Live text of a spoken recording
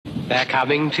They're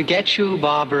coming to get you,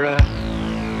 Barbara.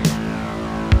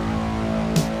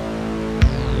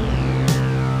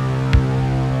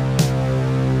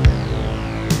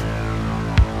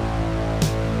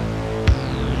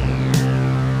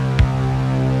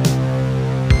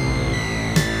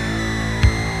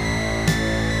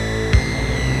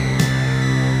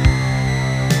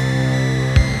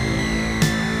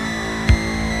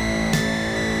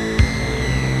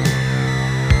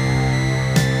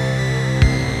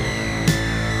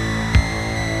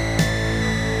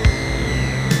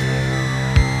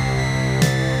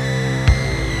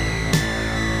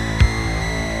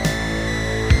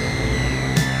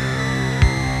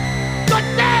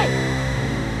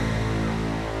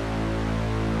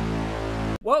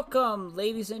 Welcome,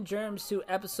 ladies and germs, to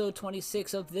episode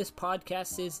 26 of This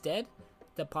Podcast Is Dead,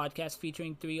 the podcast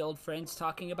featuring three old friends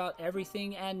talking about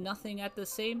everything and nothing at the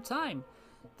same time.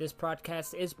 This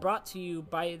podcast is brought to you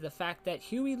by the fact that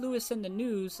Huey Lewis and the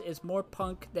News is more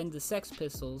punk than the Sex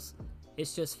Pistols.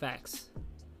 It's just facts.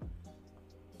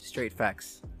 Straight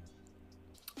facts.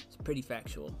 It's pretty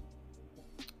factual.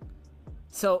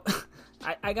 So,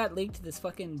 I got linked this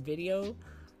fucking video,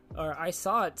 or I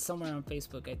saw it somewhere on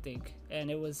Facebook, I think, and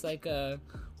it was like one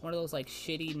of those like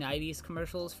shitty 90s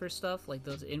commercials for stuff, like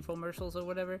those infomercials or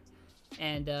whatever,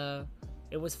 and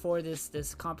it was for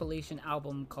this compilation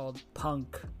album called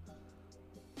Punk,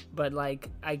 but like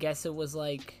I guess it was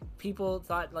like people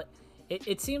thought like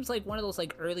it seems like one of those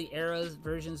like early eras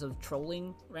versions of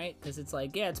trolling, right? Because it's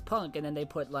like, yeah, it's punk, and then they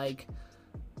put like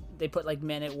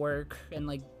Men at Work and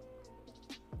like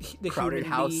the Crowded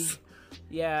Human House. League.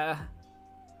 Yeah.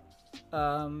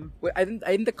 Wait, I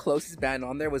think the closest band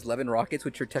on there was Levin Rockets,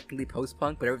 which are technically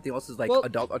post-punk, but everything else is like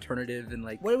adult alternative and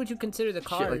like what would you consider the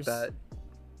Cars? shit like that.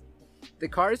 The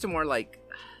Cars are more like,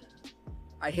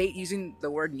 I hate using the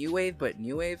word new wave, but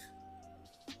new wave.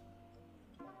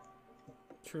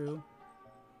 True.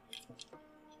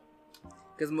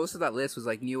 Because most of that list was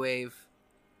like new wave,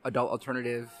 adult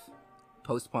alternative,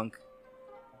 post-punk,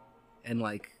 and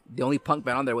like the only punk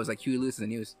band on there was like Huey Lewis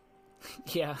and the News.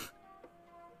 Yeah.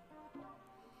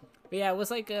 But yeah, it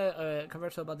was like a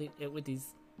commercial about with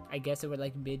these, I guess they were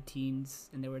like mid-teens,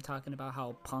 and they were talking about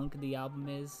how punk the album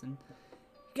is, and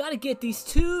you gotta get these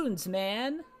tunes,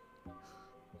 man.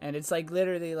 And it's like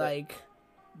literally like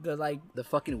the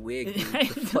fucking wig, dude.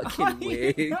 The fucking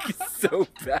wig, so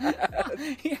bad.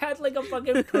 He had like a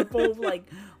fucking purple like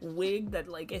wig that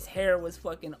like his hair was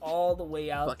fucking all the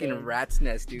way out. Fucking there. rat's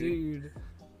nest, dude.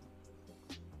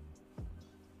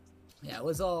 Yeah, it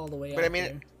was all the way but out I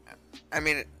there.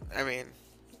 I mean,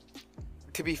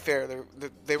 to be fair,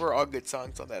 they were all good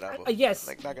songs on that album. Yes.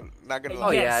 Like not gonna Oh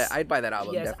lie. Yes. yeah, I'd buy that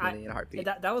album Yes, definitely in a heartbeat.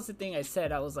 That was the thing I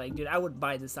said. I was like, dude, I would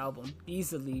buy this album.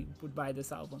 Easily would buy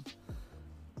this album.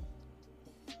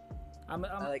 I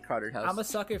like Crowded House. I'm a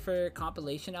sucker for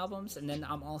compilation albums, and then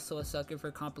I'm also a sucker for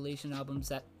compilation albums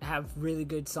that have really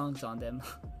good songs on them.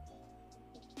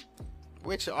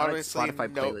 Which I like honestly, Spotify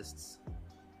playlists.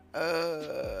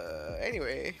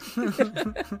 Anyway,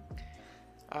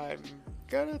 I'm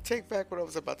gonna take back what I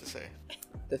was about to say.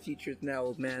 The future's now,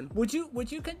 old man. Would you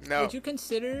No. would you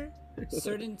consider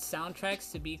certain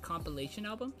soundtracks to be compilation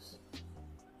albums?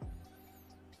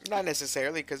 Not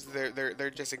necessarily, because they're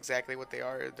just exactly what they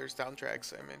are. They're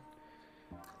soundtracks. I mean,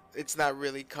 it's not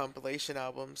really compilation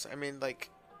albums. I mean, like,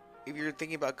 if you're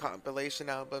thinking about compilation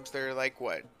albums, they're like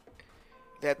what?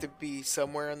 They have to be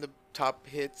somewhere on the top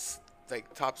hits,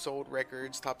 like top sold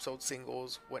records, top sold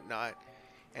singles, whatnot.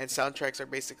 And soundtracks are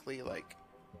basically like,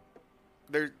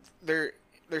 there's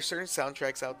certain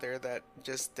soundtracks out there that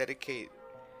just dedicate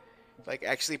like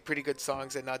actually pretty good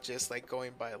songs and not just like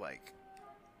going by like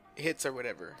hits or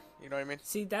whatever. You know what I mean?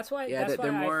 See, that's why. Yeah, that's why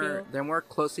I feel they're more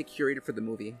closely curated for the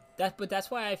movie. but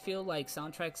that's why I feel like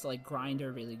soundtracks like Grind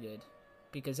are really good,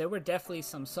 because there were definitely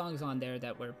some songs on there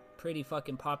that were pretty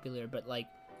fucking popular, but like.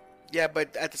 Yeah,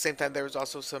 but at the same time, there was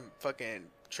also some fucking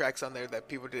tracks on there that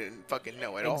people didn't fucking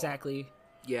know at all. Exactly.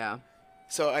 Yeah.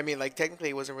 So, I mean, like, technically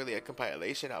it wasn't really a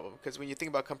compilation album, because when you think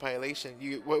about compilation,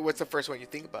 what's the first one you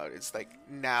think about? It's like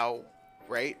Now,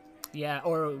 right? Yeah,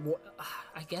 or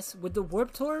I guess would the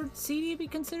Warped Tour CD be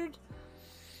considered?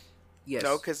 Yes.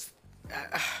 No, because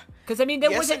I mean,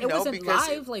 it Yes wasn't and no, because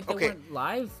live. Like they okay. weren't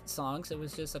live songs. It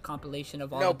was just a compilation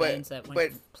of all No, the but- bands that went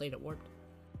but- and played at Warped.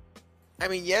 I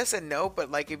mean, yes and no, but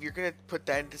like if you're gonna put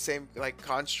that in the same like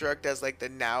construct as like the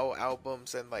Now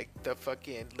albums and like the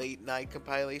fucking late night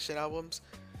compilation albums,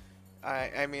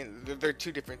 I mean they're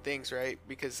two different things, right?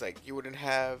 Because like you wouldn't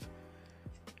have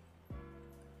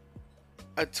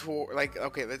a tour like,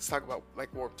 okay, let's talk about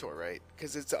like Warped Tour, right?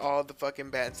 Because it's all the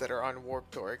fucking bands that are on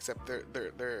Warped Tour except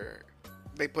they're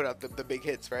they put out the big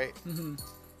hits, right? Mm-hmm.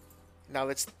 Now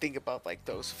let's think about like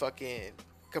those fucking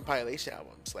compilation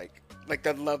albums, like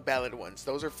the love ballad ones.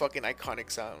 Those are fucking iconic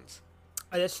sounds.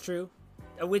 Oh, that's true.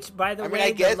 Which, by the I mean, way,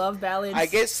 I guess, the Love Ballads I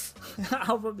guess,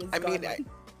 album is I gone. mean,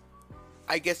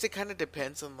 I guess it kind of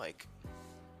depends on like,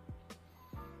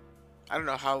 I don't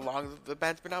know how long the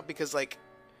band's been out, because like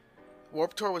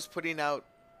Warped Tour was putting out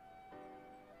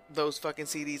those fucking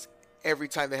CDs every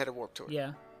time they had a Warped Tour.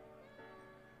 Yeah.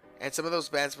 And some of those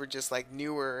bands were just like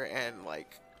newer and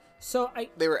like So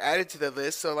they were added to the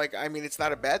list. So like, I mean, it's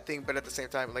not a bad thing, but at the same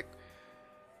time, like,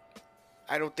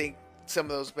 I don't think some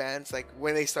of those bands, like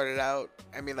when they started out,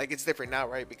 I mean, like it's different now,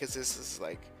 right? Because this is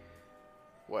like,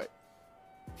 what,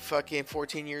 fucking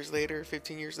 14 years later,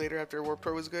 15 years later after Warped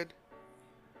Tour was good.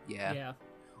 Yeah. yeah.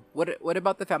 What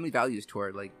about the Family Values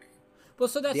tour? Like, Well,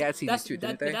 so they had CDs too,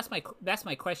 didn't they? that's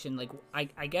my question. Like,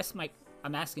 I guess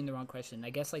I'm asking the wrong question. I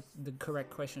guess like the correct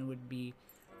question would be,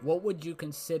 what would you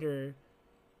consider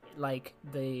like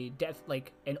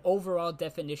like an overall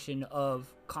definition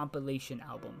of compilation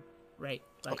album, right?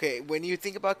 Like, Okay, when you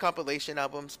think about compilation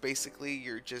albums, basically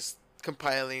you're just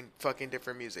compiling fucking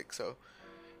different music. So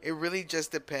it really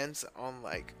just depends on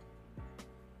like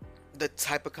the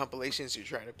type of compilations you're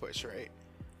trying to push, right?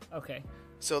 Okay.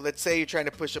 So let's say you're trying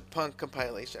to push a punk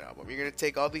compilation album. You're gonna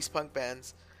take all these punk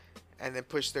bands and then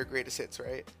push their greatest hits,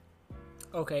 right?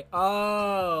 Okay.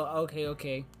 Oh,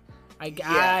 okay. And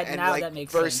now like that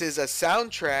makes versus sense. a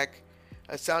soundtrack.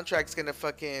 A soundtrack's gonna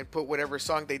fucking put whatever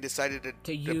song they decided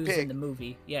To use pick. in the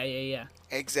movie. Yeah.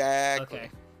 Exactly. Okay.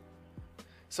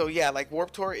 So yeah, like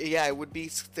Warped Tour, yeah, it would be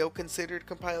still considered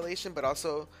compilation, but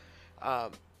also,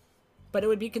 But it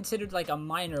would be considered like a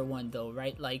minor one, though,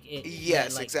 right? Like it.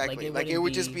 yes, like, exactly. Like Like it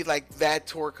would just be like that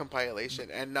tour compilation,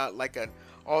 and not like an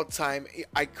all-time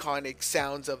iconic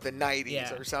sounds of the '90s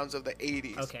Yeah. or sounds of the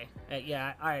 '80s. Okay.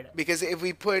 Yeah. All right. Because if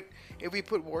we put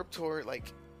Warped Tour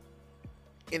like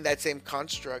in that same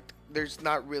construct, there's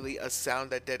not really a sound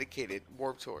that dedicated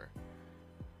Warped Tour.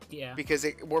 Yeah. Because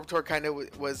Warped Tour kind of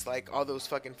was like all those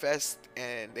fucking fests,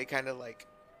 and they kind of like,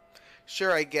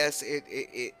 sure, I guess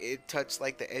it touched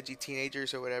like the edgy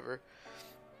teenagers or whatever,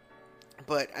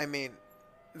 but I mean,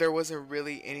 there wasn't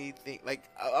really anything like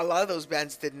a lot of those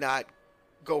bands did not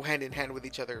go hand in hand with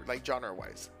each other, like genre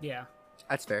wise. Yeah.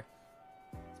 That's fair.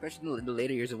 Especially in the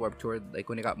later years of Warped Tour, like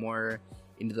when it got more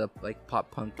into the like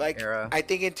pop punk Like era. I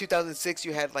think in 2006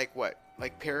 you had like what,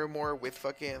 like Paramore with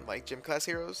fucking like Gym Class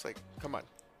Heroes. Like, come on.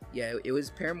 Yeah, it was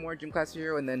Paramore, Gym Class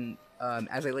Hero, and then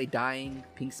As I Lay Dying,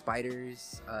 Pink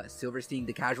Spiders, Silverstein,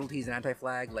 The Casualties, and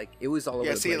Anti-Flag. Like, it was all over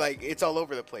Yeah, the see, place. like it's all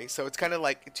over the place. So it's kind of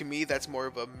like, to me, that's more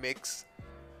of a mix,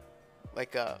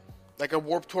 like a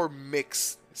Warped Tour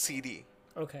mix CD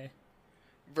Okay.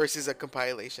 versus a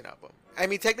compilation album. I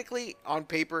mean, technically, on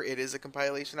paper, it is a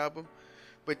compilation album,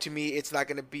 but to me, it's not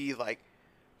gonna be like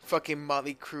fucking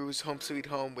Motley Crue's Home Sweet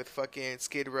Home with fucking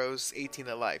Skid Row's 18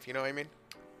 Alive. You know what I mean?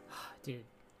 Dude,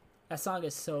 that song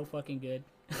is so fucking good.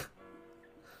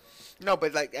 No,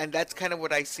 but like, and that's kind of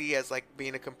what I see as like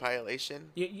being a compilation.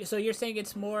 So you're saying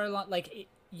it's more like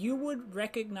you would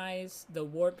recognize the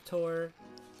Warped Tour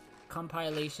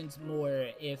compilations more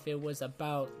if it was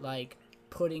about like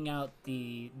putting out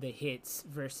the hits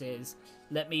versus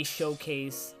let me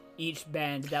showcase each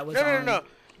band that was on. No.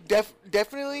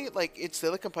 Definitely, like, it's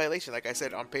still a compilation. Like I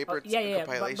said, on paper, it's a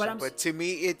compilation. But to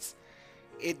me,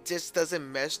 it just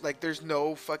doesn't mesh. Like, there's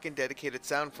no fucking dedicated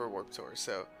sound for Warped Tour.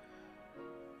 So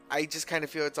I just kind of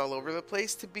feel it's all over the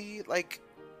place to be like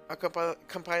a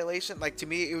compilation. Like, to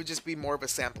me, it would just be more of a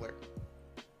sampler.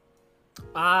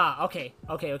 Ah, okay,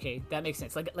 that makes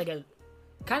sense. Like a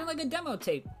kind of like a demo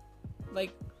tape.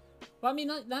 Like, well, I mean,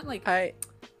 not like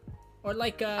or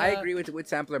like I agree with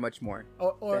sampler much more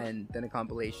or than a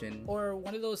compilation. or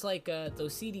one of those like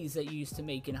those CDs that you used to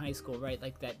make in high school, right?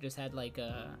 Like that just had like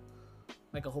a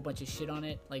whole bunch of shit on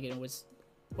it. Like it was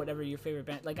whatever your favorite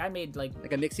band. Like I made like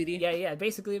a mix CD. Yeah,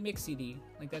 basically a mix CD.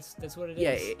 Like that's what it is.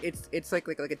 Yeah, it's like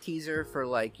a teaser for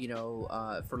like, you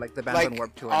know, for like the bands Like, on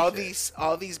Warped Tour. all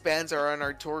these bands are on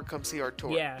our tour. Come see our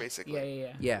tour. Yeah, basically.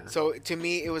 Yeah. So to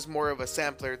me, it was more of a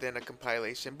sampler than a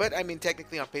compilation. But I mean,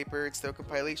 technically on paper, it's still a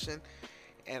compilation.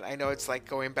 And I know it's like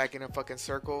going back in a fucking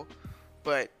circle,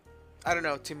 but I don't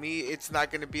know. To me, it's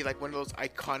not gonna be like one of those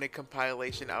iconic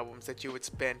compilation albums that you would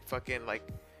spend fucking like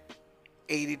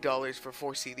 $80 for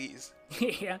 4 CDs.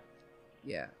 Yeah.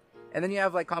 Yeah, and then you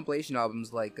have like compilation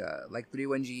albums like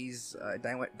 31G's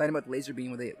Dynamite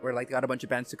Laserbeam, where like they got a bunch of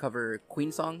bands to cover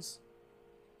Queen songs.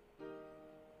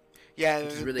 Yeah, Which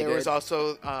is and really there was good.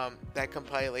 also that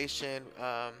compilation.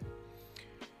 I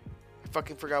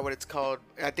fucking forgot what it's called.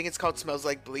 I think it's called Smells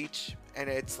Like Bleach, and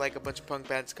it's like a bunch of punk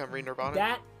bands covering Nirvana.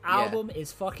 That album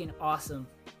is fucking awesome.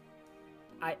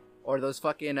 Or those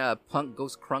fucking Punk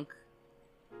Goes Crunk.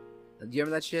 Do you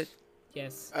remember that shit?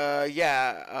 Yes.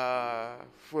 Yeah.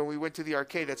 When we went to the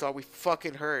arcade, that's all we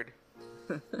fucking heard.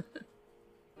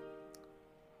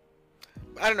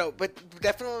 I don't know, but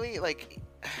definitely like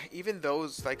even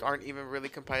those like aren't even really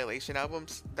compilation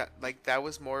albums. That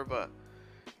was more of a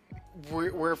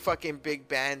we're fucking big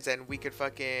bands and we could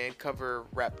fucking cover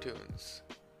rap tunes,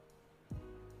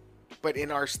 but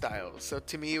in our style. So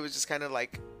to me, it was just kind of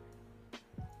like,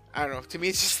 I don't know. To me,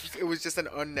 it was just an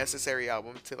unnecessary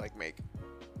album to like make.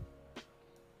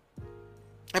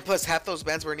 And plus, half those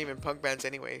bands weren't even punk bands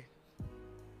anyway.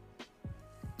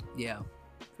 Yeah.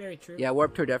 Very true. Yeah,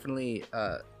 Warped Tour definitely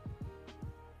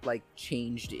like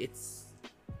changed its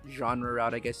genre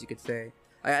route, I guess you could say.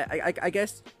 I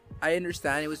guess I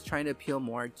understand it was trying to appeal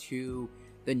more to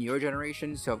the newer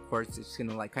generation, so of course it's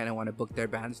gonna like kind of want to book their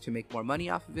bands to make more money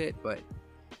off of it, but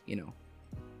you know,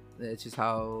 it's just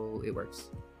how it works.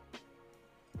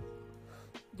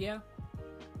 Yeah.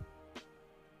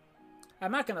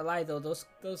 I'm not gonna lie though, those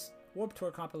Warped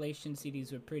Tour compilation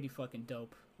CDs were pretty fucking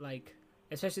dope. Like,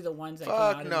 especially the ones that came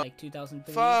out in like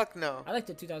 2003. Fuck no. I like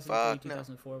the 2003,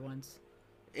 2004 ones.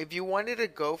 If you wanted to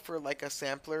go for like a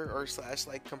sampler or /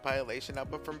 like compilation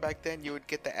album from back then, you would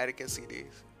get the Attica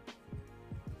CDs.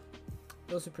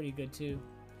 Those are pretty good too.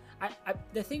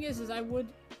 The thing is I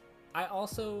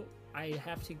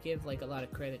have to give like a lot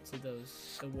of credit to the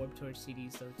Warped Tour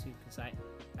CDs though too, because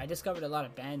I discovered a lot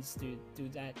of bands through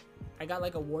that. I got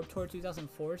like a Warped Tour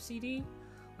 2004 CD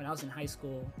when I was in high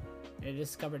school, and I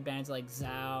discovered bands like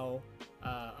Zao,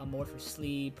 Amor for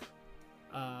Sleep,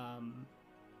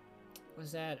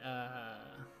 what's that?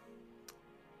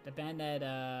 The band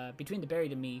that Between the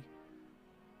Buried and Me.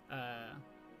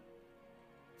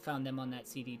 Found them on that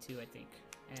CD too, I think,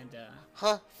 and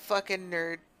fucking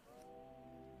nerd.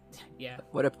 Yeah.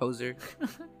 What a poser.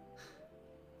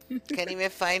 Can't even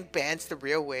find bands the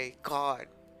real way. God.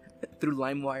 Through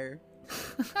LimeWire.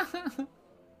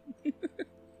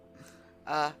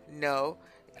 No.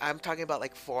 I'm talking about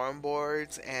like forum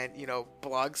boards and,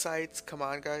 blog sites. Come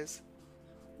on, guys.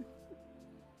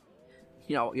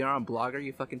 You're on Blogger,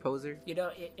 you fucking poser.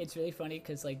 It's really funny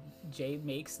because like Jay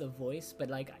makes the voice, but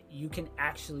like you can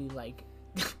actually like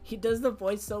he does the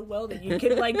voice so well that you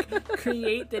can like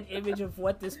create an image of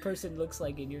what this person looks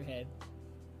like in your head.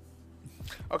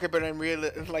 Okay, but in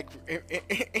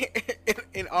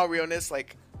in all realness,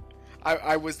 like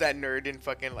I was that nerd in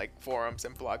fucking like forums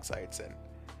and blog sites and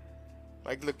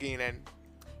like looking and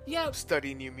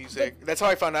studying new music. That's how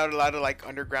I found out a lot of like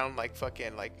underground like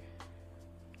fucking like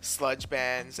sludge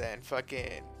bands and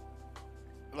fucking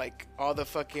like all the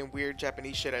fucking weird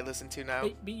Japanese shit I listen to now.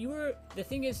 But the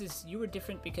thing is you were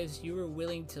different because you were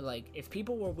willing to like, if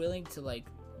people were willing to like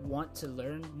want to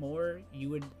learn more, you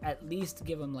would at least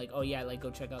give them like, oh yeah, like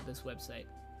go check out this website.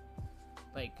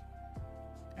 Like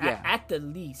at the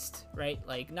least, right?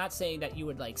 Like not saying that you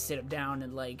would like sit them down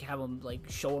and like have them like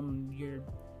show them your.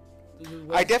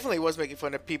 I definitely was making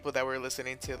fun of people that were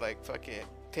listening to like fucking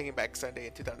Taking Back Sunday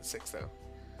in 2006 though.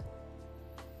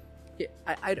 Yeah,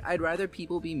 I'd rather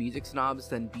people be music snobs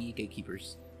than be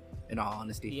gatekeepers, in all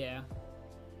honesty. Yeah.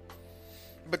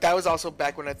 But that was also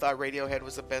back when I thought Radiohead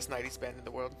was the best 90s band in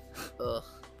the world. Ugh.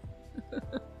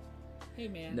 Hey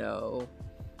man. No.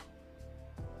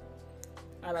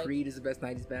 Creed is the best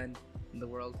 90s band in the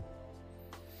world.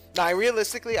 Nah,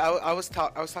 realistically, I was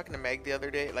talking to Meg the other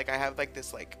day. Like I have like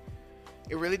this like,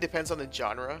 it really depends on the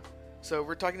genre. So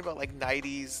we're talking about like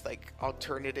 90s like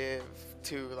alternative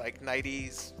to like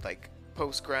 90s like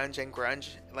post grunge and grunge,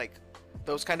 like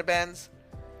those kind of bands.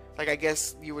 Like I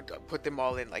guess you would put them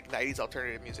all in like 90s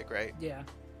alternative music, right? Yeah.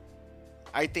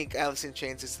 I think Alice in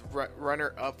Chains is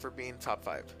runner up for being top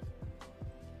 5.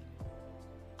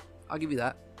 I'll give you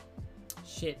that.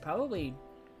 Shit, probably.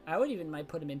 I would even might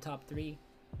put him in top 3.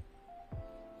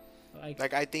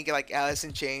 Like I think like Alice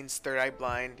in Chains, Third Eye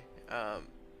Blind,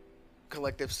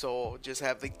 Collective Soul just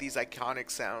have like these iconic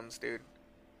sounds, dude.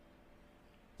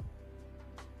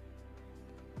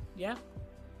 Yeah.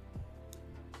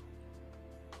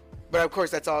 But of course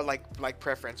that's all like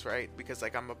preference, right? Because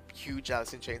like I'm a huge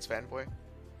Alice in Chains fanboy.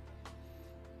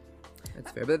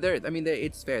 That's fair, but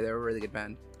it's fair. They're a really good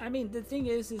band. I mean, the thing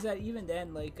is that even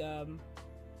then, like,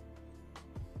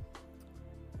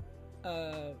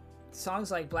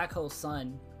 songs like Black Hole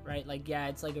Sun, right? Like, yeah,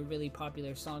 it's like a really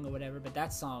popular song or whatever, but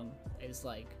that song is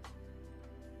like,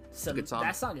 good song.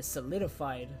 That song is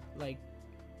solidified. Like,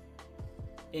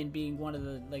 in being one of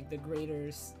the like the greater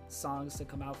songs to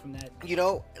come out from that. You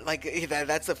know, like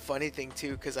that's a funny thing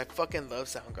too, because I fucking love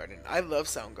Soundgarden. I love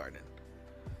Soundgarden,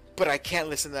 but I can't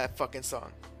listen to that fucking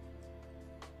song.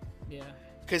 Yeah.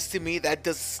 Because to me, that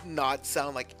does not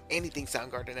sound like anything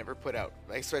Soundgarden ever put out,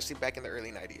 like, especially back in the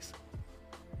early 90s.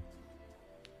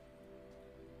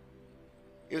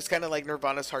 It was kind of like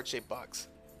Nirvana's Heart-Shaped Box.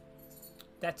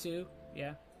 That too,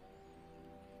 yeah.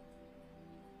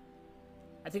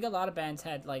 I think a lot of bands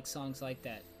had like songs like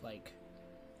that, like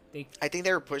I think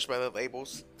they were pushed by the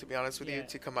labels, to be honest with you, Yeah.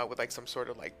 to come out with like some sort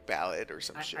of like ballad or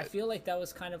some shit. I feel like that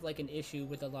was kind of like an issue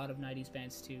with a lot of 90s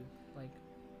bands too. Like,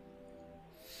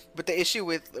 But the issue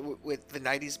with the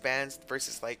 90s bands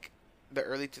versus like the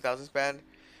early 2000s band,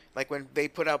 like when they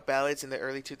put out ballads in the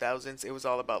early 2000s, it was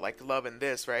all about like love and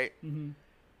this, right? mhm.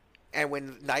 And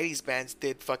when 90s bands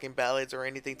did fucking ballads or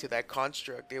anything to that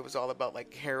construct, it was all about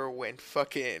like heroin,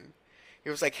 fucking. It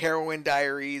was like heroin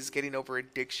diaries, getting over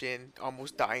addiction,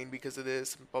 almost dying because of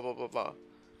this, blah, blah, blah, blah.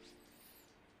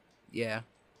 Yeah.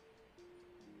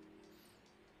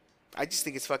 I just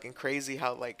think it's fucking crazy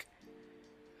how, like,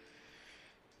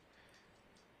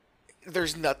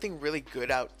 there's nothing really good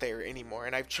out there anymore.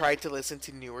 And I've tried to listen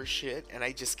to newer shit, and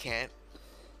I just can't.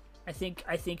 I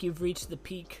think you've reached the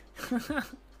peak.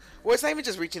 Well, it's not even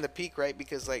just reaching the peak, right?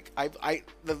 Because, like,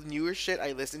 the newer shit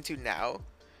I listen to now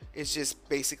is just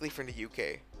basically from the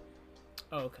UK.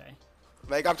 Oh, okay.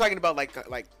 Like, I'm talking about,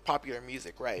 like popular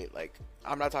music, right? Like,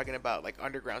 I'm not talking about, like,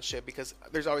 underground shit, because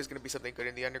there's always going to be something good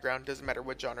in the underground. Doesn't matter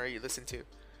what genre you listen to.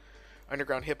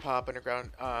 Underground hip-hop, underground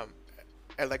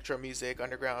electro music,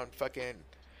 underground fucking,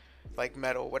 like,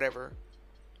 metal, whatever.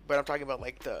 But I'm talking about,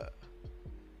 like,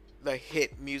 the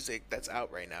hit music that's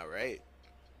out right now, right?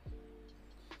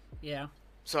 Yeah.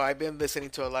 So I've been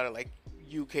listening to a lot of, like,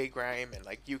 UK grime and,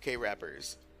 like, UK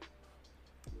rappers.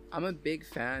 I'm a big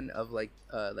fan of like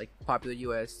popular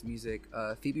US music.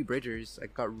 Phoebe Bridgers, I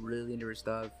got really into her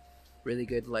stuff. Really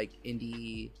good like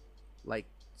indie, like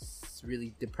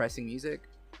really depressing music.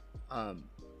 And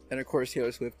of course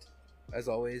Taylor Swift, as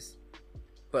always.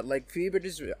 But like Phoebe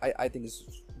Bridgers, I think is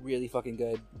really fucking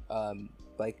good.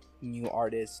 Like new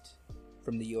artist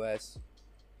from the US.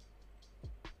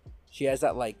 She has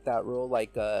that real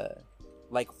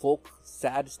like folk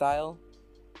sad style.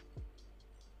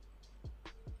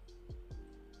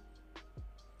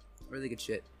 Really good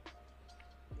shit.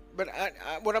 But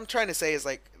what I'm trying to say is,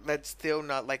 like, that's still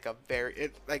not, like, a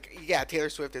very... yeah, Taylor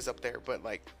Swift is up there, but,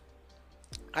 like,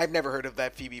 I've never heard of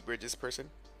that Phoebe Bridgers person.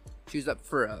 She was up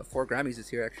for 4 Grammys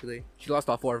this year, actually. She lost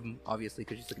all 4 of them, obviously,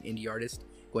 because she's like an indie artist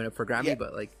going up for a Grammy, Yeah.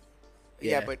 but, like...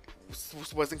 Yeah, but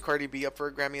wasn't Cardi B up for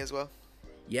a Grammy as well?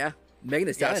 Yeah. Megan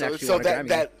Thee Stallion actually so won a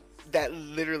Grammy. that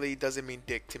literally doesn't mean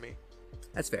dick to me.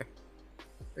 That's fair.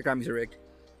 The Grammys are rigged.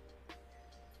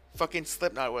 Fucking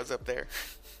Slipknot was up there.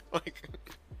 Like...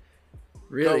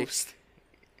 Really? Ghost.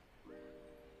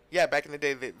 Yeah, back in the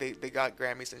day, they got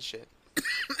Grammys and shit.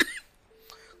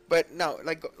 But no,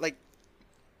 like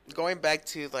going back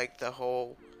to like the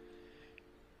whole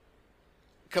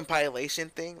compilation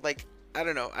thing, like I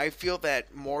don't know, I feel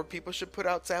that more people should put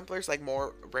out samplers, like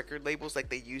more record labels, like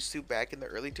they used to back in the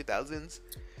early 2000s.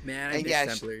 Man, I And miss yeah,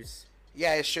 samplers.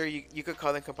 Yeah, sure, you could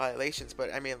call them compilations,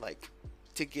 but I mean, like,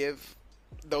 to give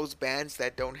those bands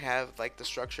that don't have like the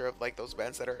structure of like those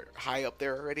bands that are high up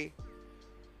there already,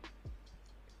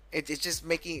 it's just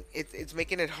making it's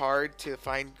making it hard to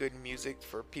find good music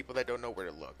for people that don't know where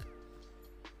to look.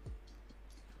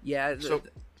 Yeah, So-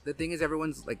 the thing is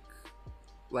everyone's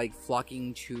like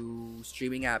flocking to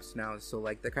streaming apps now, so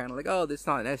like they're kind of like, oh, it's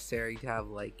not necessary to have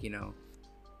like, you know,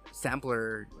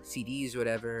 sampler CDs or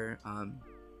whatever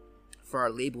for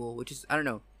our label, which is, I don't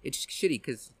know, it's just shitty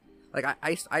because like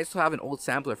I still have an old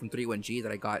sampler from 31G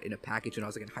that I got in a package when I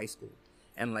was like in high school,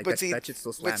 and like that shit's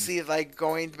still slammed. But see, like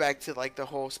going back to like the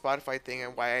whole Spotify thing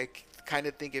and why I kind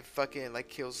of think it fucking like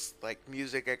kills like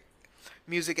music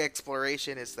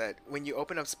exploration is that when you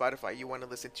open up Spotify, you want to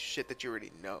listen to shit that you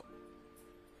already know.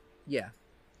 Yeah.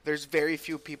 There's very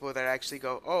few people that actually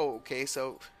go, oh, okay,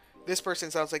 so this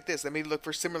person sounds like this. Let me look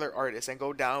for similar artists and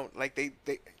go down. Like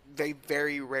they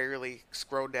very rarely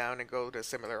scroll down and go to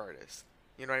similar artists.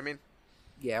 You know what I mean?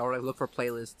 Yeah, or like look for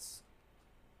playlists.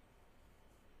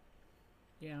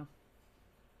 Yeah.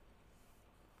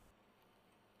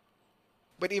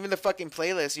 But even the fucking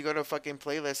playlist, you go to a fucking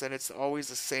playlist and it's always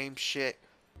the same shit.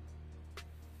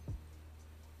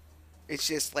 It's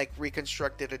just like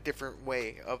reconstructed a different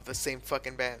way of the same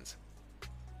fucking bands.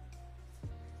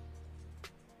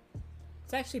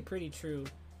 It's actually pretty true.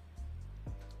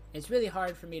 It's really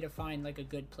hard for me to find like a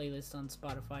good playlist on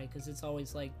Spotify because it's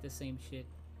always like the same shit.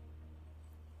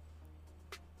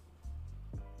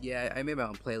 Yeah, I made my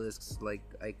own playlists. Like,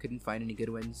 I couldn't find any good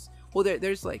ones. Well,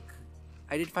 there's like,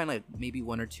 I did find like maybe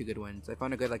one or two good ones. I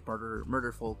found a good like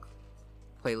murder folk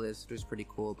playlist. It was pretty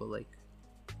cool. But like,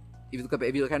 if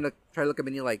you kind of try to look up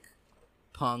any like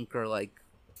punk or like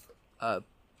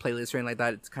playlists or anything like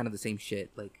that, it's kind of the same shit.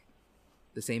 Like,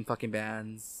 the same fucking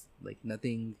bands. Like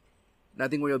nothing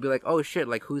where you'll be like, oh shit,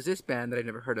 like who's this band that I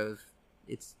never heard of?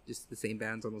 It's just the same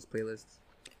bands on those playlists.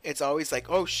 It's always like,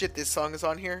 oh shit, this song is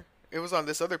on here. It was on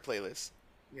this other playlist.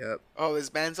 Yep. Oh, this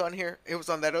band's on here. It was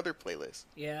on that other playlist.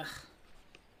 Yeah.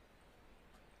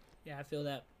 Yeah, I feel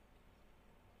that.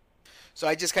 So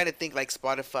I just kind of think like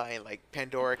Spotify and like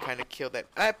Pandora kind of killed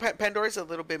that. Pandora's a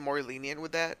little bit more lenient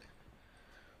with that,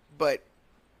 but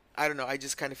I don't know. I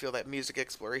just kind of feel that music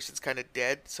exploration's kind of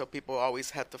dead. So people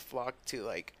always have to flock to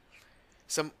like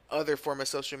some other form of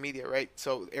social media, right?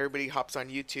 So everybody hops on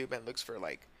YouTube and looks for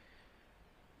like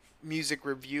music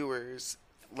reviewers,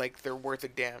 like they're worth a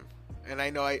damn. And I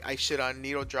know I shit on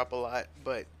Needle Drop a lot,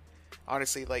 but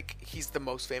honestly, like he's the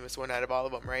most famous one out of all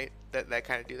of them, right? That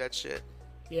kind of do that shit.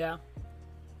 Yeah.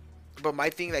 But my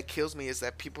thing that kills me is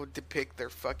that people depict their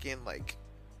fucking like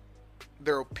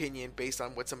their opinion based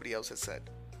on what somebody else has said.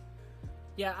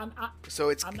 Yeah,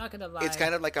 So I'm not gonna lie. It's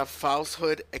kind of like a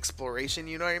falsehood exploration.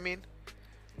 You know what I mean?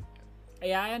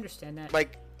 Yeah, I understand that.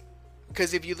 Like,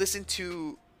 because if you listen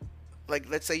to, like,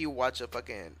 let's say you watch a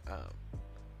fucking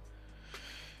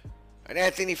an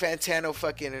Anthony Fantano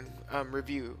fucking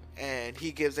review, and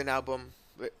he gives an album.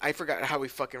 I forgot how he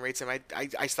fucking rates him.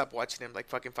 I stopped watching him like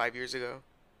fucking 5 years ago.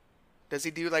 Does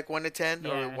he do like 1 to 10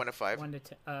 or 1 to 5? 1 to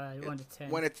 10. 1 to 10.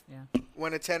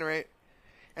 1 to 10, right?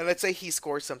 And let's say he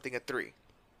scores something at 3.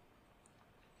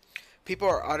 People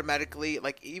are automatically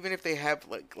like, even if they have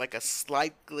like a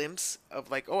slight glimpse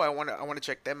of like, oh, I want to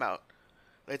check them out.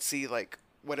 Let's see, like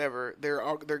whatever,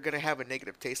 they're gonna have a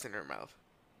negative taste in their mouth.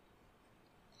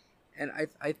 And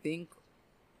I think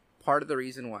part of the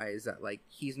reason why is that like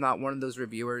he's not one of those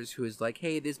reviewers who is like,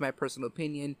 hey, this is my personal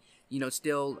opinion. You know,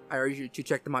 still I urge you to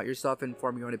check them out yourself and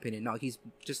form your own opinion. No, he's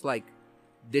just like,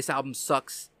 this album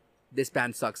sucks. This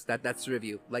band sucks. That's the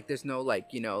review. Like, there's no like,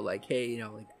 you know, like, hey, you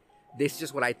know, like, this is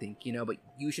just what I think, you know, but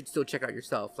you should still check out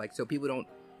yourself. Like, so people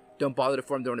don't bother to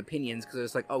form their own opinions because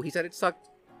it's like, oh, he said it sucked,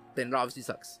 then it obviously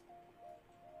sucks.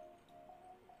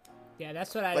 Yeah,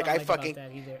 that's what I Like, don't I like fucking- about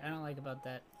that either. I don't like about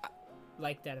that.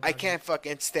 Like that. I About can't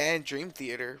fucking stand Dream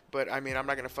Theater, but I mean, I'm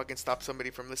not gonna fucking stop somebody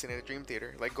from listening to Dream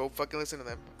Theater. Like, go fucking listen to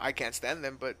them. I can't stand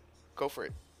them, but go for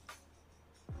it.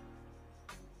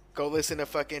 Go listen to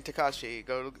fucking Tekashi.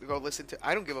 Go listen to.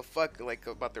 I don't give a fuck like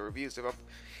about the reviews.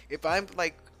 If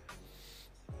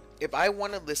I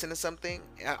want to listen to something,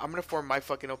 I'm gonna form my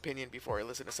fucking opinion before I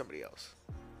listen to somebody else.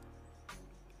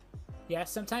 Yeah,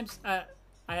 sometimes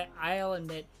I'll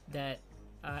admit that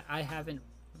I haven't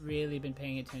really been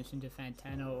paying attention to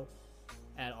Fantano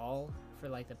at all for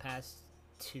like the past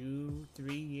 2-3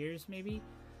 years maybe,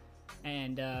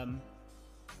 and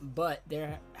but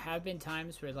there have been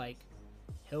times where like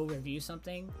he'll review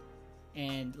something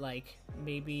and like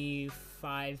maybe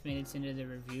 5 minutes into the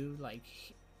review, like,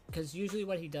 because usually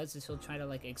what he does is he'll try to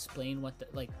like explain what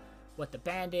the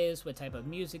band is, what type of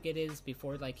music it is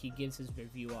before like he gives his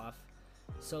review off.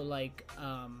 So like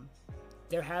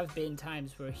there have been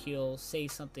times where he'll say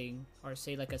something or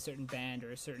say like a certain band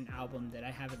or a certain album that I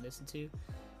haven't listened to,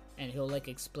 and he'll like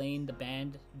explain the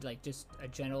band, like just a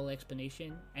general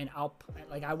explanation, and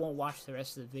I won't watch the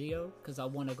rest of the video because I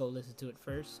want to go listen to it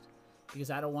first, because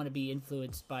I don't want to be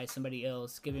influenced by somebody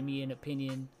else giving me an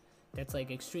opinion that's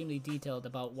like extremely detailed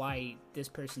about why this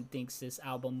person thinks this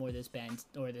album or this band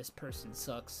or this person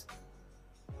sucks.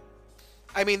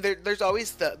 I mean, there's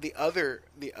always the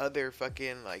other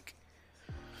fucking like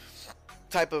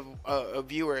type of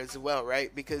viewer as well,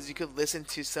 right? Because you could listen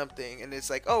to something and it's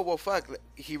like, oh well, fuck,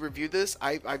 he reviewed this.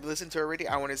 I've listened to it already.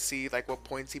 I want to see like what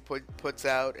points he puts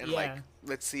out, and like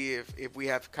let's see if we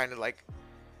have kind of like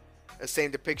a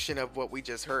same depiction of what we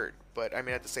just heard. But I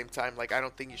mean, at the same time, like I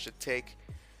don't think you should take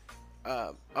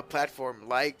a platform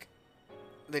like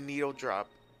the Needle Drop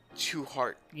too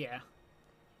hard. Yeah.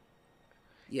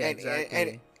 Yeah,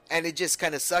 exactly. And it just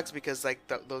kind of sucks because like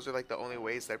those are like the only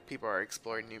ways that people are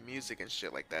exploring new music and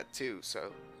shit like that too.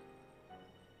 So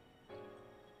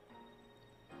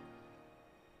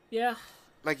Yeah.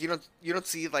 like you don't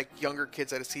see like younger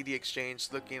kids at a CD exchange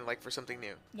looking like for something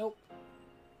new. Nope.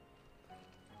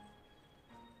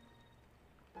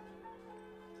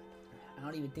 I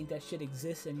don't even think that shit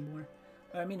exists anymore.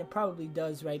 I mean, it probably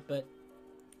does, right? But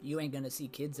you ain't gonna see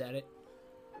kids at it.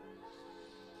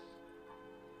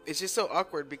 It's just so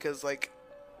awkward because like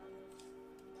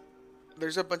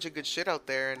there's a bunch of good shit out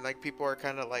there and like people are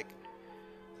kind of like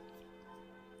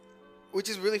which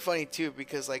is really funny too,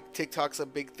 because like TikTok's a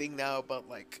big thing now about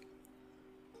like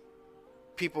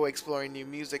people exploring new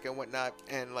music and whatnot,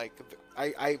 and like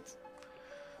I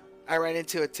ran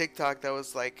into a TikTok that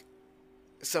was like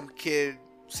some kid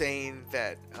saying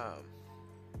that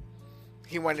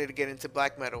he wanted to get into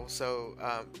black metal, so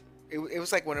it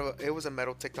was like it was a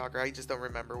metal TikToker. I just don't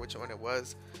remember which one it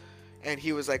was, and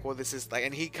he was like, well, this is like,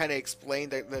 and he kind of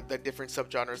explained the different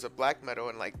subgenres of black metal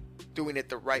and like doing it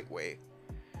the right way,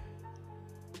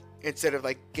 instead of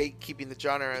like gatekeeping the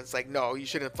genre. And it's like, no, you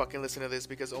shouldn't fucking listen to this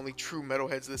because only true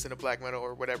metalheads listen to black metal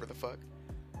or whatever the fuck.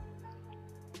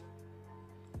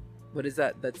 What is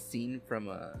that scene from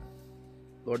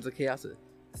Lords of Chaos?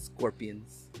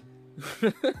 Scorpions.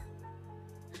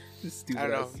 Stupid I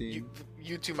don't know. ass scene.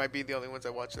 You two might be the only ones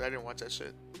that watched it. I didn't watch that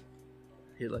shit.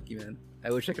 You're lucky, man.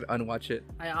 I wish I could unwatch it.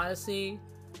 I honestly,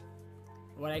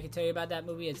 what I can tell you about that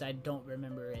movie is I don't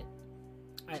remember it.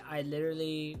 I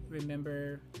literally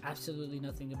remember absolutely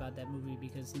nothing about that movie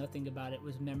because nothing about it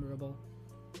was memorable.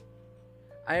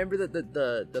 I remember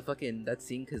the fucking that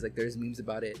scene because like there's memes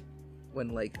about it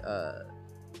when like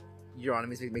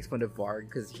Euronymous makes fun of Varg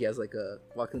because he has like a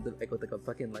walking with like a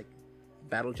fucking like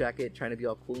battle jacket trying to be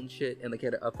all cool and shit, and like he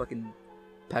had a fucking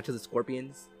patch of the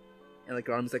Scorpions, and like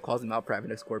Euronymous like calls him out for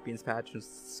having a Scorpions patch. It was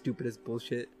stupid as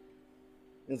bullshit.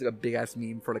 It was like a big ass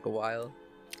meme for like a while.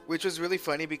 Which was really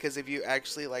funny because if you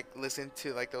actually like listen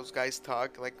to like those guys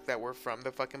talk like that were from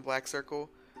the fucking Black Circle,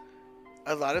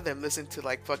 a lot of them listen to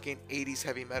like fucking 80s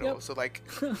heavy metal. Yep. So like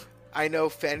I know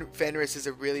Fenris is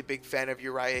a really big fan of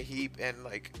Uriah Heep, and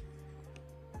like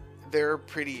they're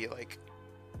pretty like,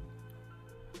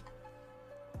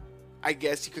 I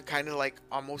guess you could kind of like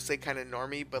almost say kind of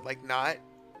normie, but like not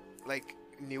like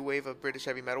new wave of British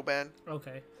heavy metal band.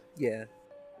 Okay. Yeah.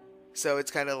 So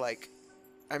it's kind of like,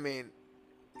 I mean,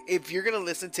 if you're gonna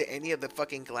listen to any of the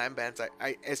fucking glam bands,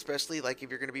 I especially like if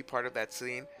you're gonna be part of that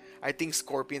scene, I think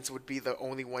Scorpions would be the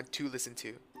only one to listen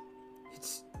to.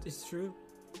 It's true.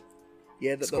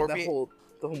 Yeah, the whole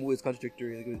movie is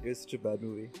contradictory. Like, it was such a bad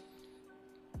movie.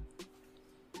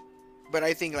 But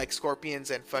I think like Scorpions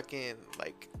and fucking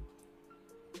like,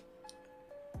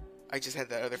 I just had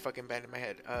that other fucking band in my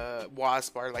head.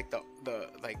 Wasp are like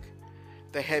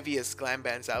the heaviest glam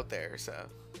bands out there. So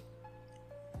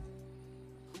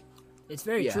It's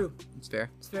very true. It's fair.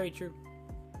 It's very true.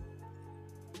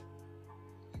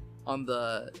 On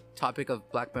the topic of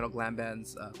black metal glam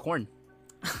bands, Korn.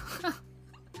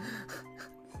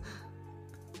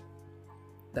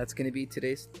 That's gonna be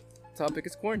today's topic.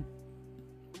 Is Korn.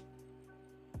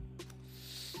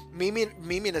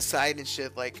 Memeing aside and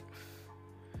shit, like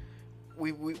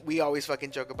we always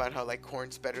fucking joke about how like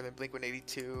Korn's better than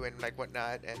Blink-182 and like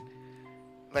whatnot, and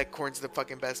like Korn's the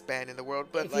fucking best band in the world.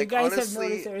 But if like, you guys honestly, have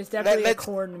noticed, there is definitely a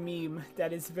Korn meme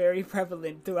that is very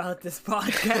prevalent throughout this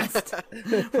podcast.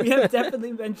 We have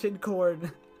definitely mentioned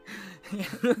Korn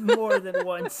more than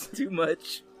once. Too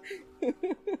much.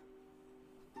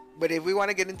 But if we want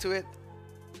to get into it,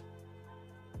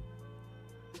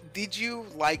 did you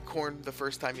like Korn the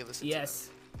first time you listened Yes. to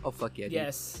them? Oh fuck yeah. Dude.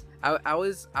 Yes. I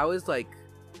was like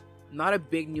not a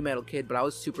big new metal kid, but I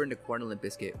was super into Korn and Limp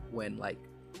Bizkit when like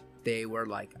they were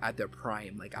like at their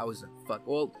prime. Like I was I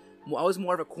was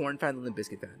more of a Korn fan than Limp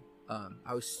Bizkit fan.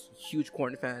 I was a huge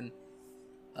Korn fan.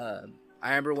 I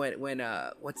remember when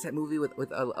what's that movie with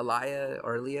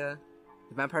Aaliyah,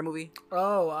 the vampire movie?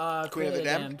 Oh, Queen of the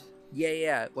Damned?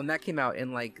 Yeah. When that came out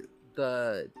and like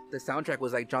the soundtrack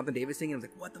was like Jonathan Davis singing, I was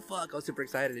like, what the fuck? I was super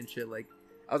excited and shit. Like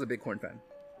I was a big Korn fan.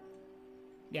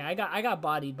 Yeah, I got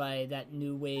bodied by that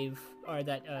new wave, or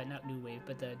that not new wave,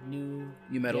 but the new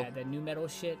metal. Yeah, the new metal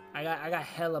shit. I got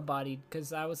hella bodied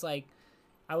because I was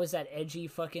that edgy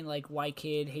fucking like white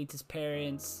kid, hates his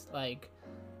parents. Like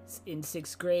in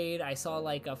 6th grade, I saw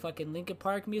like a fucking Linkin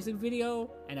Park music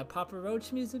video and a Papa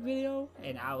Roach music video,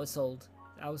 and I was sold.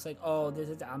 I was like, oh,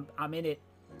 I'm in it,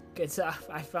 cause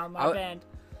I found my band.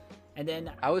 And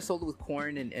then I was sold with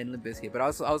Korn and Limp Bizkit, but I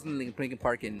was in Linkin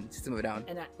Park and System of a Down.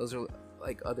 Those are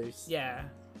like others. Yeah,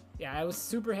 I was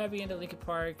super heavy into Linkin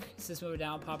Park, System of a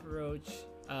Down, Papa Roach,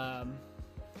 and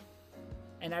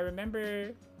I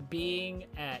remember being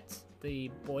at the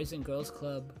Boys and Girls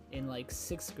Club in like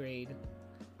 6th grade,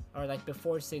 or like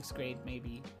before 6th grade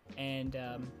maybe, and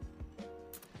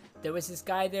there was this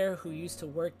guy there who used to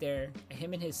work there.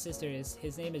 Him and his sister, his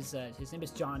name is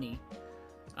Johnny,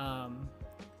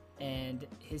 and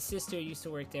his sister used to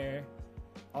work there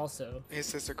also. His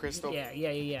sister Crystal.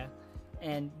 Yeah.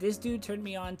 And this dude turned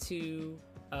me on to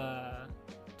a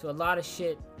lot of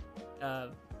shit.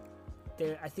 I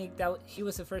think that he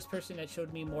was the first person that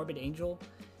showed me Morbid Angel,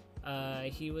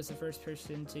 He was the first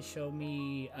person to show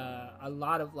me a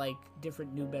lot of like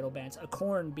different new metal bands.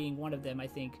 Korn being one of them, I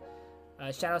think.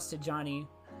 Shout outs to Johnny,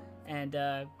 and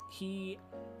I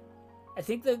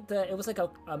think that it was like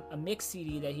a mix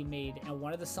CD that he made, and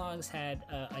one of the songs had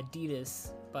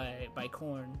Adidas by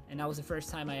Korn, and that was the first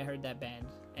time I heard that band,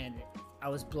 and I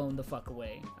was blown the fuck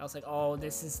away. I was like, oh,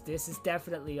 this is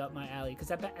definitely up my alley,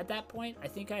 because at that point, I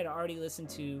think I had already listened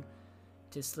to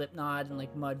Slipknot and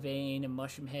like Mudvayne and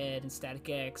Mushroom Head and Static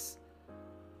X,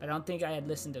 but I don't think I had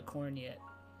listened to Korn yet.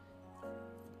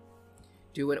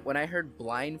 Dude, when I heard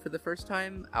Blind for the first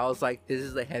time, I was like, this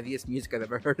is the heaviest music I've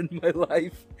ever heard in my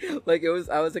life. Like, I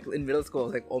was like in middle school, I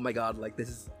was like, oh my god, like this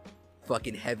is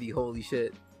fucking heavy, holy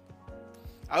shit.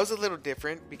 I was a little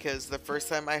different because the first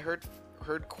time I heard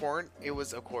Korn, it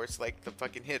was of course like the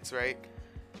fucking hits, right?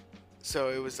 So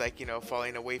it was like, you know,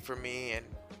 Falling Away From Me and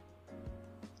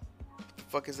what the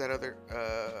fuck is that other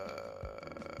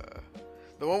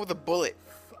the one with the bullet?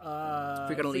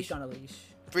 Freak on a Leash.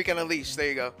 Freak on a Leash, there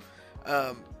you go.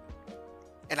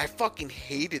 And I fucking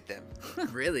hated them.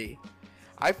 Really?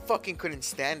 I fucking couldn't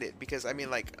stand it because I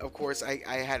mean, like, of course I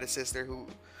had a sister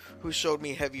who showed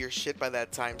me heavier shit by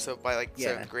that time. So by like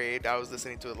 7th grade, I was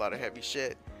listening to a lot of heavy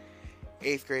shit.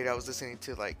 8th grade, I was listening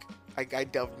to like I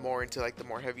delved more into like the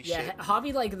more heavy shit. Yeah,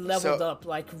 Javi like leveled up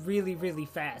like really really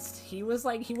fast. He was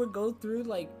like he would go through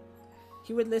like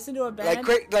he would listen to a band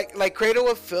like Cradle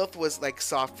of Filth was like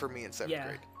soft for me in 7th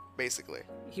grade, basically.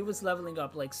 He was leveling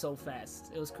up like so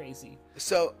fast. It was crazy.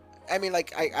 So I mean,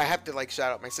 like I have to like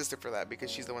shout out my sister for that because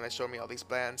she's the one that showed me all these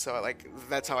bands. So like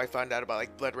that's how I found out about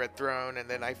like Blood Red Throne, and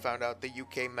then I found out the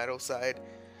UK metal side.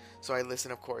 So I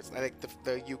listened, of course. I like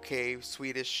the UK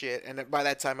Swedish shit, and by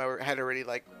that time I was already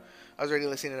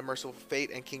listening to Merciful Fate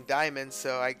and King Diamond.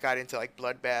 So I got into like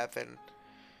Bloodbath and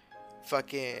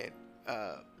fucking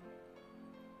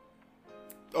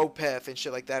Opeth and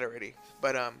shit like that already.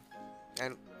 But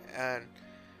and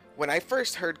when I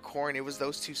first heard Korn, it was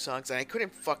those two songs, and I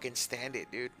couldn't fucking stand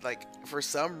it, dude. Like, for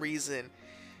some reason,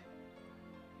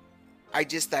 I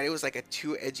just thought it was like a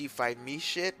too edgy Find Me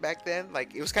shit back then.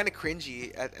 Like, it was kind of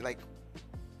cringy,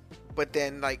 but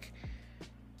then, like,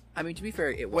 I mean, to be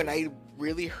fair, it was. When I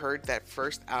really heard that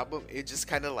first album, it just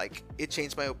kind of, like, it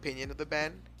changed my opinion of the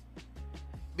band.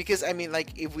 Because, I mean,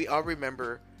 like, if we all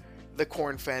remember the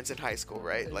Korn fans in high school,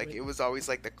 right? Like, it was always,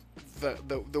 like, the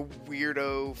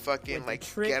weirdo fucking like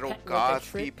ghetto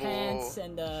goth people.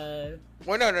 And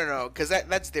well, no, because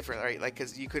that's different, right? Like,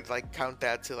 because you could like count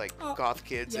that to like goth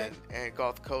kids and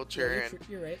goth culture. Yeah,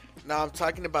 you're right. Now I'm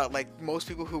talking about like most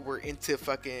people who were into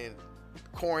fucking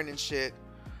Korn and shit.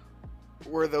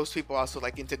 Were those people also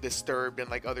like into Disturbed and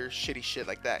like other shitty shit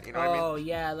like that? You know what I mean? Oh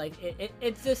yeah, like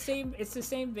it's the same. It's the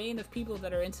same vein of people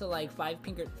that are into like five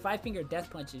finger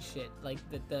death punches shit. Like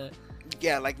the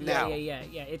yeah, like now. Yeah.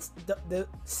 It's the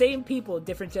same people,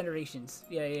 different generations.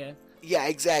 Yeah. Yeah,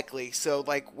 exactly. So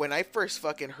like when I first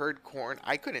fucking heard Korn,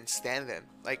 I couldn't stand them.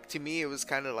 Like to me, it was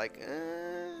kind of like,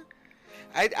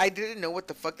 I didn't know what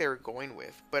the fuck they were going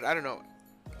with. But I don't know.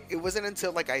 It wasn't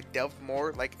until like I delved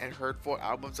more like and heard full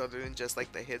albums other than just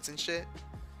like the hits and shit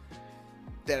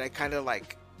that I kind of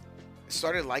like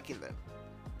started liking them.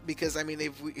 Because I mean,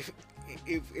 if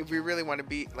we really want to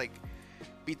beat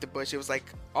the bush, it was like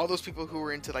all those people who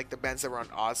were into like the bands that were on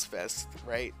Ozfest,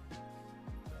 right?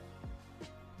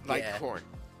 Like Korn.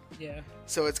 Yeah.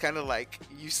 So it's kind of like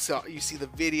you see the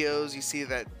videos, you see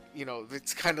that, you know,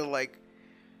 it's kind of like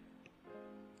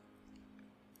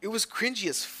it was cringy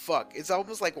as fuck. It's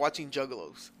almost like watching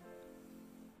Juggalos.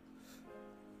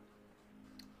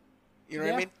 You know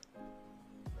what I mean?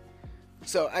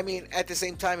 So, I mean, at the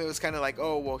same time, it was kind of like,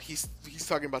 oh, well, he's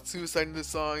talking about suicide in this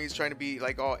song. He's trying to be,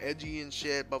 like, all edgy and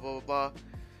shit, blah, blah, blah, blah.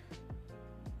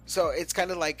 So, it's kind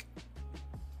of like,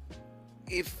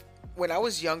 when I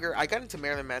was younger, I got into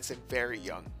Marilyn Manson very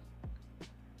young.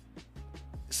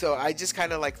 So, I just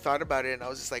kind of, like, thought about it, and I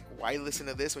was just like, why listen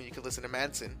to this when you could listen to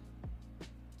Manson?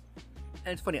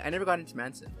 And it's funny, I never got into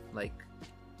Manson. Like,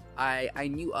 I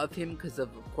knew of him because of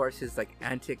course, his, like,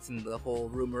 antics and the whole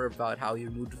rumor about how he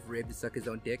removed his rib to suck his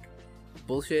own dick.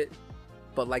 Bullshit.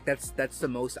 But, like, that's the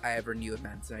most I ever knew of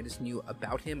Manson. I just knew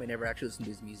about him. I never actually listened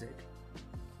to his music.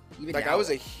 Even like, now,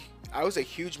 I was a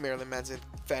huge Marilyn Manson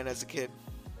fan as a kid.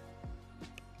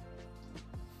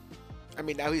 I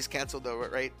mean, now he's canceled, though,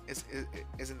 right?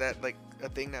 Isn't that, like, a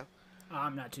thing now?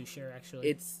 I'm not too sure, actually.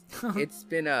 It's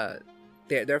been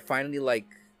they're finally like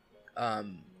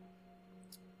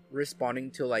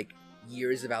responding to like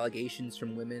years of allegations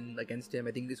from women against him.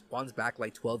 I think this spawns back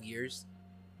like 12 years.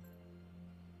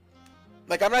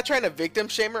 Like, I'm not trying to victim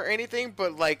shame or anything,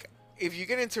 but like if you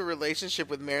get into a relationship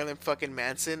with Marilyn fucking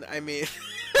Manson, I mean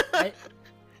I,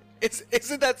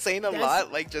 Isn't that saying a That's-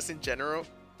 lot, like, just in general?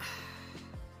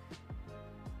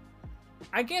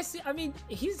 I guess, I mean,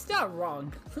 he's not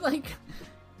wrong. Like,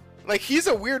 He's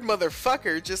a weird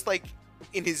motherfucker, just, like,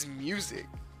 in his music.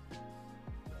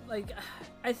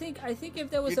 I think if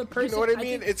there was You- a person, you know what I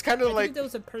mean? It's kind of I think like... if there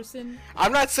was a person,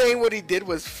 I'm not saying what he did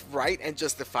was right and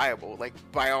justifiable, like,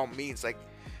 by all means, like,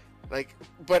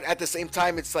 but at the same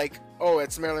time, it's like, oh,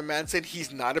 it's Marilyn Manson,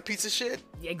 he's not a piece of shit?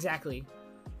 exactly.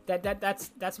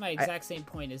 That's my exact same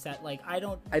point. Is that like I'm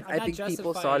I not think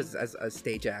people saw it as a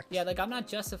stage act. Yeah, like I'm not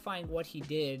justifying what he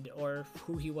did or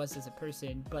who he was as a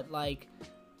person, but like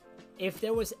if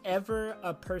there was ever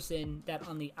a person that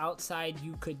on the outside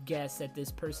you could guess that this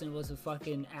person was a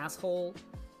fucking asshole,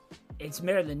 it's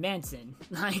Marilyn Manson.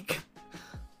 Like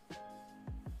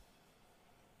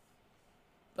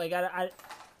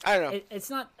I don't know. it's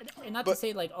not to But-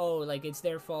 say like, oh, like it's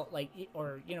their fault, like,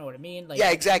 or you know what I mean, like, Yeah,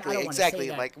 I exactly, don't wanna say exactly.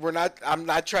 that. Like, I'm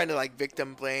not trying to, like,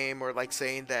 victim blame or, like,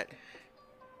 saying that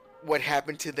what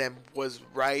happened to them was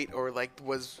right or, like,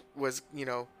 was, you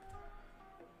know.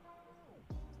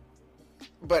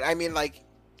 But, I mean, like,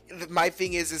 my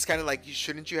thing is kind of like,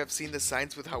 shouldn't you have seen the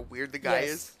signs with how weird the guy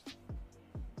is?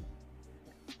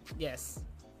 Yes.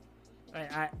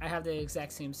 I have the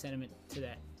exact same sentiment to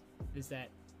that. Is that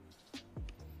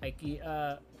like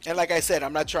And like I said,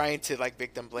 I'm not trying to, like,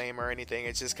 victim blame or anything.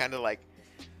 It's just kind of like,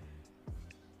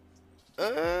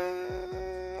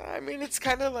 I mean, it's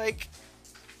kind of like,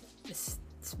 it's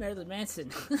Marilyn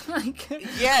Manson. Like,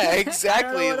 yeah,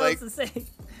 exactly. I don't know what Like, else to say.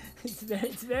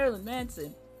 It's Marilyn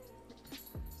Manson.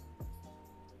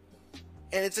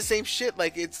 and it's the same shit.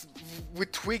 Like, it's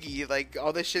with Twiggy. Like,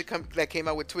 all this shit that came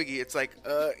out with Twiggy. It's like,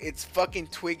 it's fucking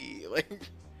Twiggy.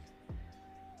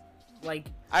 Like,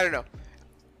 I don't know.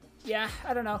 yeah,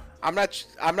 I don't know. I'm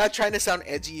not trying to sound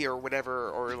edgy or whatever,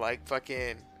 or like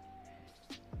fucking,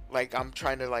 like, I'm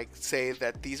trying to, like, say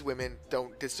that these women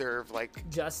don't deserve, like,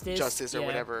 Justice or yeah.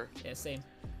 whatever. Yeah, same.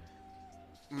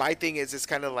 My thing is, it's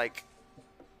kind of like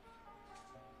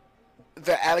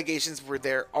the allegations were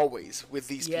there always with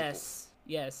these Yes,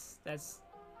 that's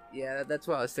Yeah, that's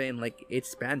what I was saying. Like, it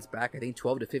spans back, I think,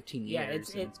 12 to 15 Yeah,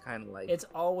 years. it's kind of like it's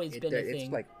always been a it's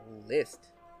thing. like list.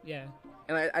 Yeah.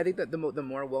 And I think that the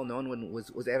more well known one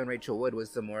was Evan Rachel Wood was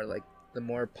the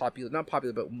more popular, not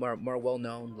popular, but more well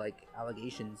known, like,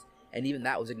 allegations. And even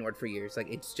that was ignored for years. Like,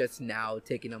 it's just now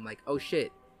taking them like, oh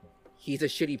shit, he's a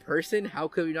shitty person. How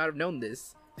could we not have known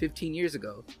this 15 years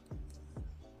ago?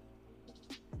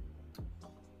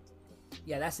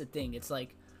 Yeah, that's the thing. It's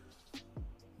like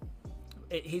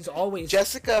he's always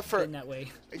Jessica been that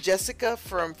way. Jessica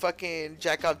from fucking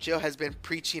Jack Off Jill has been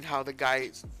preaching how the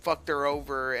guy fucked her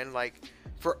over, and, like,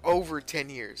 for over 10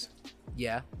 years.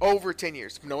 Yeah, Over 10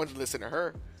 years. No one's listened to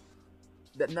her.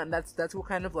 that's what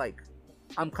kind of like,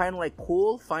 I'm kind of like,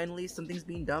 cool. Finally, something's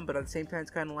being done, but at the same time,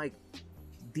 it's kind of like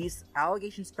these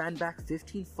allegations span back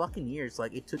 15 fucking years.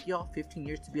 Like, it took y'all 15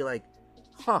 years to be like,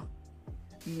 huh,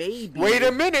 maybe. Wait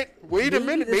a minute. Maybe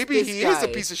Maybe this he is a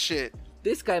guy- piece of shit.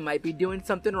 This guy might be doing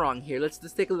something wrong here. Let's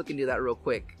take a look into that real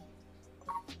quick.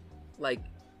 Like,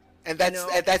 And You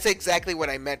know- that's exactly what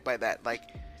I meant by that. Like,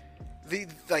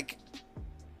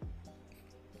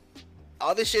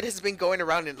 all this shit has been going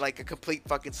around in, like, a complete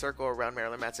fucking circle around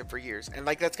Marilyn Manson for years. And,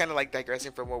 like, that's kind of, like,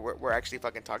 digressing from what we're actually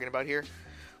fucking talking about here.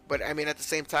 But, I mean, at the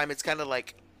same time, it's kind of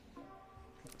like,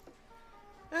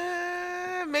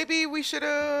 maybe we should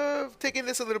have taken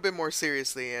this a little bit more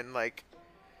seriously and, like,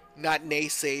 not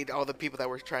naysayed all the people that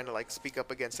were trying to, like, speak up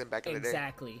against him back in the day.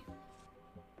 Exactly.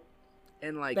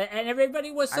 and like, And everybody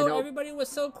was I know-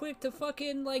 so quick to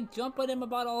fucking, like, jump on him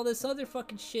about all this other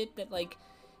fucking shit that, like,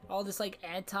 all this, like,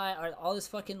 all this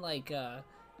fucking, like,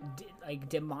 like,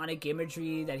 demonic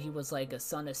imagery that he was, like, a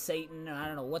son of Satan, and I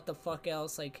don't know what the fuck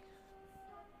else. Like,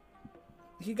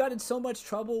 he got in so much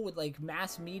trouble with, like,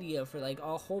 mass media for, like,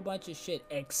 a whole bunch of shit,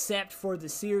 except for the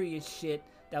serious shit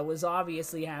that was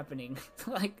obviously happening.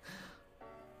 Like,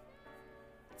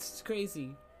 it's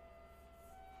crazy.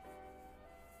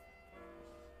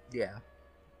 yeah.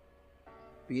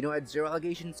 But you know, at zero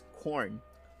allegations, Korn.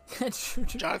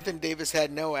 Jonathan Davis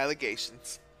had no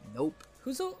allegations. Nope.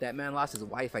 Who's the That man lost his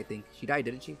wife. I think she died,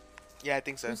 didn't she? Yeah, I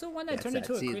think so. Who's the one that Yeah, turned sad.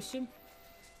 into a See, Christian?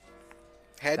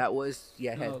 Head. That was Oh,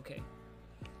 head. okay.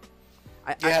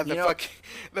 You Yeah, know,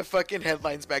 the fucking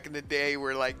headlines back in the day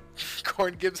were like,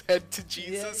 Korn gives head to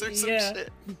Jesus or some yeah.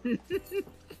 shit.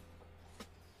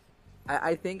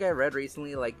 I think I read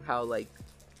recently, like, how, like,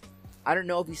 I don't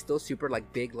know if he's still super,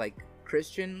 like, big, like,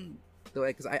 Christian, though,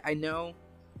 like, 'cause I know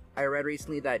I read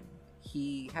recently that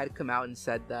he had come out and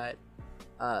said that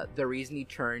the reason he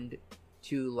turned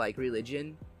to, like,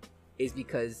 religion is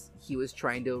because he was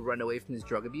trying to run away from his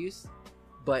drug abuse,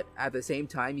 but at the same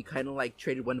time he kind of like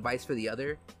traded one vice for the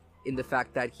other, in the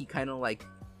fact that he kind of like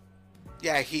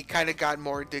he kind of got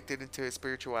more addicted into his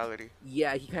spirituality. he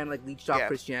kind of like leached off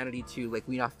Christianity to like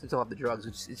wean off himself off the drugs,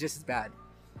 which is just as bad.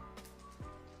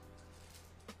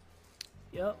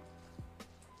 Yep.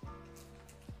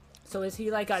 So is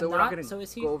he like a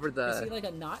is he like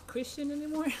a not Christian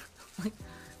anymore? Like,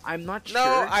 I'm not sure.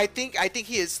 No, I think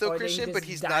he is still Christian, but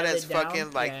he's not as down?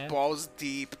 fucking like balls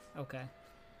deep. Okay.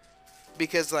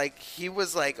 Because like he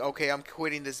was like, okay, I'm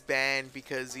quitting this band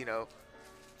because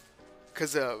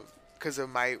because of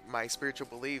my spiritual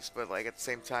beliefs, but like at the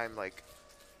same time, like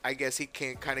I guess he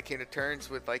came to terms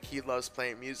with like he loves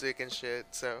playing music and shit.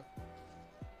 So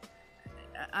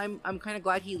I'm kind of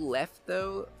glad he left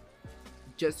though,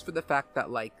 just for the fact that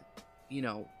like,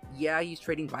 he's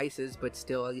trading vices, but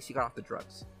still at least he got off the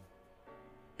drugs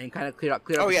and kind of cleared up.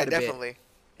 Oh yeah, a definitely. Bit,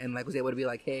 and like was able to be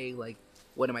like, hey, like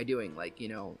what am I doing? Like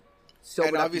so.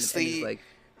 And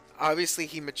obviously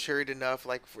he matured enough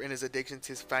like in his addiction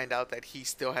to find out that he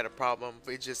still had a problem,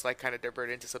 but it just like kind of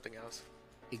diverted into something else.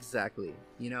 Exactly.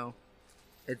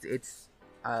 It's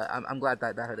I'm glad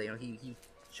that he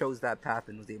chose that path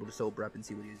and was able to sober up and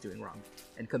see what he was doing wrong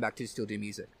and come back to still do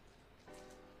music.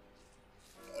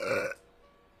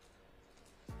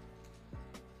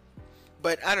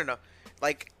 But I don't know,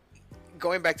 like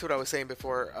going back to what I was saying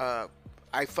before,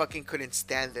 I fucking couldn't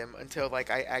stand them until like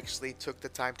I actually took the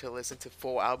time to listen to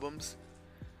full albums,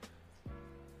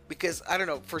 because I don't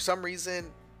know, for some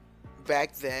reason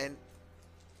back then,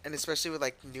 and especially with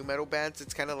like new metal bands,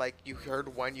 it's kind of like you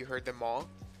heard one, you heard them all.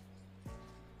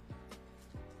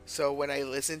 So when I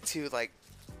listened to like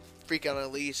Freak on a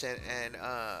Leash and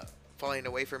Falling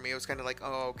Away From Me, it was kind of like,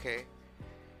 oh, okay.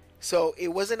 So it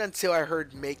wasn't until I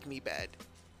heard Make Me Bad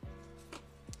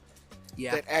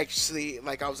that actually,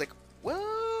 like, I was like,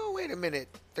 whoa, wait a minute.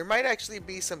 There might actually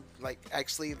be some, like,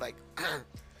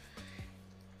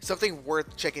 something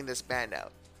worth checking this band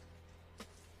out.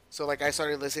 So, like, I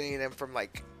started listening to them from,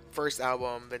 like, first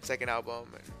album, then second album,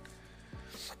 and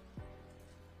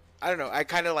I don't know, I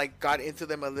kind of, like, got into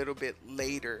them a little bit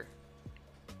later.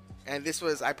 And this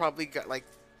was, I probably got, like,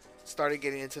 started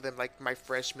getting into them, like, my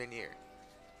freshman year.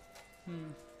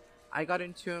 I got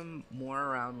into him more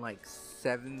around like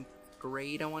 7th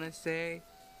grade, I want to say,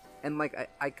 and like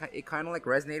it kind of like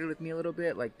resonated with me a little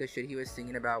bit, like the shit he was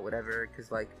singing about, whatever, because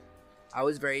like I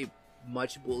was very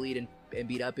much bullied and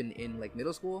beat up in like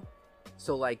middle school,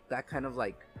 so like that kind of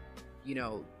like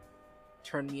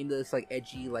turned me into this like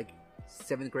edgy like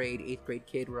 7th grade 8th grade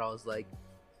kid where I was like,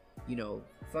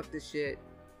 fuck this shit,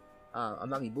 I'm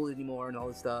not being bullied anymore and all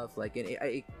this stuff, like, and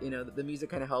the music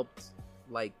kind of helped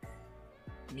like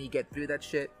me get through that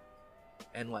shit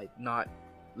and like not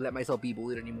let myself be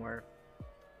bullied anymore.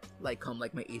 Like come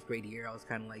like my 8th grade year, I was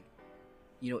kind of like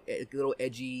a little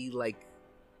edgy like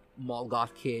mall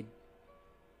goth kid,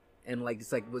 and like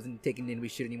just like wasn't taking any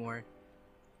shit anymore.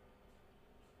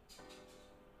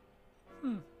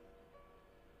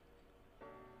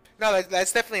 No,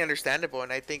 that's definitely understandable,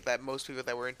 and I think that most people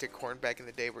that were into Korn back in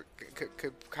the day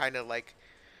could kind of like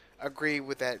agree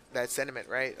with that sentiment,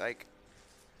 right? Like,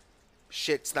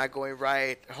 shit's not going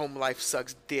right, home life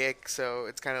sucks dick, so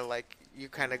it's kind of like you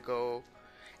kind of go,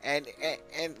 and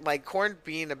like Korn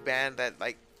being a band that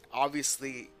like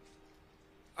obviously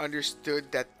understood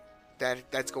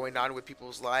that's going on with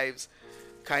people's lives,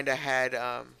 kind of had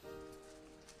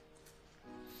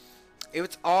it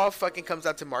was all fucking comes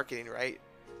down to marketing, right?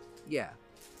 Yeah,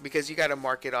 because you got to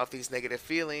market off these negative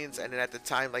feelings, and then at the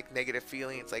time, like, negative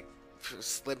feelings like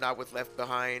Slipknot with Left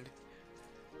Behind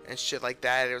and shit like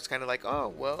that, it was kind of like,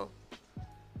 oh well,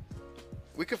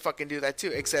 we could fucking do that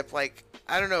too, except like,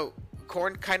 I don't know,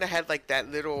 Korn kind of had like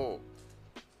that little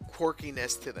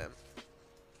quirkiness to them.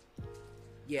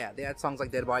 Yeah, they had songs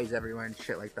like Dead Bodies Everywhere and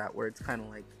shit like that, where it's kind of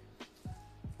like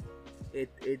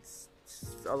it's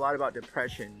a lot about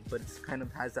depression, but it's kind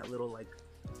of has that little like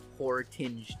horror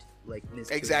tinged likeness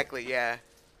to exactly it. Yeah,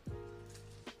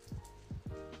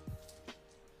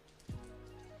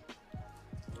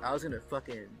 I was gonna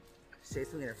fucking say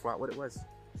something and I forgot what it was.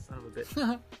 Son of a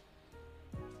bitch.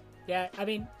 Yeah, I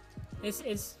mean,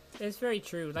 it's very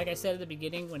true. Like I said at the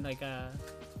beginning, when like I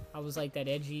was like that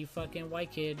edgy fucking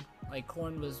white kid, like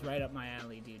Korn was right up my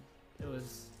alley, dude. It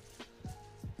was.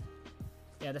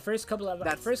 Yeah, the first couple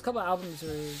albums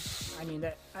were. I mean,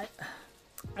 that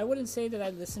I wouldn't say that I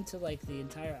listened to like the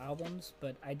entire albums,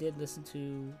 but I did listen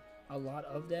to a lot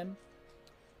of them.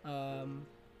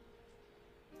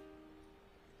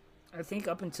 I think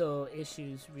up until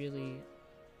Issues, really,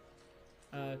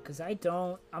 because I'm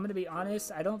gonna be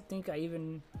honest, I don't think I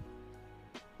even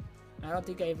I don't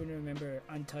think I even remember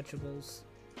Untouchables.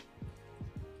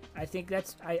 I think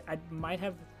that's I might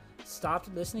have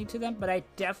stopped listening to them, but I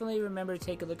definitely remember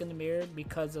Take a Look in the Mirror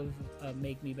because of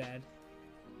Make Me Bad.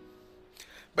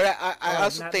 But I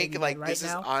also Not think Make Me like Bad, this right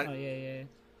is now? on. Oh yeah.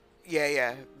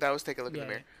 Yeah, that was Take a Look in the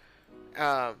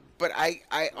Mirror. But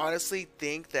I honestly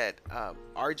think that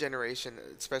our generation,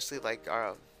 especially like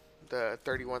the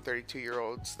 31, 32 year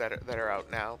olds that are out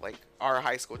now, like our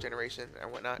high school generation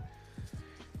and whatnot,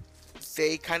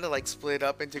 they kind of like split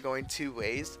up into going two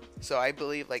ways. So I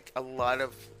believe like a lot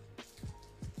of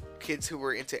kids who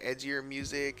were into edgier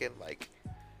music and like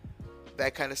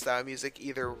that kind of style of music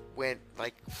either went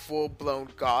like full blown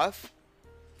goth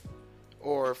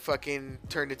or fucking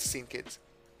turned into scene kids.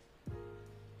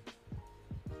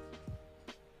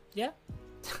 Yeah.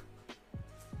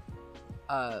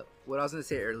 What I was gonna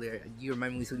say earlier, you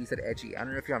remind me when you said edgy. I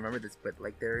don't know if y'all remember this, but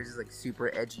like there is this like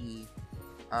super edgy,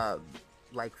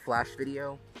 like flash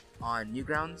video on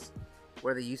Newgrounds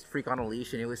where they used Freak on a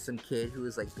Leash, and it was some kid who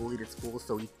was like bullied at school,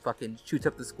 so he fucking shoots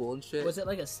up the school and shit. Was it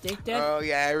like a stick death? Oh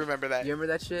yeah, I remember that. You remember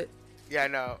that shit? Yeah,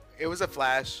 no, it was a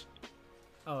flash.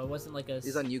 Oh, it wasn't like a. It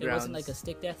was on Newgrounds. It wasn't like a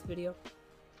stick death video.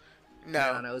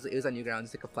 No, it was on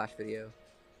Newgrounds, like a flash video.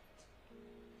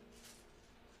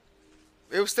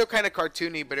 it was still kind of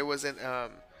cartoony, but it wasn't.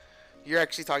 You're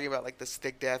actually talking about like the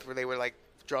stick death where they would like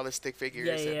draw the stick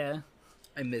figures. Yeah.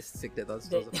 I missed Sick Death. That was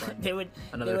They, fun. they would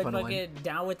Another fun fucking one.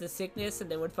 down with the sickness,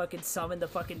 and they would fucking summon the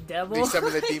fucking devil. They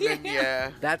summon the demon.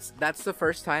 Yeah. That's the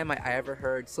first time I ever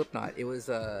heard Slipknot. It was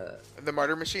The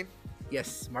Martyr Machine.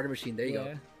 yes, Martyr Machine. There you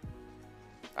go.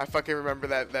 I fucking remember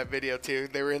that video too.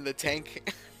 They were in the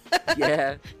tank.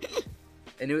 Yeah.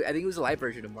 And I think it was a live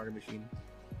version of Martyr Machine.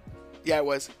 Yeah, it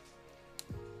was.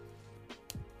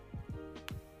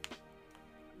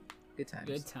 Good times.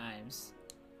 Good times.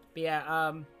 But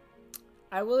yeah,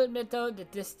 I will admit though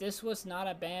that this was not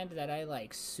a band that I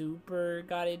like super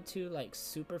got into, like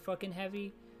super fucking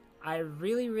heavy. I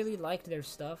really liked their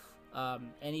stuff.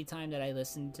 Anytime that I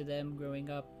listened to them growing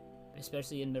up,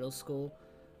 especially in middle school,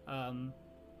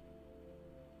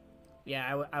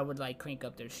 yeah, I would like crank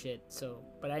up their shit. So,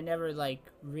 but I never like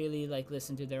really like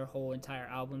listened to their whole entire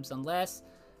albums unless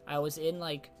I was in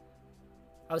like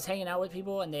I was hanging out with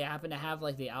people and they happened to have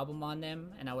like the album on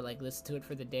them, and I would like listen to it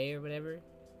for the day or whatever.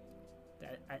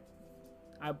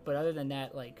 But other than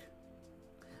that, like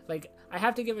I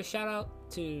have to give a shout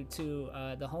out to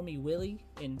the homie Willie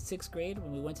in 6th grade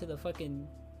when we went to the fucking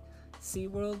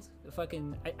SeaWorld.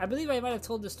 I believe I might have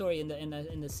told the story in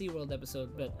the SeaWorld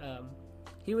episode, but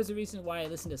he was the reason why I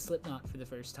listened to Slipknot for the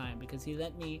first time, because he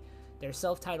lent me their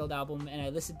self-titled album and I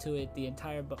listened to it the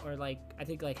entire I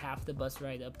think like half the bus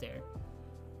ride up there.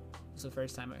 It was the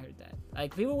first time I heard that.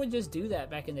 Like, people would just do that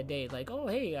back in the day. Like, oh,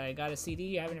 hey, I got a CD,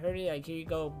 you haven't heard it? Like, here you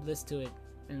go, listen to it.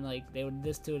 And, like, they would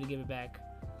listen to it and give it back.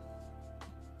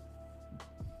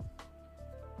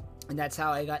 And that's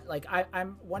how I got, like,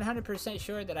 I'm 100%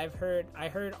 sure that I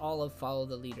heard all of Follow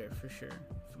the Leader, for sure,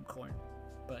 from Korn.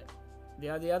 But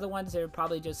the other ones, they're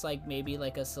probably just, like, maybe,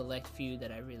 like, a select few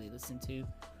that I really listened to.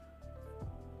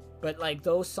 But, like,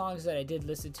 those songs that I did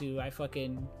listen to, I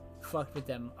fucking fucked with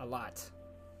them a lot.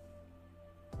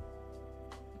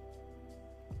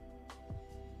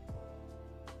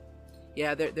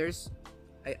 Yeah, there's.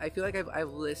 I feel like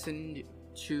I've listened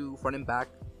to front and back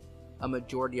a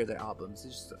majority of their albums.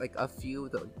 It's just like a few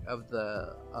of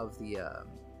the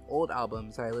old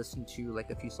albums I listened to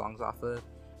like a few songs off of,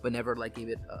 but never like gave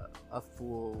it a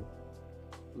full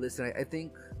listen. I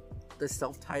think the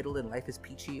self-titled and Life is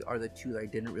Peachy are the two that I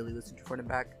didn't really listen to front and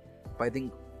back, but I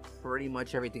think pretty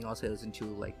much everything else I listened to,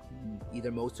 like either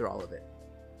most or all of it.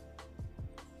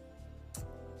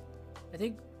 I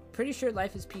think pretty sure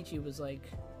Life is Peachy was like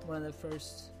one of the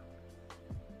first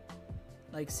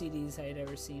like CDs I had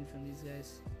ever seen from these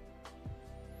guys.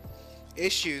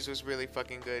 Issues was really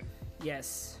fucking good.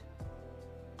 Yes.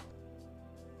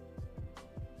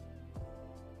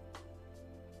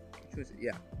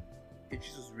 Yeah, it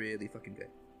just was really fucking good.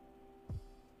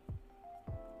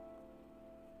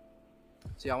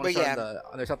 So y'all want to start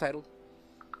on their self-titled?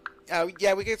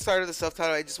 Yeah, we get started with the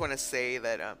self-titled. I just want to say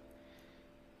that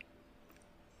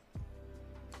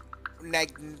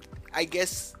I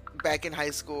guess back in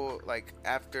high school, like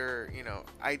after, you know,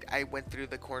 I went through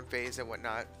the Korn phase and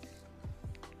whatnot,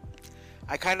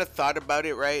 I kind of thought about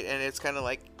it, right? And it's kind of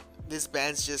like, this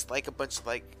band's just like a bunch of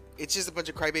like, it's just a bunch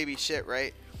of crybaby shit,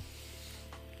 right?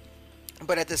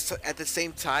 But at the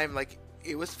same time, like,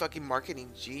 it was fucking marketing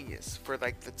genius for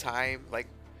like the time. Like,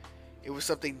 it was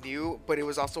something new, but it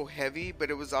was also heavy,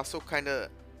 but it was also kind of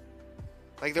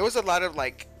like, there was a lot of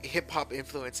like hip hop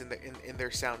influence in their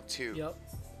sound too. Yep.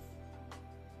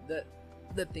 the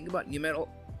the thing about new metal,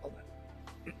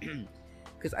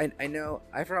 because I know,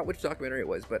 I forgot which documentary it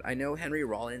was, but I know Henry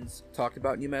Rollins talked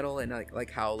about new metal, and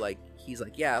like how like he's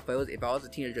like, yeah, if I was a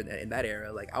teenager in that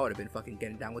era, like I would have been fucking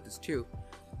getting down with this too.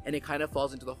 And it kind of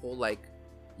falls into the whole like,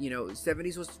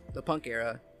 70s was the punk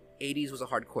era, 80s was a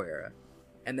hardcore era,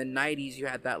 and then 90s you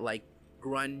had that like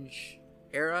grunge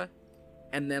era,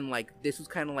 and then like this was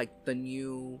kind of like the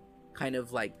new kind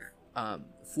of like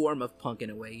form of punk in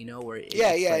a way, where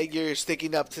like, you're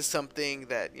sticking up to something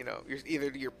that you're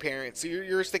either your parents, so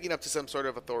you're sticking up to some sort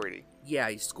of authority. Yeah,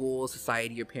 school,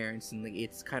 society, your parents, and like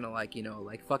it's kind of like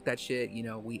like fuck that shit.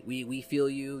 We feel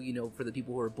you. For the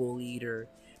people who are bullied or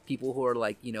people who are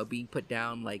like being put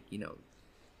down, like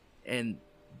and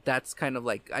that's kind of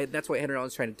like that's why Henry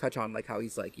was trying to touch on, like how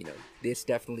he's like this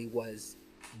definitely was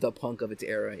the punk of its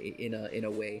era in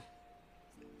a way.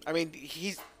 I mean,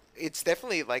 it's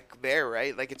definitely like there,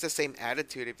 right? Like it's the same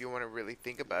attitude if you want to really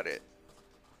think about it.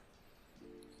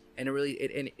 And it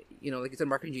really, like I said,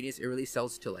 marketing genius, it really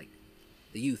sells to like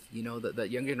the youth, the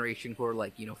young generation who are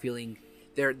like, feeling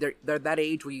they're that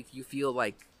age where you feel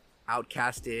like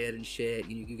outcasted and shit.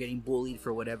 You're getting bullied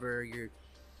for whatever.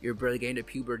 You're barely getting to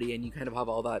puberty, and you kind of have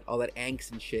all that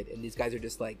angst and shit. And these guys are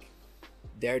just like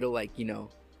there to like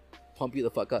pump you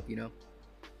the fuck up.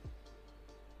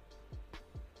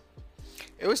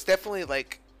 It was definitely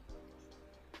like,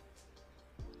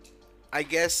 I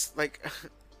guess, like,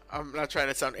 I'm not trying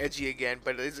to sound edgy again,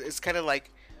 but it's kind of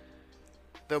like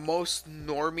the most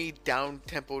normie,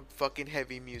 down-tempoed, fucking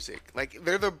heavy music. Like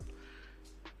they're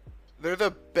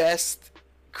the best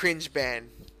cringe band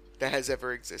that has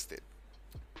ever existed.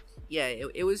 Yeah,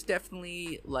 it was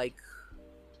definitely like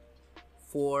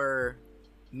for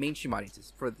mainstream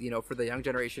audiences, for for the young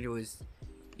generation who was.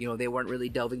 They weren't really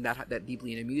delving that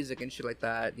deeply into music and shit like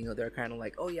that. They're kind of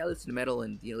like, oh yeah, listen to metal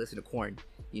and listen to Korn,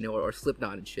 or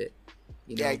Slipknot and shit.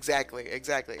 Yeah, exactly.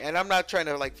 And I'm not trying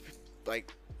to like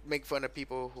make fun of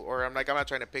people or I'm not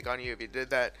trying to pick on you if you did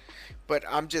that, but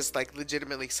I'm just like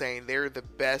legitimately saying they're the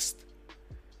best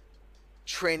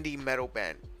trendy metal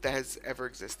band that has ever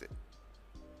existed.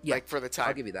 Yeah, like for the time.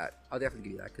 I'll give you that. I'll definitely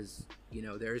give you that because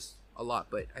there's a lot,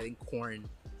 but I think Korn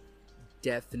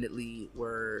definitely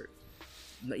were.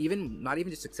 Not even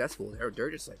just successful.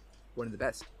 They're just like one of the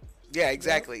best. Yeah,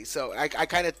 exactly. So I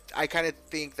kind of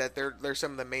think that they're some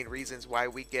of the main reasons why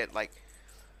we get like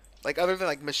other than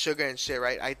like Meshuggah and shit,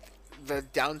 right? The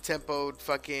down tempoed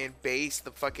fucking bass,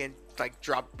 the fucking like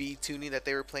drop B tuning that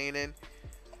they were playing in,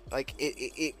 like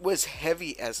it was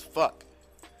heavy as fuck.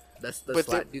 The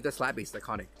slap bass is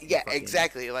iconic. Yeah,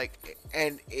 exactly. Like,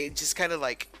 and it just kind of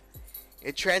like.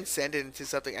 It transcended into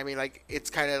something. I mean, like, it's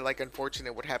kind of like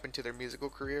unfortunate what happened to their musical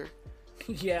career.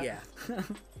 Yeah.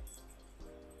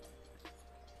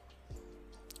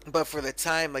 But for the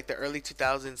time, like the early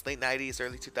 2000s, late 90s,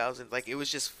 early 2000s, like it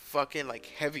was just fucking like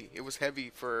heavy. It was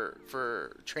heavy for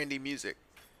trendy music.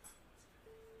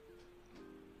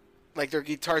 Like their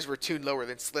guitars were tuned lower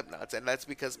than Slipknot's, and that's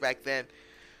because back then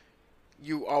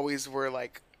you always were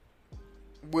like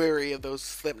wary of those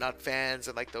Slipknot fans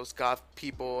and like those goth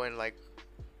people and like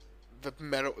the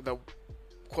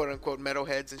quote unquote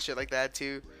metalheads and shit like that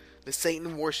too, the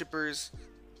Satan worshippers.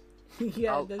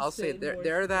 Yeah, I'll say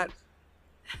they're that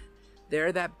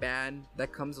band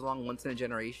that comes along once in a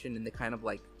generation, and they kind of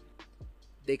like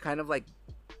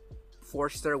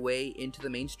force their way into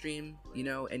the mainstream,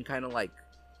 and kind of like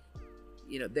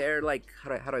they're like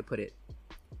how do I put it?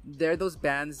 They're those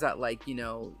bands that like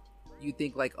you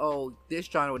think like, oh, this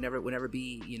genre would never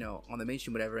be on the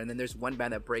mainstream, whatever, and then there's one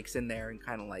band that breaks in there and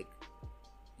kind of like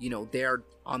they're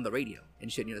on the radio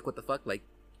and shit, and you're like, what the fuck, like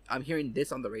I'm hearing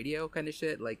this on the radio kind of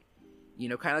shit, like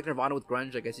kind of like Nirvana with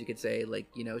grunge, I guess you could say, like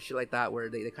shit like that, where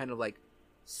they kind of like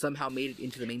somehow made it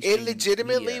into the mainstream. It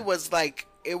legitimately media. was like,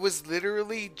 it was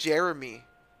literally Jeremy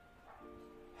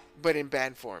but in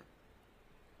band form.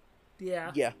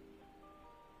 Yeah.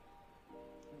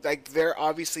 Like they're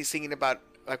obviously singing about,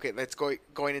 okay, let's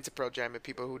going into Pearl Jam, and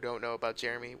people who don't know about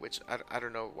Jeremy, which I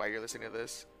don't know why you're listening to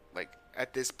this like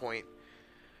at this point,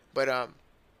 but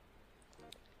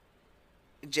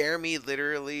Jeremy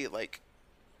literally like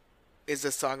is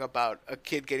a song about a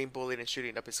kid getting bullied and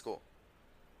shooting up his school.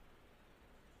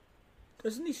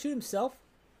 Doesn't he shoot himself?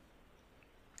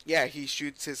 Yeah, he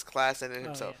shoots his class and then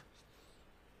himself.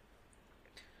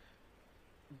 Yeah.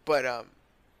 But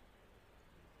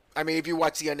I mean, if you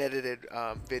watch the unedited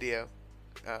video,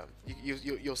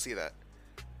 you'll see that.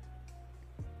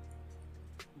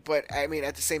 But I mean,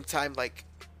 at the same time, like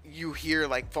you hear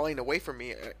like "Falling Away from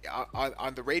Me"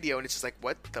 on the radio, and it's just like,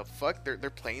 what the fuck? They're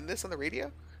playing this on the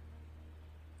radio?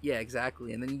 Yeah,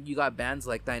 exactly. And then you got bands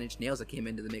like Nine Inch Nails that came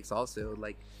into the mix also,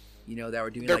 like, that were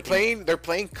doing They're like playing. They're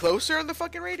playing closer on the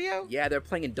fucking radio. yeah, they're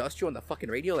playing industrial on the fucking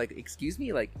radio. Like, excuse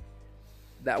me, like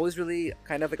that was really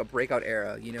kind of like a breakout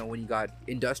era. When you got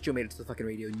industrial made it to the fucking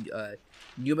radio,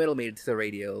 new metal made it to the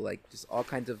radio, like just all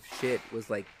kinds of shit was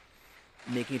like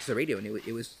making it to the radio, and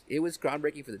it was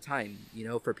groundbreaking for the time.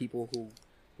 For people who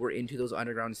were into those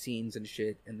underground scenes and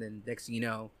shit, and then next thing you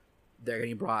know, they're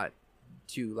getting brought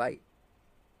to light.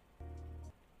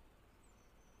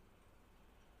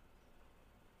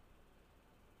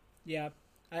 Yeah,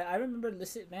 I remember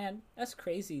listening. Man, that's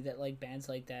crazy that like bands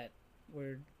like that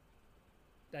were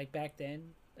like back then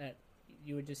that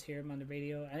you would just hear them on the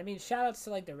radio. And I mean, shout outs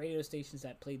to like the radio stations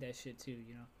that played that shit too.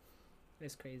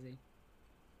 It's crazy.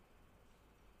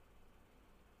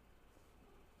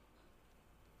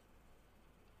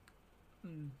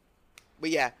 But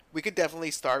yeah, we could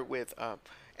definitely start with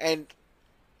and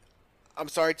I'm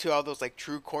sorry to all those like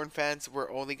true Korn fans.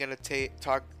 We're only gonna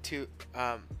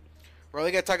we're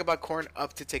only gonna talk about Korn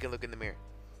up to Take a Look in the Mirror.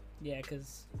 Yeah,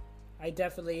 because I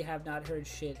definitely have not heard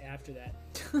shit after that.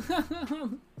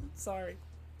 Sorry.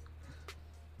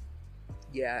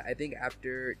 Yeah, I think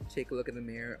after Take a Look in the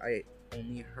Mirror, I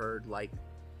only heard like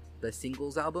the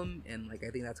singles album, and like I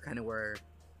think that's kind of where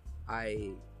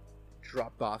I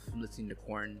dropped off from listening to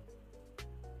Korn.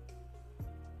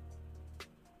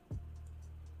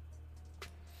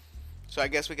 So I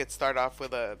guess we could start off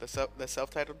with the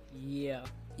self-titled. Yeah.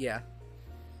 Yeah.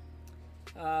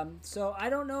 So I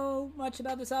don't know much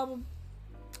about this album,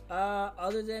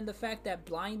 other than the fact that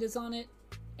Blind is on it,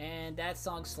 and that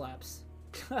song slaps.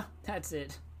 That's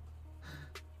it.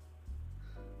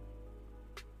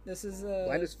 This is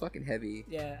Blind is fucking heavy.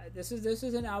 Yeah, this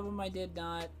is an album I did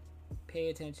not pay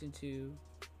attention to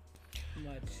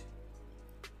much.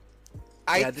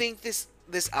 I think this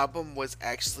album was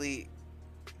actually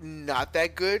not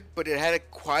that good, but it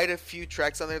had quite a few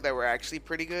tracks on there that were actually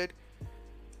pretty good.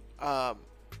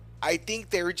 I think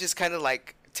they were just kind of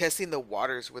like testing the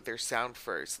waters with their sound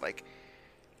first. Like,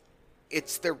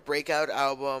 it's their breakout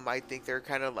album. I think they're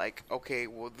kind of like, okay,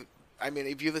 well, I mean,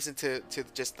 if you listen to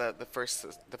just the first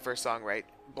song, right,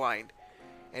 Blind,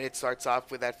 and it starts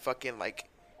off with that fucking like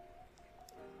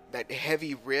that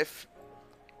heavy riff,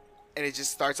 and it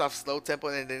just starts off slow tempo,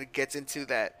 and then it gets into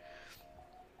that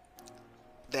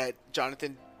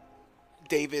Jonathan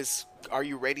Davis "Are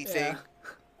You Ready" thing.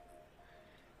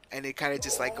 And it kind of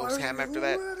just like goes ham after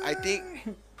that.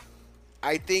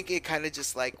 I think it kind of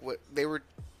just like what they were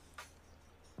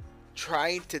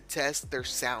trying to test their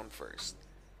sound first.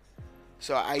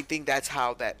 So I think that's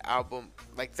how that album,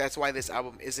 like that's why this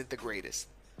album isn't the greatest.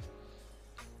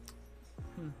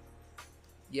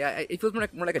 Yeah, it feels more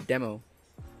like a demo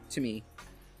to me.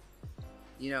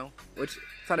 Which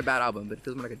it's not a bad album, but it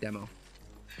feels more like a demo.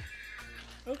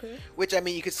 Okay. Which I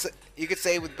mean, you could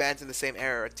say with bands in the same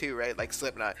era too, right? Like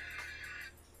Slipknot.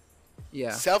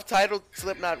 Yeah. Self-titled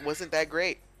Slipknot wasn't that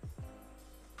great.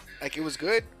 Like, it was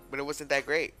good, but it wasn't that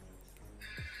great.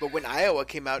 But when Iowa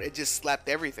came out, it just slapped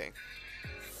everything.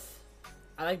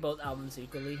 I like both albums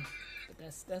equally, but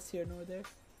that's here nor there.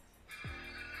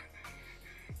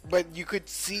 But you could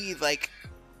see like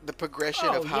the progression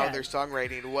of how their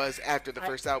songwriting was after the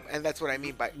first album, and that's what I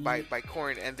mean by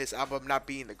Korn and this album not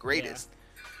being the greatest. Yeah.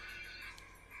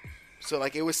 So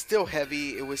like it was still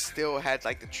heavy, it was still had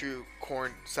like the true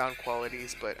Korn sound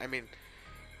qualities, but I mean,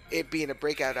 it being a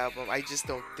breakout album, I just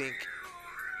don't think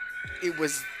it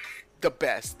was the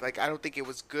best. Like I don't think it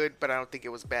was good, but I don't think it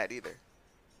was bad either.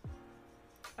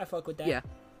 I fuck with that. Yeah,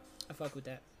 I fuck with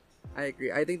that. I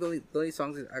agree. I think the only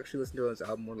songs I actually listened to on this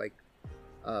album were like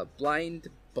Blind,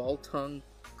 Ball Tongue,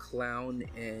 Clown,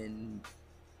 and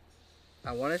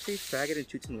I want to say Faggot and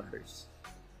Toots and Ladders.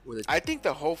 I think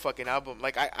the whole fucking album,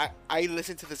 like I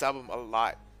listened to this album a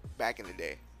lot back in the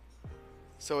day,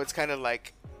 so it's kind of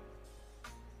like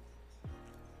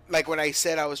when I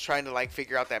said I was trying to like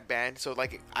figure out that band, so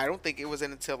like I don't think it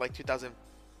wasn't until like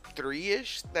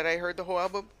 2003-ish that I heard the whole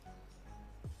album.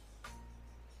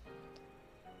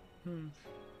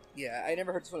 Yeah, I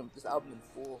never heard this album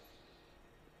in full.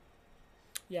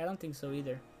 Yeah, I don't think so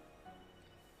either.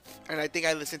 And I think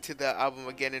I listened to the album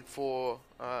again in full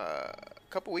a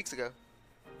couple weeks ago.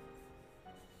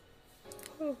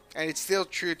 Oh. And it's still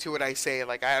true to what I say.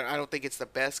 Like I don't think it's the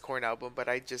best Korn album, but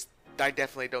I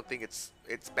definitely don't think it's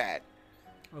bad.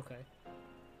 Okay.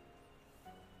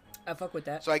 I fuck with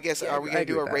that. So I guess are we gonna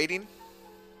do a rating?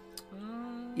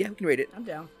 Yeah, we can rate it. I'm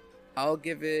down. I'll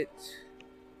give it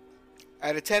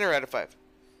out of 10 or out of 5?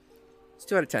 It's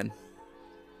 2 out of 10.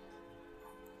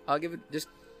 I'll give it just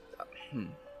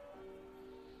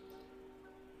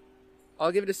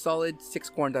I'll give it a solid 6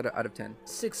 corns out of 10.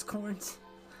 6 corns.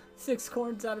 6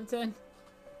 corns out of 10.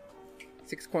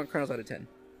 6 corn kernels out of 10.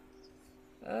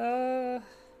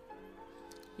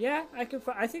 Yeah, I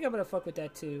think I'm gonna fuck with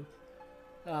that too.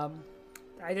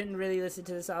 I didn't really listen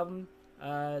to this album.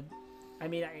 I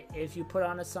mean, if you put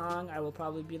on a song, I will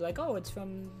probably be like, "Oh, it's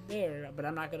from there," but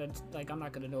I'm not gonna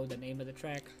know the name of the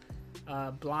track.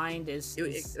 Blind is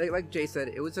like Jay said,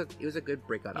 it was a good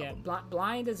breakout album. Yeah,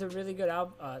 Blind is a really good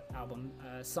album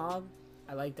song.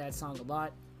 I like that song a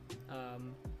lot.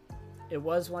 It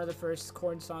was one of the first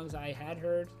Korn songs I had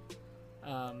heard.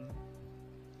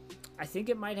 I think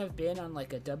it might have been on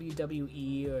like a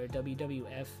WWE or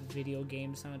WWF video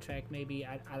game soundtrack, maybe.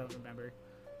 I don't remember.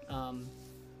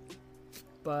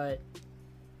 But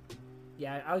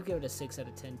yeah, I'll give it a 6 out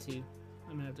of 10 too.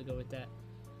 I'm gonna have to go with that.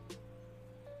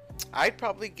 I'd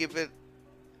probably give it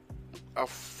a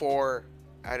 4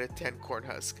 out of 10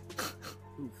 Cornhusk.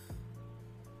 Oof.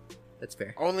 That's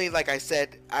fair. Only, like I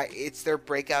said, it's their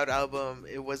breakout album.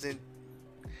 It wasn't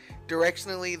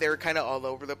directionally, they were kind of all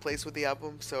over the place with the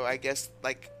album. So I guess,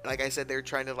 like I said, they were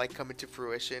trying to like come into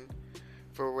fruition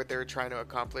for what they were trying to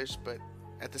accomplish. But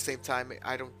at the same time,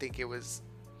 I don't think it was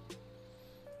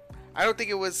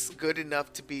good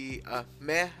enough to be a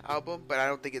meh album. But I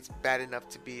don't think it's bad enough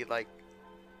to be like,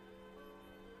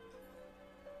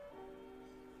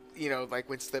 you know, like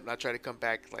when Slipknot tried to come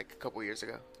back like a couple years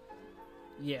ago.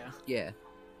 Yeah. Yeah.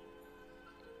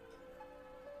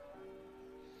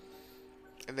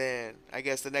 And then I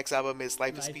guess the next album is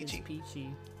Life is Peachy.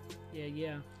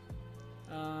 Yeah.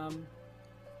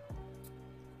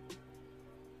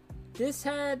 This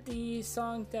had the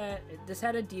song this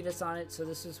had Adidas on it, so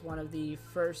this is one of the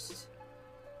first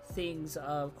things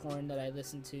of Korn that I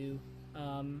listened to.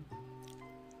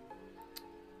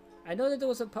 I know that there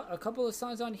was a couple of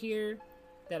songs on here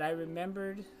that I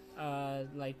remembered,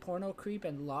 like Porno Creep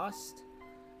and Lost,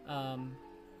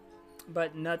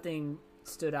 but nothing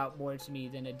stood out more to me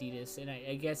than Adidas, and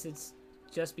I guess it's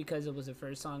just because it was the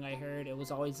first song I heard. It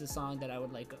was always the song that I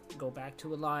would like go back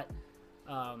to a lot.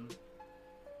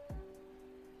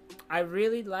 I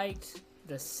really liked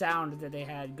the sound that they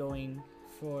had going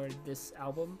for this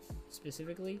album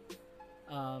specifically.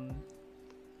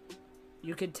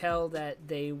 You could tell that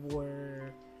they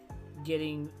were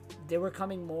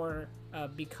becoming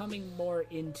more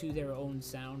into their own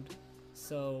sound.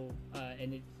 So,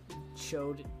 and it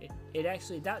showed it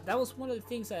actually, that was one of the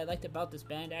things that I liked about this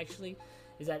band actually,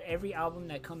 is that every album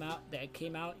that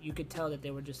came out, you could tell that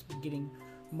they were just getting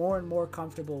more and more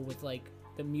comfortable with like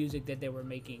the music that they were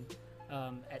making,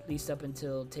 at least up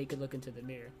until Take a Look into the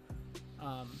Mirror.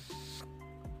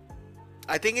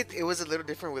 I think it was a little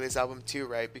different with this album too,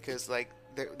 right? Because like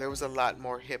there was a lot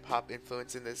more hip hop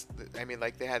influence in this. I mean,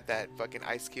 like they had that fucking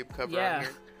Ice Cube cover on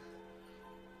here.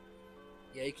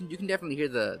 Yeah, you can definitely hear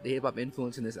the hip hop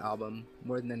influence in this album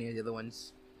more than any of the other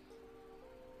ones.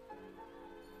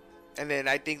 And then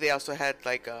I think they also had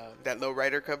like that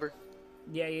Lowrider cover.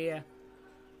 Yeah.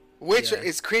 Which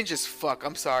is cringe as fuck.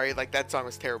 I'm sorry, like that song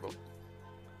was terrible.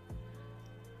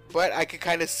 But I could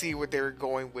kind of see what they were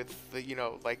going with the, you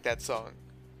know, like that song.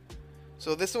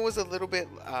 So this one was a little bit,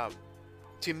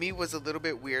 to me, was a little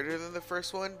bit weirder than the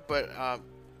first one. But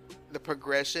the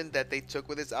progression that they took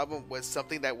with this album was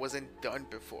something that wasn't done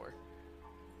before.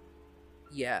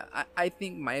 Yeah, I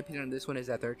think my opinion on this one is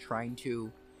that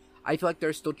I feel like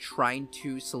they're still trying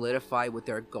to solidify what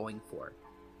they're going for.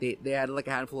 They had like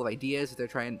a handful of ideas that they're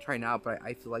trying out, but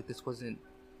I feel like this wasn't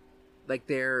like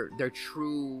their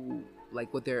true,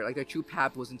 like what their true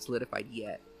path wasn't solidified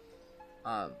yet.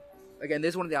 Again, this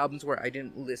is one of the albums where I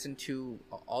didn't listen to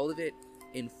all of it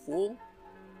in full,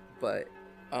 but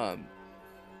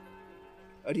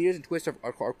Adidas and Twist are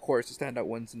of course the standout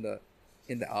ones in the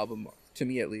album, to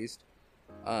me at least.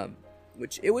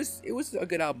 Which it was a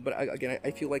good album, but I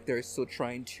feel like they're still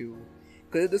trying to,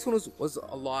 because this one was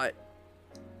a lot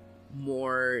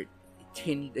more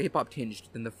hip hop tinged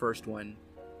than the first one,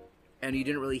 and you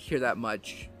didn't really hear that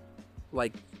much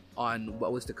like on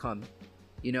what was to come.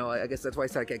 You know, I guess that's why I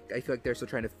said I feel like they're still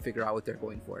trying to figure out what they're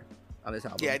going for on this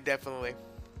album. Yeah, definitely.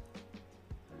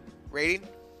 Rating?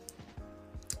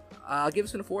 I'll give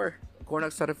this one a 4.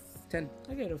 Cornhusk out of 10.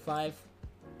 I give it a 5.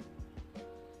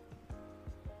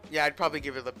 Yeah, I'd probably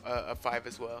give it a 5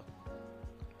 as well.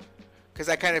 Because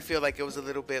I kind of feel like it was a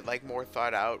little bit like more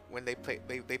thought out when they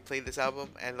played this album,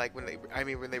 and like when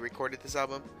they recorded this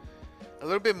album, a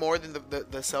little bit more than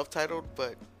the self-titled,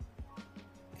 but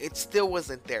it still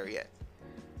wasn't there yet.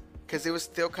 Because it was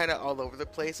still kind of all over the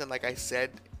place, and like I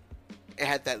said, it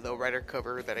had that Lowrider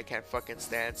cover that I can't fucking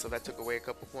stand, so that took away a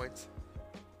couple points.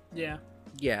 Yeah.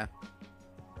 Yeah.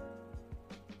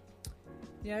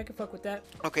 Yeah, I can fuck with that.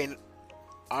 Okay,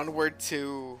 onward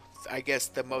to I guess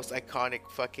the most iconic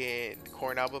fucking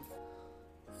Korn album.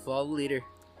 Follow the leader.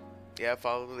 Yeah,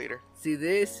 Follow the Leader. See,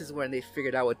 this is when they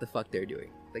figured out what the fuck they're doing.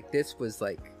 Like, this was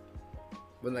like,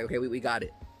 when like, okay, we got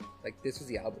it. Like, this was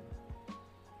the album.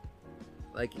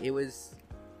 Like, it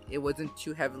wasn't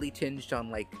too heavily tinged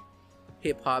on like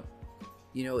hip hop.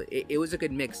 You know, it was a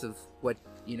good mix of what,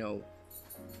 you know,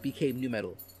 became new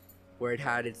metal, where it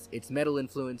had its metal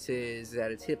influences, it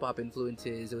had its hip hop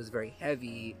influences. It was very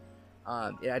heavy.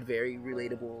 It had very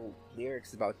relatable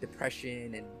lyrics about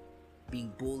depression and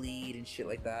being bullied and shit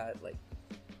like that, like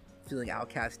feeling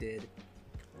outcasted.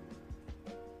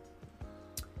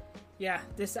 Yeah,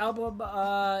 this album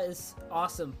is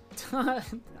awesome.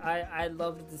 I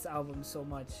loved this album so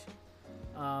much.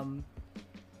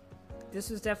 This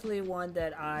was definitely one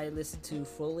that I listened to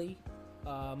fully,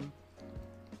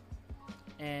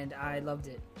 and I loved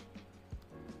it.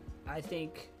 I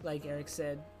think, like Eric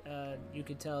said, you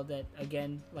could tell that,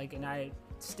 again, like, and I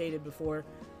stated before,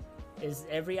 is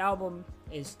every album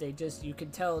is you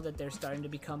can tell that they're starting to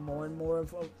become more and more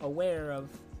aware of,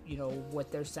 you know,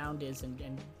 what their sound is,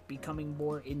 and becoming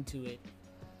more into it.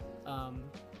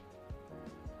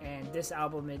 And this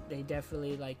album, they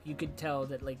definitely, like, you could tell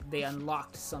that, like, they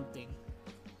unlocked something,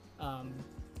 and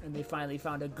they finally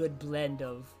found a good blend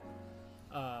of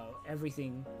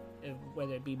everything,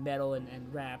 whether it be metal and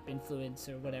rap influence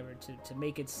or whatever, to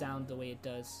make it sound the way it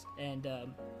does. And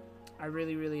I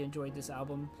really enjoyed this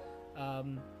album.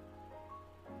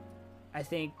 I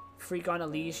think Freak on a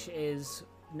Leash is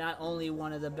not only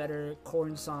one of the better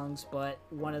Korn songs, but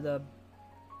one of the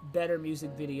better music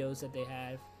videos that they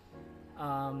have.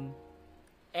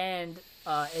 And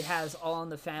it has All in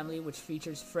the Family, which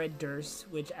features Fred Durst,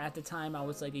 which at the time I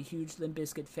was like a huge Limp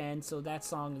Bizkit fan, so that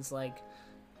song is like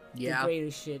the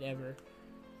greatest shit ever.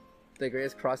 The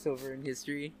greatest crossover in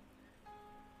history.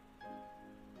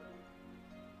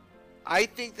 I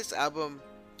think this album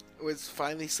was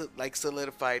finally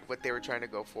solidified what they were trying to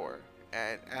go for,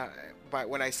 and but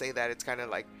when I say that, it's kind of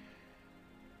like,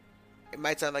 it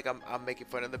might sound like I'm making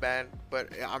fun of the band, but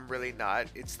I'm really not.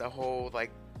 It's the whole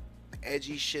like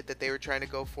edgy shit that they were trying to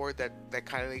go for that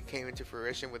kind of came into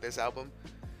fruition with this album.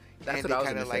 That's and what they I was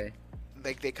kind gonna of say.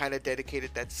 like they kind of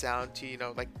dedicated that sound to, you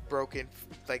know, like broken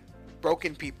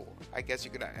people, I guess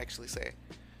you could actually say.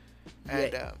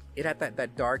 And yeah, it had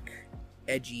that dark,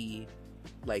 edgy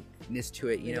likeness to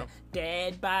it, you know.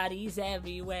 Dead bodies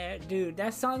everywhere, dude.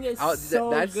 That song is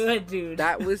that's good, dude.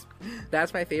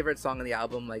 That's my favorite song on the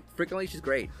album. Like, Freak Unleashed is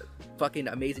great, fucking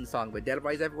amazing song. But Dead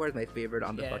Bodies Everywhere is my favorite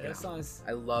on the fucking that album. Song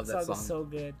I love that song. Is so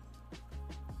good.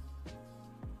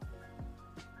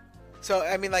 So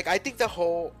I mean, like, I think the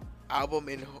whole album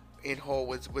in whole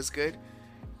was good,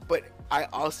 but I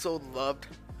also loved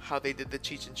how they did the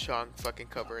Cheech and Chong fucking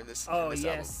cover in this. Oh, in this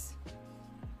yes. album.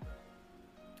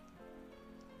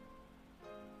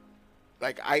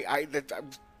 Like,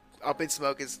 Up in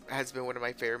Smoke has been one of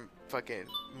my favorite fucking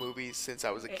movies since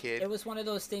I was a kid. It was one of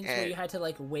those things where you had to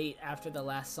like wait after the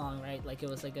last song, right? Like, it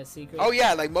was like a secret. Oh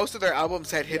yeah, like most of their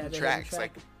albums had hidden tracks, hidden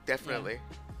track. like definitely.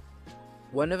 Yeah.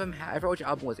 One of them, I forgot which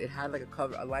album it was. It had like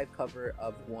a live cover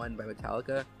of One by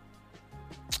Metallica.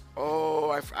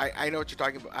 Oh, I know what you're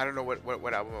talking about. I don't know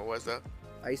what album it was though.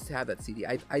 I used to have that CD.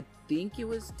 I think it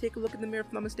was Take a Look in the Mirror, if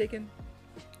I'm not mistaken.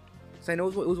 So I know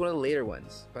it was one of the later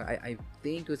ones, but I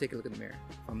think it was Take a Look in the Mirror,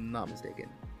 if I'm not mistaken.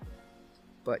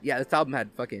 But yeah, this album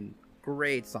had fucking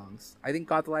great songs. I think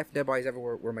Got the Life and Dead Bodies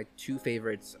Everywhere were my two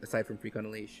favorites, aside from Freak on a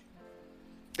Leash.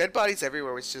 Dead Bodies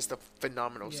Everywhere was just a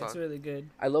phenomenal song. It's really good.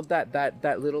 I love that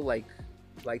little like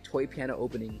toy piano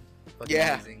opening. Fucking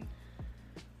amazing.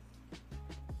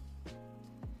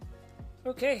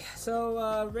 Okay,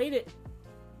 so rate it.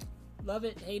 Love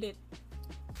it, hate it,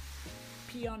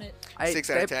 pee on it. 6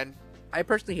 out of 10. I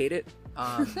personally hate it.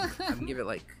 I'm gonna give it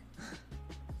like.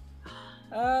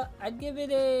 I'd give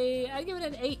it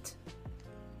an 8.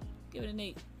 Give it an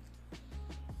 8.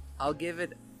 I'll give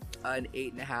it an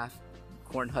 8.5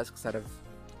 corn husks out of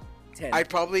 10. I'd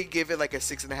probably give it like a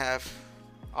 6.5,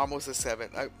 almost a 7.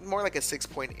 More like a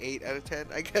 6.8 out of 10,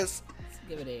 I guess. Let's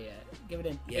give it an 8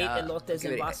 yeah, elotes give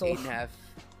en it vaso. 8.5.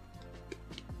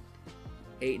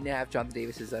 8.5 Jonathan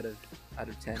Davises out of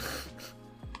 10.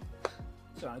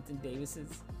 Jonathan Davis's,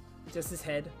 just his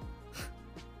head.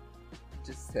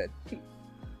 Just said.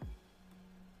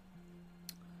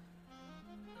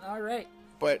 All right.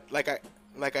 But like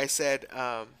I said,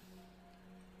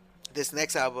 this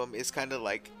next album is kind of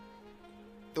like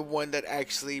the one that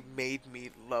actually made me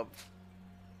love.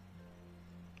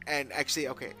 And actually,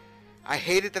 okay, I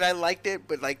hated that I liked it,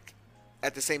 but like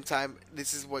at the same time,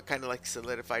 this is what kind of like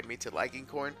solidified me to liking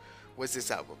Korn. was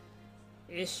this album.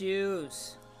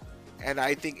 Issues. And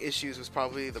I think Issues was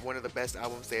probably one of the best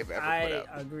albums they've ever put out.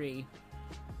 I agree.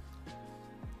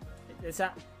 This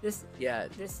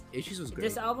Issues was great.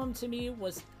 This album to me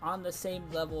was on the same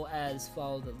level as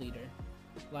Follow the Leader.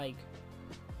 Like,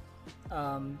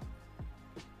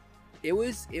 it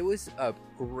was a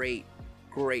great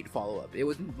follow up. It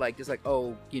wasn't like just like,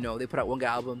 oh, you know, they put out one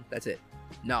album, that's it.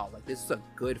 No, like this is a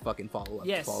good fucking follow up.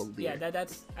 Yes,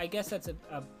 that's. I guess that's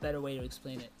a better way to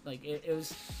explain it. Like it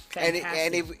was fantastic.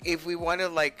 And if we want to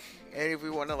like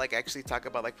actually talk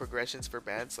about like progressions for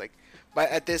bands, like,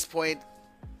 but at this point,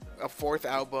 a fourth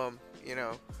album, you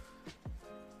know,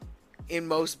 in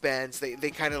most bands they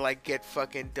kind of like get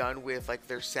fucking done with like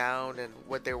their sound and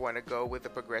what they want to go with the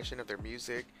progression of their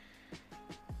music,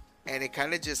 and it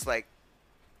kind of just like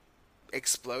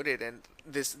exploded. And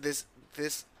this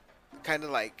kind of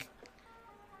like,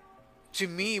 to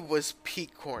me, was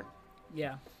peak Korn.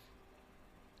 Yeah.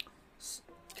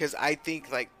 Because I think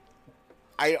like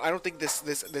I don't think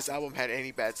this album had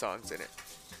any bad songs in it.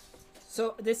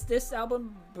 So this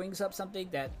album brings up something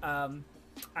that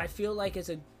I feel like is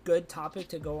a good topic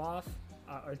to go off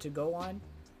or to go on.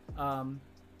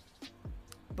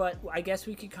 But I guess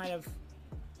we could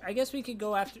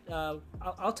go after.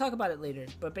 I'll talk about it later.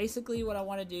 But basically, what I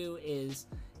want to do is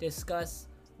discuss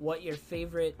what your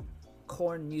favorite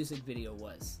Korn music video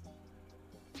was.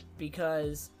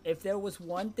 Because if there was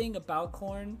one thing about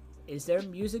Korn, is their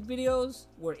music videos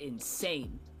were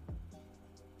insane.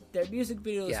 Their music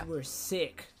videos were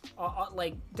sick.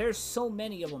 Like, there's so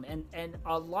many of them, and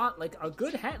a lot, like a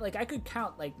good like I could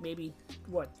count like maybe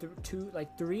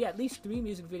at least three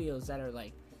music videos that are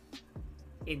like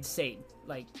insane.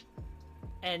 Like,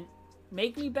 and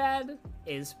Make Me Bad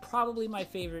is probably my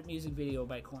favorite music video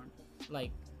by Korn. Like,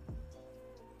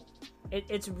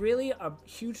 it's really a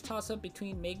huge toss-up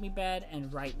between Make Me Bad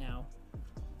and Right Now.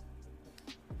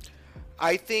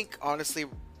 I think, honestly,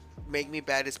 Make Me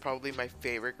Bad is probably my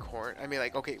favorite Korn. I mean,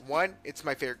 like, okay, one, it's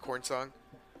my favorite Korn song.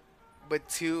 But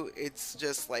two, it's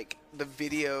just, like, the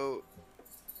video...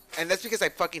 And that's because I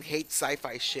fucking hate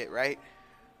sci-fi shit, right?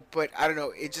 But, I don't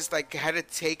know, it just, like, had a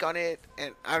take on it.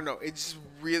 And, I don't know, it's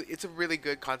a really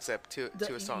good concept to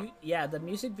a song. The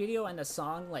music video and the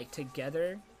song, like,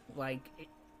 together, like...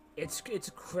 It's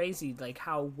crazy like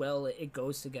how well it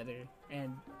goes together,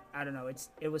 and I don't know,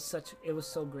 it was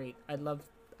so great. I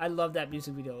love that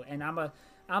music video, and I'm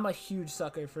a huge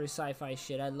sucker for sci-fi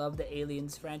shit. I love the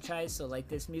Aliens franchise, so like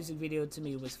this music video to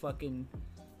me was fucking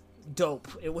dope.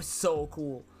 It was so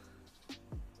cool.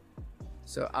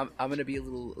 So I'm gonna be a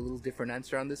little different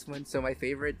answer on this one. So my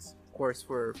favorites, of course,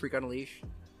 were Freak on a Leash,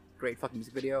 great fucking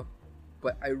music video,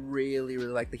 but I really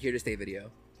like the Here to Stay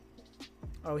video.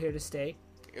 Oh, Here to Stay.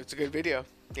 It's a good video.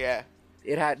 Yeah.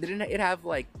 Didn't it have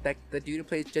like that the dude who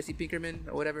plays Jesse Pinkerman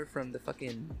or whatever from the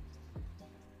fucking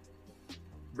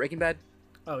Breaking Bad?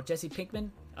 Oh, Jesse Pinkman.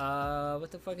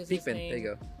 What the fuck is his name? There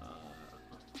you go.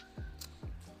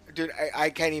 Dude, I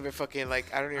can't even fucking like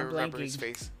I don't even remember his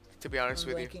face, to be honest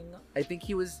with you. I think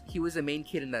he was the main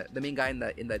kid the main guy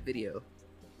in that video.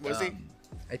 Was he?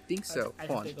 I think so. I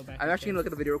Hold on. go back I'm and actually check. gonna look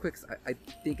at the video real quick. 'Cause I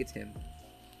think it's him.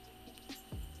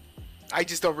 I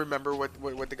just don't remember what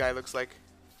the guy looks like.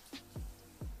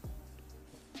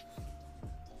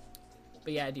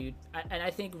 But yeah, dude,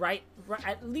 I think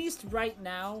at least Right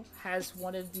Now has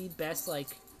one of the best like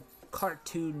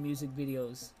cartoon music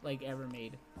videos like ever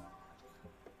made.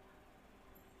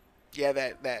 Yeah,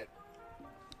 that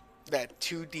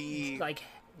 2D like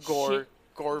gore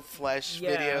flesh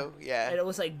video. Yeah, and it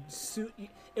was like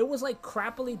it was like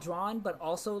crappily drawn, but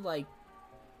also like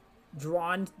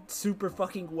drawn super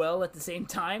fucking well at the same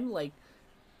time. Like,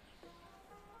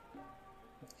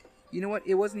 you know what?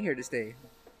 It wasn't Here to Stay.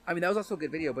 I mean, that was also a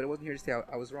good video, but it wasn't Here to Stay.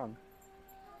 I was wrong.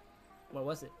 What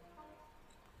was it?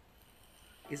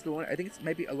 It's the one. I think it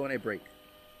might be Alone I Break.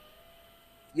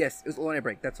 Yes, it was Alone I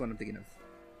Break. That's what I'm thinking of.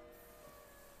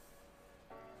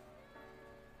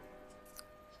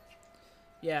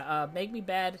 Yeah, Make Me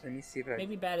Bad. Let me see if Make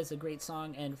Me Bad is a great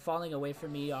song, and Falling Away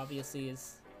From Me obviously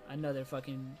is another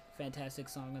fucking fantastic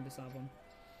song on this album.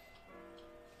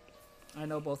 I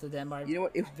know both of them are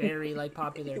very like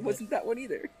popular. It wasn't that one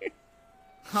either.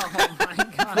 Oh my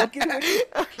god.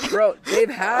 Bro, they've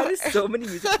had so many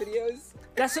music videos.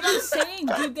 That's what I'm saying,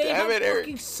 dude. They have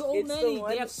fucking so It's many. the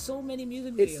one- They have so many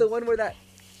music videos. It's the one where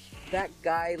that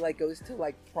guy like goes to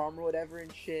like prom or whatever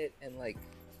and shit, and like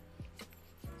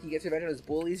he gets revenge on his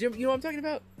bullies. You know what I'm talking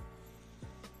about?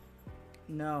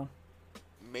 No.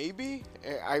 Maybe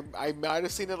I might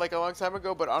have seen it like a long time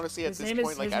ago, but honestly, at this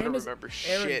point, like I don't remember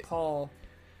Aaron shit. Paul.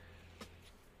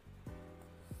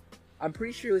 I'm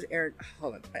pretty sure it was Aaron.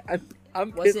 Hold on,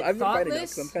 I'm Was pissed. it I'm gonna find it now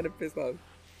Thoughtless? because I'm kind of pissed off.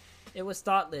 It was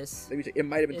Thoughtless. Let me check. It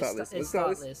might have been It's, Thoughtless. it's Was it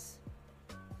Thoughtless? Thoughtless.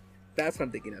 That's what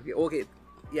I'm thinking of. Yeah, okay,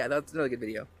 yeah, that's another good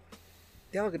video.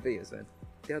 They all good videos, man.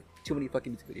 They have too many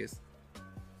fucking music videos.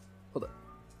 Hold up.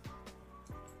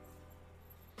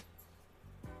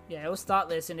 Yeah, it was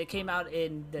Thoughtless, and it came out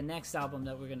in the next album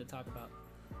that we're going to talk about.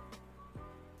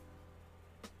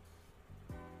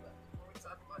 Before we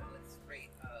talk about it, let's rate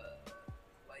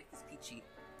Life is Peachy.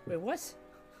 Wait, what?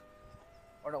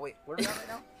 Or no, wait, where are we on right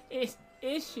now?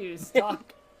 Issues,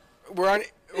 talk. We're on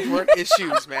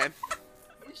issues, man.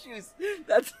 Issues.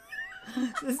 That's.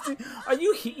 Are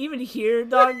you even here,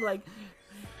 dog? Like,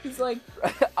 he's like...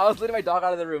 I was letting my dog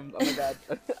out of the room. Oh my god.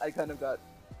 I kind of got.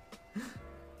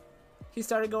 He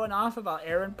started going off about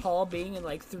Aaron Paul being in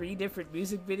like 3 different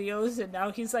music videos, and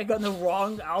now he's like on the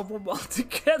wrong album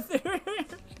altogether.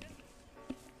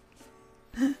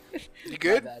 You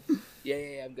good? My bad.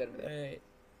 Yeah, I'm good. I'm good. Alright.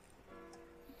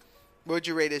 What would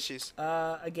you rate issues?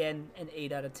 Again, an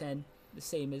 8 out of 10. The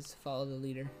same as Follow the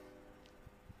Leader.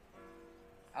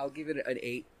 I'll give it an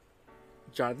 8.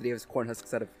 Jonathan Davis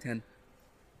Cornhusks out of 10.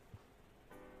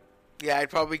 Yeah, I'd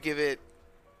probably give it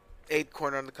 8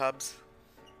 corn on the cobs.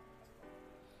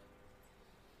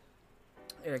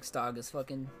 Eric's dog is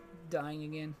fucking dying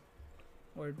again.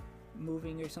 Or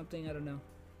moving or something, I don't know.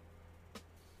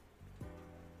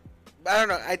 I don't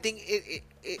know. I think it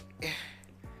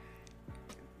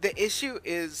the issue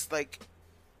is like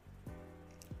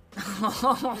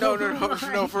no,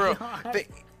 for real. I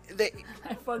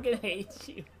fucking hate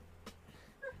you.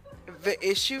 The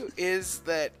issue is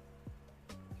that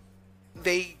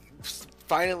they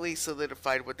finally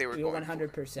solidified what they were You're going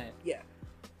 100%. Yeah.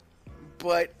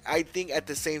 But I think at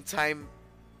the same time,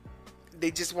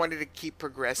 they just wanted to keep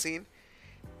progressing,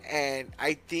 and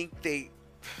I think they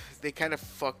kind of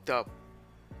fucked up.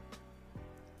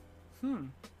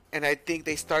 And I think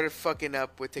they started fucking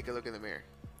up with Take a Look in the Mirror.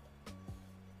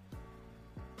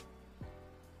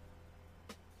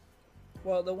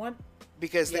 Well, the one...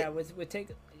 Because Yeah, with Take...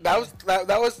 that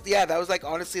was like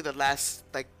honestly the last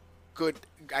like good,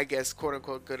 I guess, quote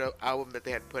unquote good album that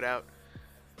they had put out.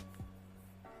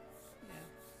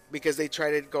 Because they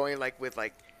tried it going like with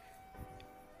like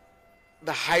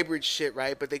the hybrid shit,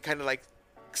 right? But they kind of like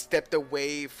stepped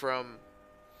away from,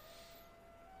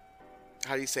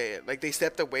 how do you say it? Like they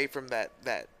stepped away from that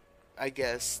I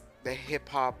guess the hip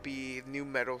hoppy new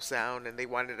metal sound, and they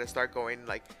wanted to start going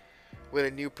like with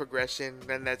a new progression.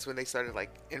 Then that's when they started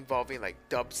like involving like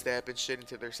dubstep and shit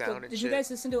into their sound So, and did shit. you guys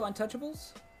listen to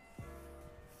Untouchables?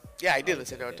 Yeah, I did Oh,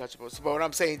 listen to okay. Untouchables. But what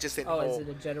I'm saying, just in Oh, whole, is it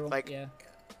a general? like, Yeah.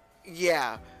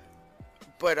 yeah.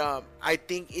 But I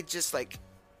think it just like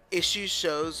Issues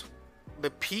shows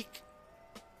the peak,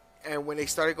 and when they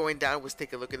started going down was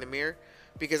Take a Look in the Mirror,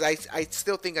 because I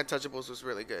still think Untouchables was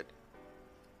really good.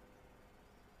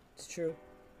 It's true.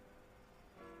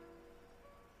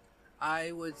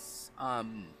 I was I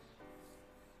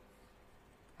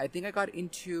think I got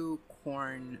into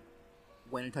Korn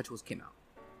when Untouchables came out.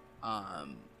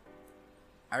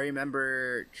 I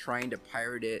remember trying to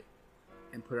pirate it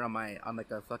and put it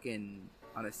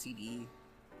on a CD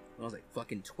when I was like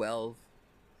fucking 12,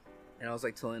 and I was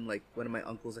like telling like one of my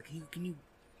uncles like, hey, can you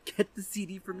get the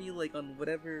CD for me, like on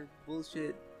whatever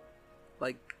bullshit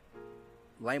like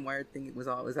LimeWire thing it was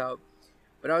out.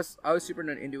 But I was super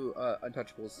into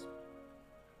Untouchables.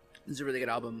 This is a really good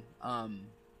album.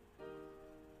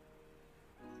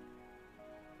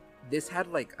 This had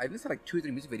like, I think this had like 2 or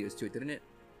 3 music videos to it, didn't it?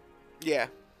 Yeah.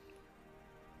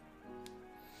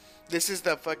 This is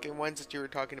the fucking ones that you were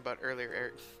talking about earlier,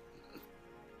 Eric.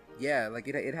 Yeah, like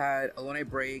it had Alone I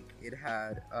Break, it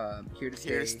had Here to Stay.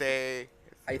 Here to Stay.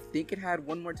 I think it had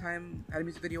One More Time, had a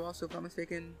music video also, if I'm not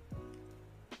mistaken.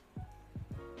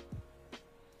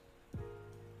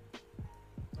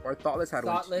 Or Thoughtless had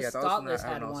one. Thoughtless- Yeah, Thoughtless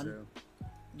had had one one. also.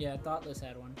 Yeah, Thoughtless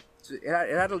had one. So it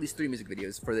had at least 3 music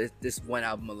videos for this one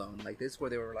album alone. Like this, where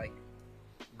they were like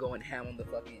going ham on the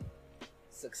fucking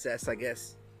success, I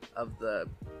guess, of the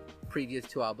previous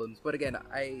 2 albums. But again,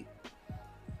 I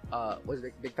was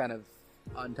a big fan of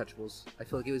Untouchables. I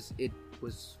feel like it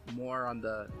was more on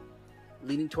the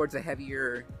leaning towards the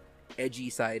heavier, edgy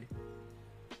side.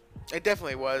 It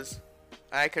definitely was.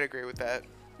 I could agree with that.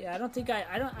 Yeah, I don't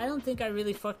think I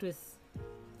really fucked with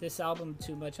this album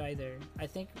too much either. I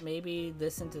think maybe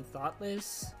listen to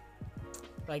Thoughtless.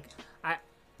 Like I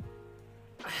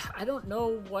don't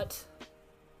know what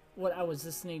I was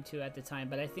listening to at the time,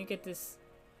 but I think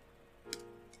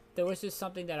there was just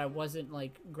something that I wasn't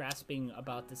like grasping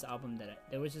about this album,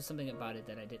 there was just something about it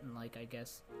that I didn't like, I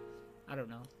guess. I don't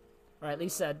know. Or at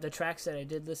least the tracks that I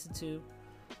did listen to,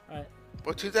 Alright.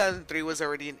 Well, 2003 was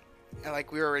already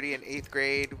we were already in 8th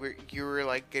grade. You were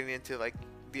like getting into like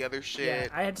the other shit.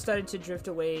 Yeah, I had started to drift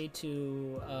away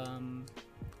to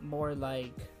more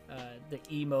like the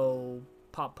emo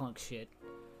pop punk shit.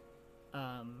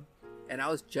 And I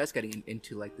was just getting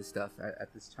into like this stuff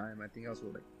at this time. I think I was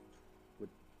like, what?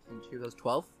 I was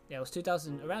 12. Yeah, it was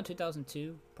around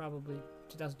 2002, probably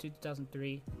 2002,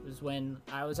 2003 was when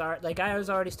I was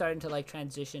already starting to like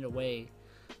transition away.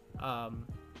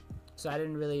 So I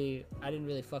didn't really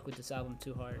fuck with this album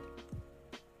too hard.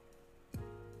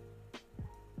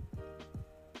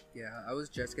 Yeah, I was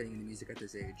just getting into music at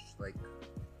this age. Like,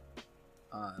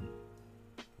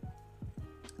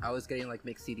 I was getting like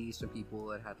mixed CDs from people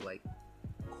that had like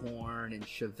Korn and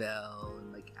Chevelle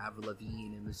and like Avril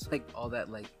Lavigne and just like all that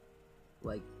like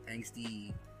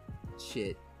angsty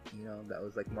shit, you know, that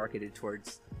was like marketed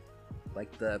towards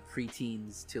like the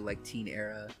preteens to like teen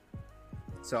era.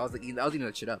 So I was eating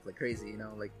that shit up like crazy, you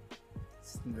know, like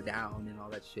System of a Down and all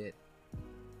that shit.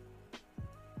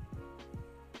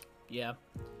 Yeah.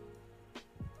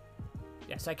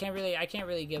 Yeah, so I can't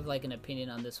really give like an opinion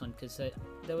on this one because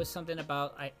there was something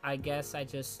about I guess it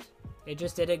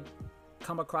just didn't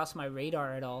come across my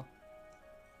radar at all.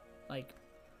 Like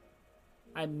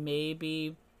I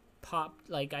maybe caught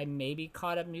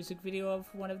a music video of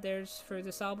one of theirs for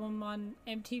this album on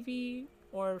MTV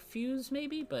or Fuse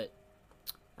maybe, but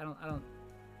I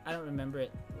don't remember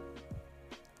it.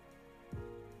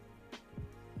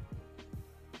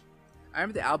 I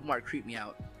remember the album art creeped me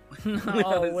out.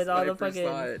 Oh, with all the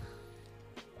fucking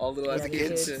all the little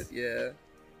kids. shit, yeah.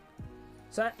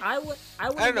 So I wouldn't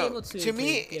don't be know. able to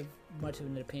give much of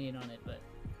an opinion on it, but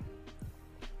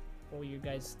what do you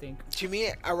guys think? To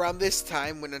me, around this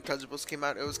time when Untouchables came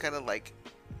out, it was kind of like,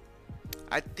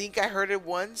 I think I heard it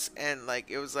once, and like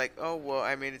it was like, oh well,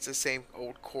 I mean, it's the same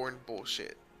old Korn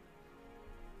bullshit.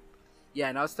 Yeah,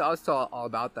 and I was all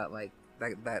about that like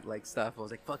that like stuff. I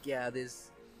was like, fuck yeah,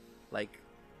 this like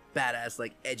badass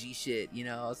like edgy shit, you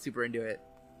know. I was super into it.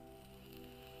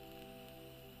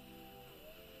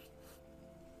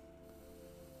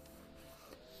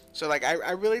 So like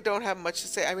I really don't have much to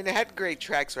say. I mean, it had great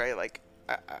tracks, right? Like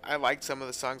I liked some of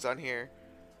the songs on here.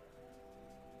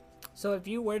 So if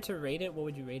you were to rate it, what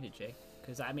would you rate it, Jay?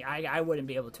 Because I mean, I wouldn't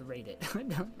be able to rate it.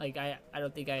 Like I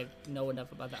don't think I know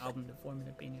enough about the album to form an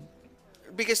opinion.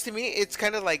 Because to me, it's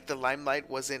kind of like the Limelight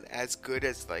wasn't as good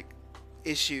as like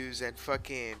Issues and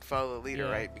fucking Follow the Leader,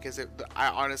 Yeah. right? Because I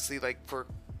honestly, like, for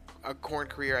a Korn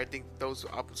career, I think those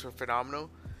albums were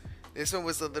phenomenal. This one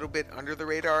was a little bit under the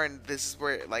radar, and this is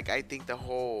where like I think the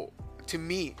whole, to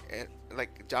me, and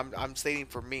like I'm stating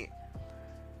for me,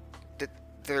 that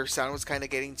their sound was kind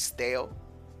of getting stale.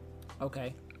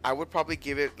 Okay. I would probably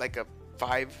give it like a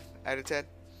 5 out of 10.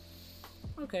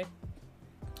 Okay.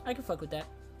 I can fuck with that.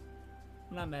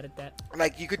 I'm not mad at that.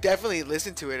 Like, you could definitely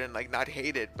listen to it and like not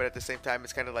hate it, but at the same time,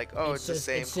 it's kind of like, oh, it's the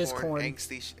same Korn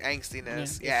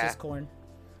angstiness. Yeah. It's just Korn.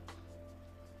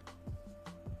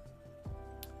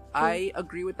 I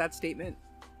agree with that statement,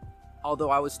 although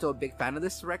I was still a big fan of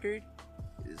this record,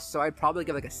 so I'd probably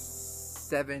give like a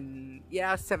 7.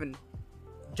 Yeah, 7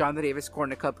 Jonathan Davis Corn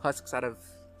in the Cup husks out of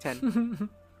 10.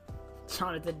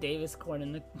 Jonathan Davis Korn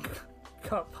in the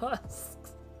cup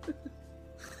husks.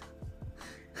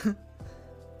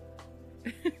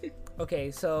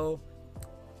 Okay, so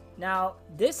now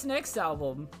this next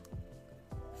album,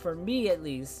 for me at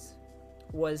least,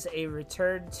 was a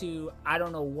return to I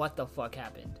don't know what the fuck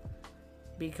happened,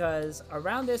 because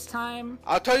around this time,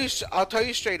 I'll tell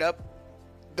you straight up,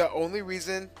 the only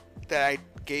reason that I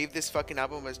gave this fucking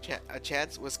album a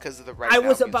chance was because of the Right I Now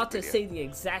was music about to video. say the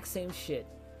exact same shit.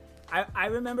 I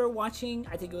remember watching,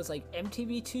 I think it was like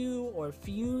MTV2 or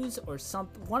Fuse or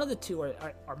one of the two, or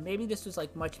maybe this was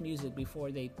like Much Music before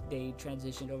they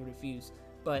transitioned over to Fuse.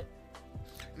 But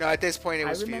No, at this point it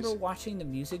was I remember Fuse. watching the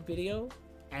music video,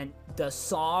 and the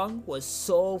song was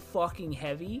so fucking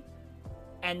heavy,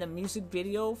 and the music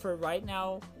video for Right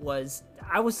Now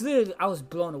I was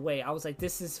blown away. I was like,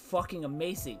 this is fucking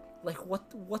amazing. Like,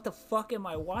 what the fuck am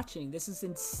I watching? This is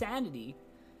insanity.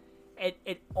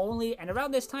 And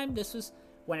around this time, this was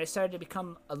when I started to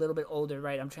become a little bit older,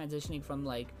 right? I'm transitioning from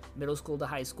like middle school to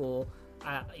high school.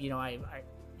 I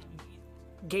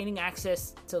gaining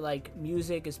access to like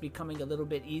music is becoming a little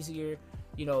bit easier.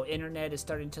 You know, internet is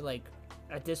starting to like,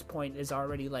 at this point, is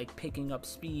already like picking up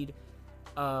speed.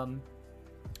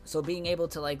 So being able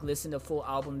to like listen to full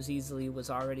albums easily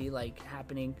was already like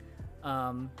happening.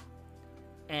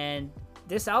 And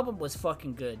this album was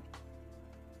fucking good.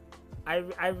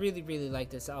 I really, really like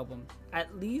this album.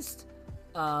 At least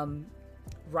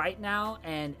Right Now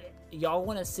and Y'all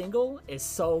Want a Single is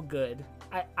so good.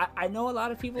 I know a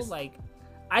lot of people like.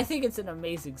 I think it's an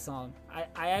amazing song.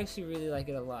 I actually really like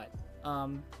it a lot.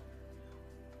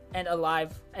 And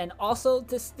Alive, and also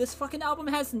this fucking album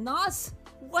has Nas.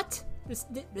 What?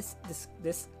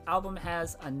 This album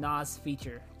has a Nas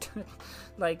feature.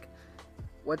 Like,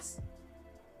 What's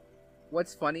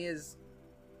funny is,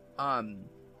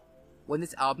 when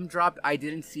this album dropped, I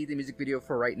didn't see the music video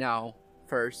for Right Now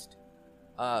first.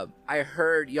 I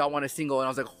heard Y'all Want a Single, and I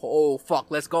was like, oh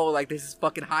fuck, let's go! Like, this is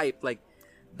fucking hype. Like,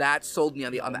 that sold me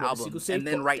on the album. And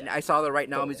then I saw the Right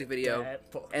Now music video,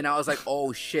 and I was like,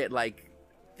 oh shit, like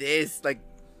this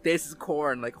is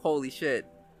Korn. Like, holy shit.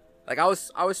 Like, I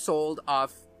was sold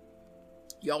off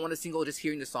Y'all Want a Single, just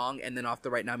hearing the song, and then off the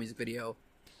Right Now music video.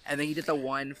 And then he did the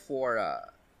one for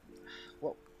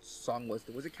what song was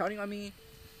it? Was it Counting on Me?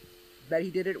 That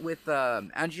he did it with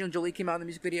Angelina Jolie came out in the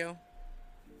music video.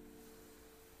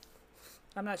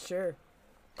 I'm not sure.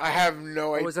 I have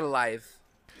no idea. Or was it Alive?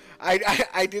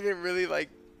 I didn't really like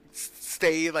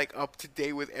stay like up to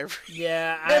date with every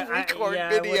Korn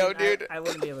video, dude. I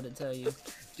wouldn't be able to tell you.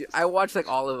 Dude, I watched like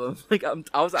all of them. Like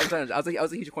I was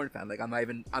a huge Korn fan. Like I'm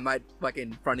not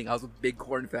fucking fronting. I was a big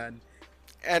Korn fan.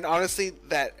 And honestly,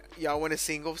 that Y'all Want a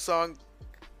Single song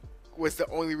was the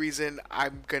only reason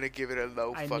I'm gonna give it a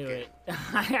low I fucking knew it.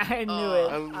 I knew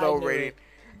it. a low rating. It.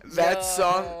 That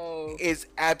song is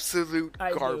absolute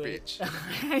I garbage.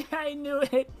 I knew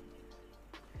it.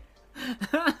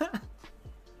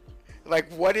 Like,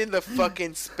 what in the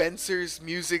fucking Spencer's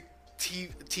Music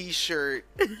t-shirt,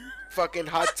 fucking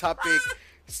Hot Topic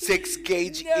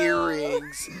 6-gauge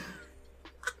earrings,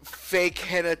 fake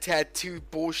henna tattoo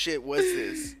bullshit was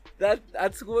this?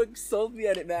 That's what sold me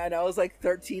on it, man. I was like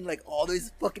 13, like, oh, this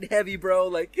is fucking heavy, bro.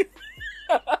 Like,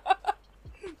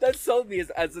 that sold me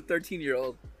as a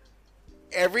 13-year-old.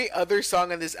 Every other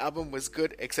song on this album was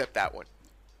good except that one.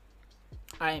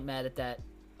 I ain't mad at that.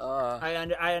 I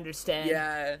understand.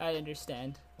 Yeah, I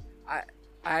understand. I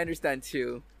understand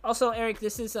too. Also, Eric,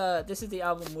 this is the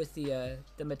album with the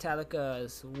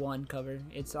Metallica's One cover.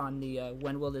 It's on the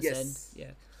When Will This End?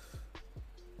 Yeah.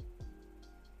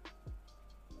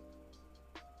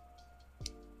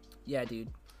 Yeah, dude.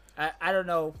 I don't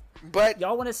know. But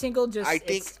Y'all Want a Single? Just I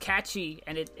think it's catchy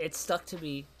and it stuck to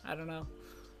me. I don't know.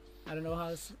 I don't know how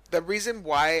it's... The reason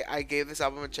why I gave this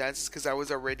album a chance is because I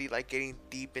was already like getting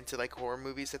deep into like horror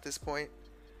movies at this point.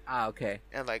 Ah, okay.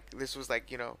 And like this was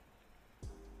like, you know,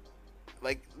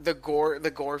 like the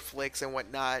gore flicks and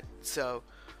whatnot. So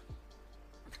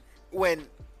when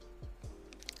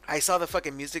I saw the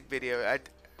fucking music video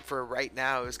for Right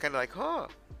Now, it was kind of like, huh.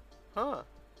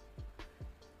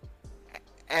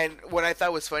 And what I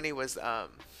thought was funny was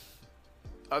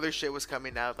other shit was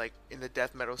coming out like in the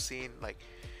death metal scene, like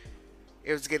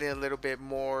it was getting a little bit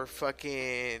more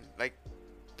fucking like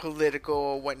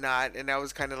political, whatnot, and I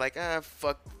was kind of like,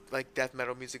 fuck like death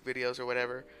metal music videos or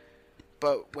whatever.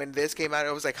 But when this came out,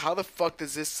 I was like, how the fuck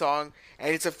does this song,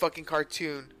 and it's a fucking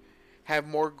cartoon, have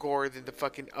more gore than the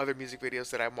fucking other music videos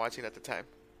that I'm watching at the time?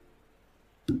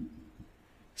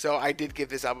 So I did give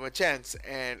this album a chance,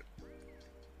 and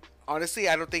honestly,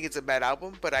 I don't think it's a bad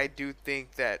album, but I do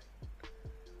think that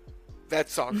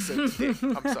song sucks dick.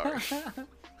 I'm sorry.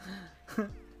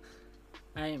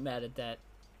 I ain't mad at that.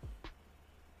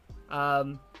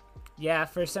 Yeah,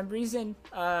 for some reason,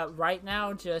 Right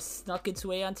Now just snuck its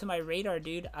way onto my radar,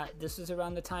 dude. This was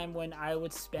around the time when I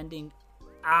was spending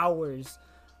hours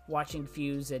watching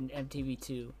Fuse and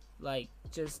MTV2. Like,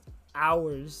 just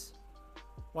hours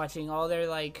watching all their,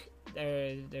 like,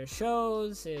 their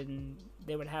shows, and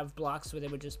they would have blocks where they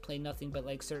would just play nothing but,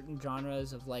 like, certain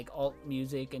genres of, like, alt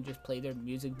music and just play their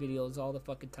music videos all the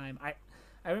fucking time.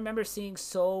 I remember seeing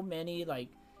so many, like,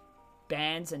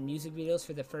 bands and music videos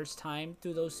for the first time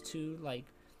through those two, like,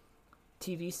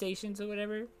 TV stations or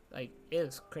whatever. Like, it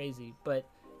was crazy. But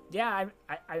yeah,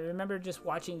 I remember just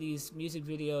watching these music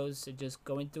videos and just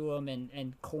going through them,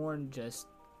 and Korn just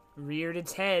reared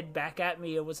its head back at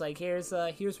me. It was like, here's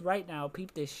Right Now,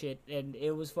 peep this shit, and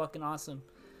it was fucking awesome.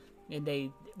 And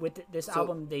with this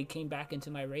album, they came back into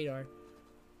my radar.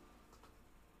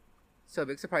 So,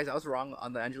 big surprise, I was wrong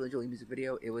on the Angelina Jolie music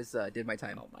video. It was Did My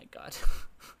Time. Oh my god.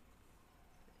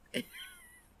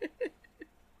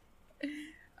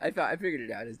 I figured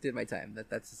it out. It's Did My Time.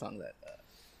 That's the song that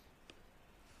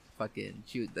fucking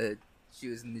she was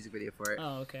in the music video for it.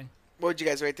 Oh, okay. What would you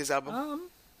guys rate this album?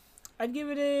 I'd give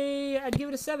it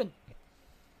a 7.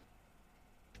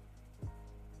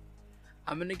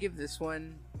 I'm gonna give this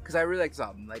one, because I really like this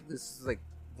album. Like, this is like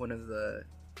one of the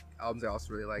albums I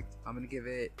also really liked. I'm gonna give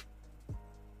it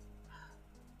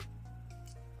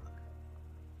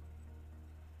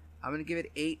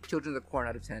 8 Children of the Corn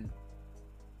out of 10.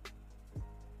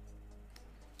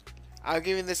 I'm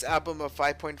giving this album a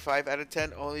 5.5 out of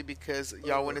 10 only because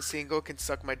Y'all Want a Single can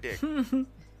suck my dick.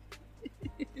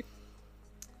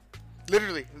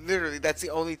 Literally, that's the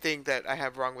only thing that I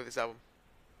have wrong with this album.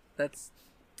 That's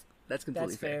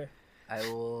completely That's fair.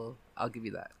 I'll give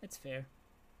you that. It's fair.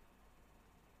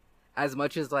 As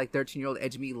much as like 13-year-old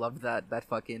edge me loved that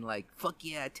fucking like fuck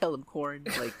yeah, tell him Korn.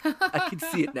 Like I can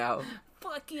see it now.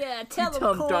 Fuck yeah, tell him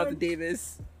Tell him Korn. Jonathan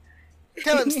Davis.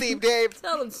 Tell him, Steve Dave.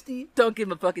 Tell him, Steve. Don't give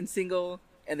him a fucking single,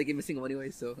 and they gave him a single anyway.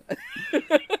 So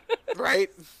Right?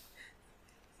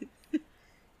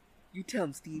 you tell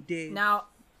him, Steve Dave. Now,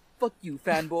 Fuck you,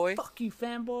 fanboy. fuck you,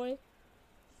 fanboy.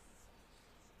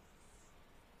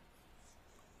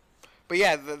 But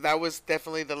yeah, that was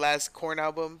definitely the last Korn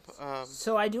album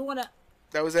So I do want to.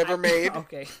 that was ever made.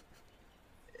 Okay.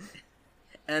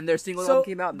 And their single So, album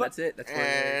came out, and but- that's it. That's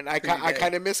And I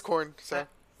kind of miss Korn. So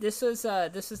This was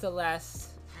the last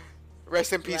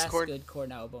rest in peace, Korn. good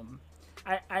Korn album.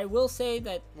 I will say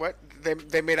that What?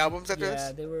 They made albums after yeah,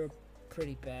 this? they were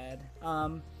pretty bad.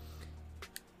 All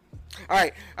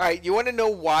right. You want to know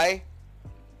why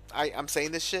I'm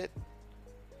saying this shit?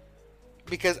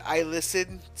 Because I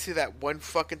listened to that one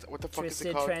fucking what the fuck is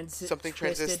it called? Something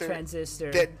Twisted Transistor.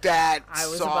 Transistor. That I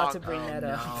was song. about to bring that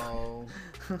up. No.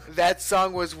 That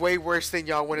song was way worse than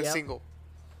Y'all Want a Yep. Single.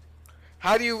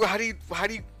 How do you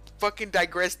fucking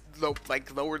digress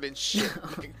lower than shit?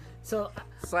 Like, So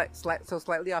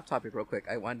Slightly off topic, real quick.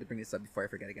 I wanted to bring this up before I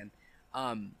forget again.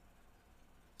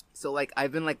 So like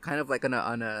I've been like kind of like on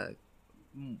a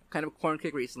kind of Korn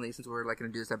kick recently since we're like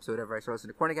gonna do this episode. Whatever, I started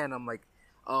listening to Korn again. And I'm like,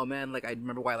 oh man, like I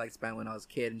remember why I liked this band when I was a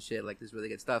kid and shit. Like this is really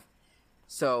good stuff.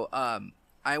 So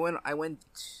I went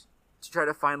to try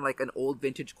to find like an old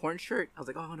vintage Korn shirt. I was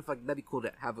like, oh, that'd be cool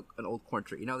to have an old Korn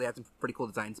shirt. You know, they had some pretty cool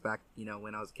designs back, you know,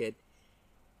 when I was a kid.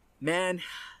 Man,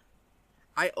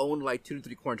 I owned like 2 to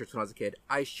 3 Korn shirts when I was a kid.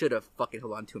 I should have fucking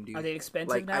held on to them, dude. are they expensive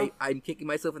Like now? I'm kicking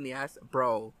myself in the ass,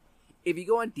 bro. If you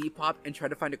go on Depop and try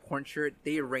to find a Korn shirt,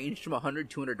 they range from $100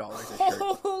 to $200 a shirt.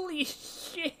 Holy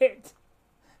shit!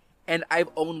 And I've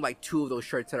owned like 2 of those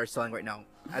shirts that are selling right now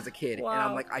as a kid, and I'm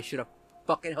Wow. like, I should have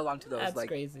fucking held on to those. That's like,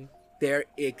 crazy. they're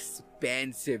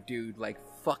expensive, dude. Like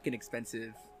fucking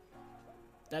expensive.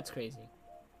 That's crazy.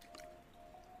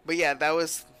 but yeah, that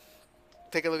was.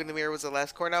 Take a Look in the Mirror was the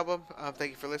last Korn album.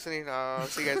 Thank you for listening.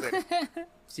 See you guys later.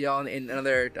 See y'all in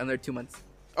another 2 months.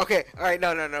 Okay, all right,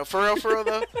 no. For real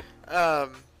though.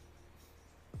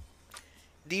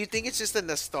 Do you think it's just a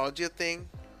nostalgia thing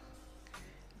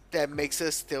that makes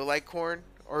us still like Korn,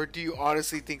 or do you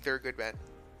honestly think they're a good band?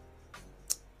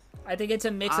 I think it's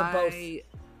a mix of both.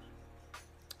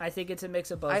 I think it's a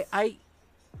mix of both. I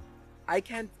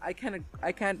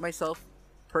can't myself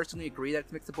personally agree that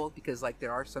it's a mix of both, because like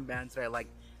there are some bands that I like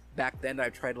back then that I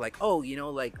tried to like, oh, you know,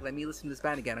 like let me listen to this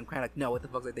band again. I'm kind of like, no, what the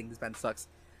fuck? I think this band sucks,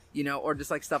 you know, or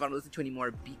just like stuff I don't listen to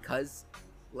anymore because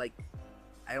like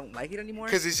I don't like it anymore.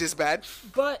 Because it's just bad.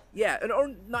 But Yeah, or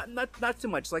not so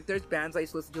much. Like there's bands I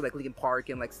used to listen to like Linkin Park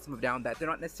and like System of a Down that they're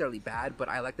not necessarily bad, but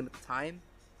I like them at the time.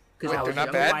 Wait, I they're was not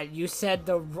younger. bad? why you said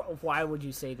why would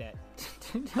you say that?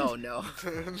 Oh no.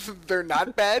 They're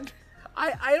not bad.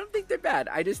 I don't think they're bad.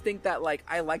 I just think that like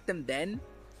I liked them then.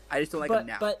 I just don't like them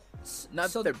now. But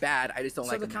Not so that they're bad. I just don't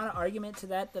so like the them. kind of argument to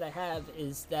that I have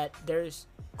is that there's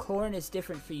Korn is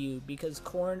different for you because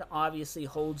Korn obviously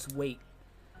holds weight,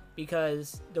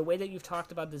 because the way that you've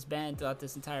talked about this band throughout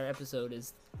this entire episode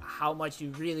is how much you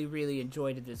really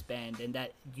enjoyed this band, and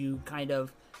that you kind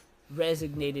of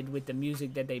resonated with the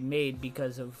music that they made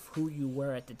because of who you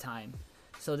were at the time.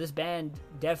 So this band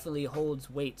definitely holds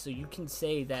weight, so you can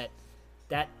say that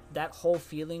whole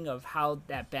feeling of how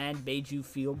that band made you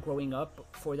feel growing up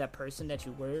for that person that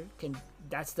you were,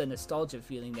 that's the nostalgia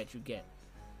feeling that you get.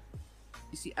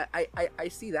 You see, I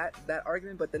see that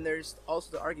argument, but then there's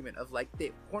also the argument of like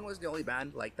Korn was the only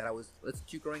band like that I was listening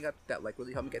to growing up that like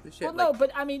really helped me get this shit. Well, like, no,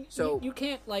 but I mean, so- you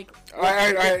can't like. All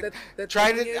right. the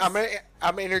Trying thing to. is- I'm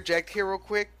gonna interject here real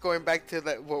quick, going back to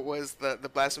what was the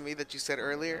blasphemy that you said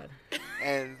earlier,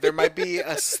 and there might be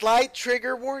a slight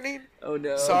trigger warning. Oh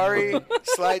no. Sorry,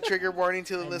 slight trigger warning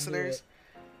to the I knew listeners. it.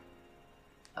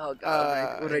 Oh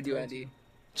god. What did I do, Andy?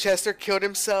 Chester killed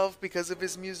himself because of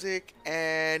his music,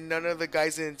 and none of the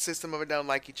guys in System of a Down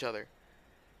like each other.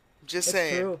 Just It's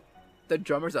saying. true. The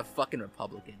drummer's a fucking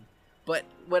Republican. But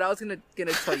what I was gonna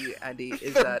tell you, Andy,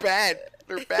 is They're that bad.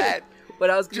 They're bad. what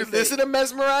I was Did gonna you say, listen to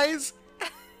Mesmerize?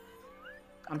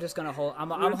 I'm just gonna hold. I'm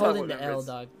talking holding about the L, numbers.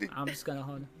 dog. I'm just gonna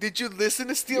hold. Did you listen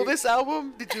to Steal This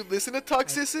Album? Did you listen to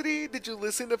Toxicity? Did you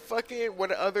listen to fucking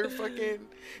what other fucking?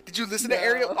 Did you listen to No.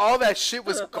 Ariel? All that shit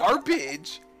was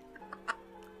garbage.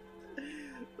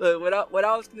 what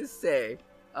I was gonna say,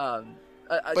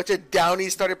 bunch of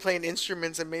Downies started playing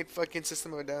instruments and made fucking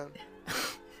System of a Down.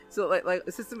 So like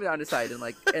System of a Down aside, and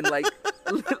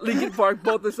Linkin Park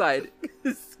both aside.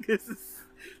 This is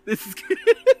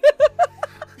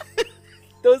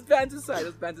those bands aside.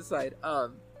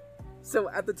 So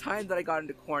at the time that I got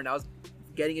into Korn, I was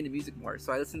getting into music more.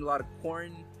 So I listened to a lot of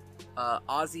Korn,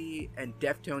 Ozzy, and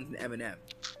Deftones and Eminem.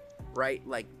 Right,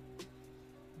 like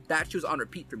that shit was on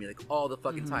repeat for me like all the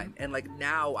fucking time. And like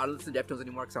now I don't listen to Deftones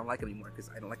anymore because I don't like them anymore because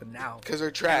I don't like them now. Because they're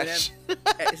trash.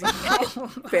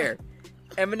 Fair.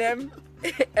 Eminem,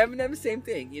 same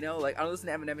thing. You know, like I don't listen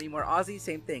to Eminem anymore. Ozzy,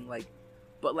 same thing. Like,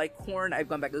 but like Korn, I've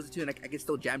gone back to listen to, and I can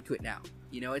still jam to it now.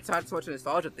 You know, it's not so much a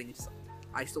nostalgia thing. It's just,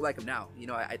 I still like him now. You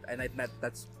know,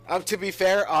 that's. To be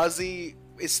fair, Ozzy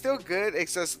is still good.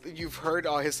 It's just you've heard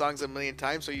all his songs a million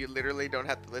times, so you literally don't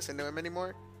have to listen to him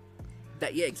anymore.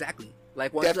 Yeah, exactly.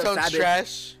 Like once Deftones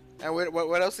trash. And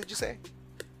what else did you say?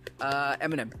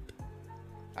 Eminem.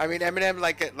 I mean, Eminem,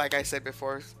 like I said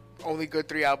before, only good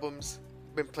 3 albums,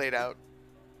 been played out.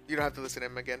 You don't have to listen to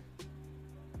him again.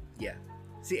 Yeah.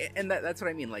 See, and that's what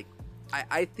I mean. Like,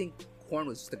 I think Korn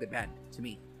was just a good band to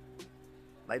me.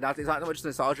 Like, it's not so much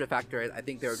nostalgia factor. I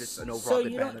think they were just an overall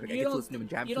good band. Like, I get to listen to them and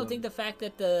jam to them. You don't think the fact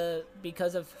that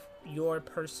because of your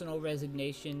personal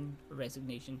resonation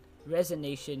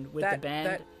with the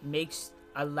band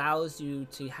allows you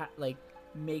to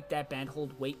make that band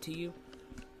hold weight to you?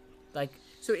 Like,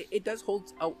 so it does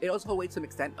hold. It also hold weight to some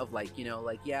extent of like, you know,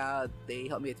 like, yeah, they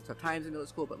helped me at tough times in middle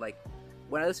school, but like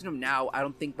when I listen to them now, I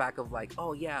don't think back of like,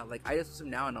 oh yeah, like I just listen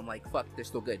to them now and I'm like, fuck, they're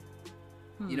still good.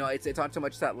 You know, it's not so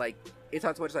much that like, it's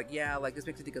not so much like, yeah, like this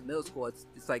makes me think of middle school. It's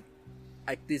like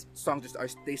these songs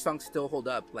these songs still hold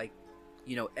up, like,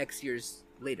 you know, X years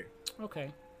later.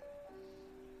 Okay.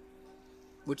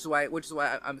 Which is why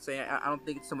I'm saying I don't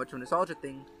think it's so much of a nostalgia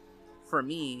thing. For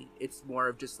me, it's more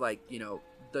of just like, you know,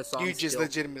 the songs. You just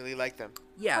legitimately like them.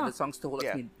 Yeah, the songs still hold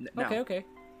up to me now. Okay.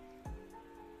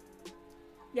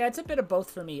 Yeah, it's a bit of both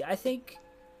for me. I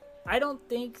don't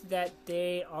think that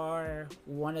they are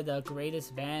one of the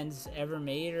greatest bands ever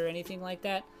made or anything like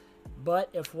that. But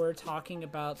if we're talking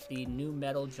about the nu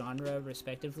metal genre,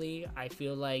 respectively, I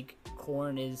feel like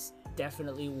Korn is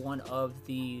definitely one of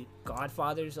the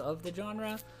godfathers of the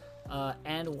genre,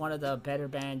 and one of the better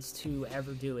bands to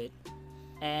ever do it.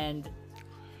 And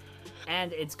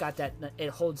it's got it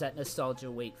holds that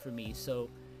nostalgia weight for me. So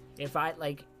if I'm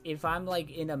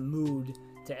like in a mood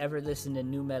to ever listen to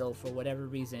nu metal for whatever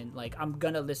reason, like I'm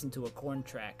gonna listen to a Korn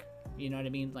track. You know what I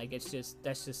mean? Like that's just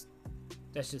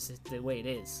the way it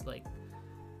is. Like,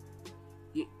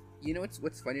 you know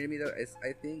what's funny to me though is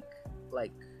I think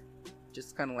like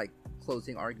just kind of like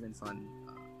closing arguments on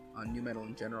nu metal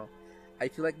in general. I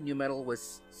feel like nu metal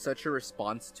was such a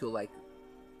response to like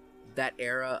that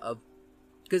era of,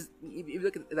 because if you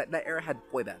look at that era had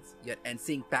boy bands and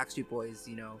seeing Backstreet Boys,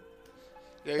 you know.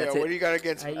 Yeah. What do you got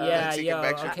against? I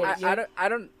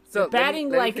don't. So you're batting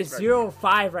like a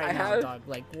 0-5 right now, have, dog.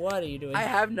 Like, what are you doing? I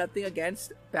have nothing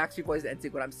against Backstreet Boys and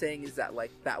NSYNC. What I'm saying is that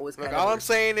like that was. Look, all I'm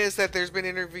saying is that there's been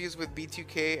interviews with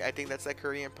B2K. I think that's that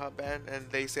Korean pop band, and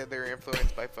they said they were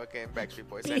influenced by fucking Backstreet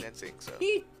Boys and NSYNC. So.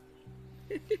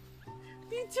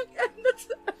 B2K,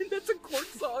 that's a Korn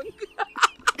song.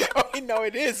 Oh, no,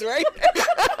 it is, right?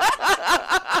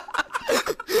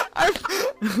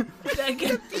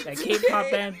 that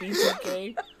K-pop band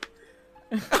B2K.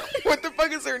 What the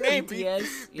fuck is their name?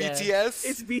 BTS. Yeah. BTS.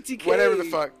 It's BTK. Whatever the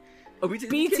fuck. Oh, BTK.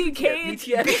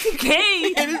 BTS.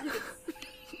 BTK.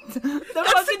 The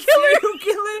That's fucking the killer. serial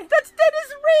killer. That's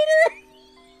Dennis Rader.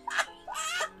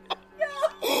 No.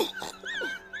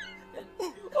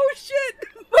 Oh shit.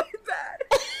 My bad.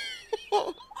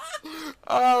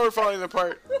 Oh, we're falling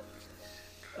apart.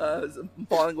 It's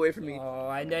falling away from me. Oh,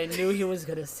 I knew he was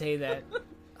gonna say that.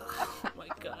 Oh my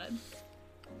god.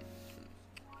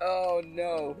 Oh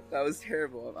no, that was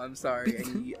terrible. I'm sorry.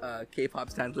 Any K-pop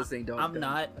stands listening, don't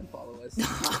follow us.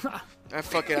 I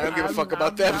don't give a fuck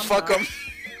about them. Fuck them.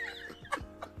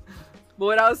 But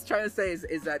what I was trying to say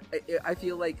is that I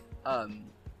feel like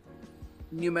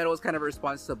nu metal is kind of a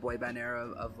response to the boy band era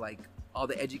of like all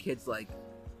the edgy kids like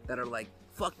that are like,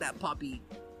 fuck that poppy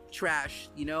trash,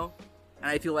 you know.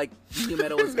 And I feel like nu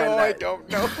metal is kind of that. I don't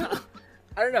know.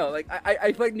 I don't know, like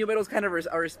I feel like nu metal is kind of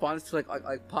a response to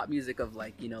like pop music of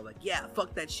like, you know, like, yeah,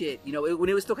 fuck that shit, you know, when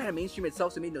it was still kind of mainstream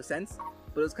itself, so it made no sense,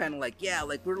 but it was kind of like, yeah,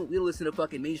 like we don't listen to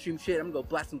fucking mainstream shit, I'm gonna go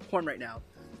blast some Korn right now,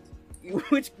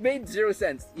 which made zero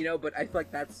sense, you know. But I feel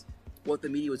like that's what the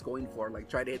media was going for, like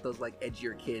try to hit those like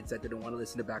edgier kids that didn't want to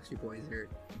listen to Backstreet Boys or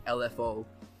LFO.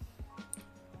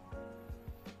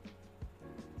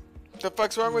 The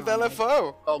fuck's wrong with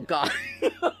LFO? Oh god.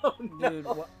 Oh, no. Dude,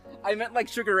 I meant like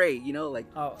Sugar Ray, you know, like.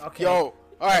 Oh, okay. Yo, all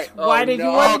right. Why Oh, did you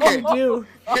no. want Okay. me to do?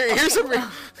 Here's some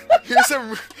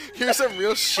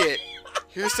real shit.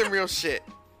 Here's some real shit.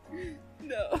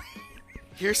 No.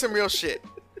 Here's some real shit.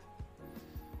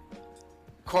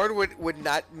 Korn would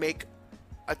not make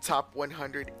a top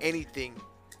 100 anything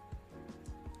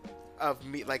of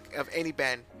me, like of any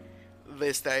band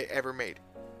list I ever made.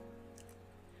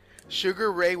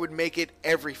 Sugar Ray would make it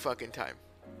every fucking time.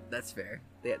 That's fair.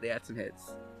 They had some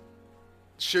hits.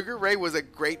 Sugar Ray was a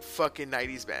great fucking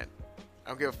 90s band. I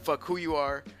don't give a fuck who you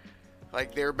are.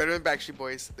 Like, they were better than Backstreet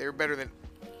Boys. They were better than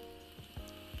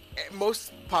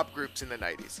most pop groups in the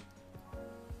 90s.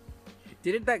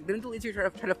 Didn't the lead singer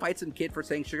try to fight some kid for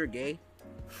saying Sugar Gay?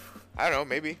 I don't know,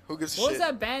 maybe. Who gives a What shit? was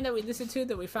that band that we listened to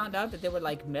that we found out that they were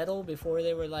like metal before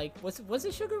they were like? Was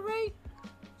it Sugar Ray?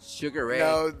 Sugar Ray.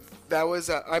 No, that was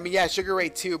I mean, yeah, Sugar Ray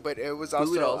too, but it was also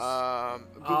Goo Goo Dolls.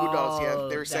 Goo Goo Dolls. Yeah,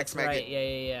 they were that's Sex right. Maggot.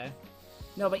 Yeah.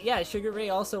 No, but yeah, Sugar Ray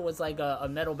also was like a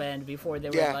metal band before they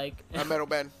Yeah, were like. a metal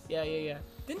band. Yeah.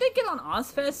 Didn't they get on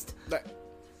Ozfest? Like,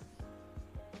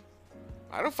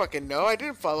 I don't fucking know. I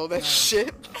didn't follow that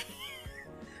shit.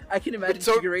 I can imagine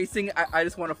so- Sugar Ray sing I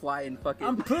just want to fly and fucking.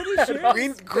 I'm pretty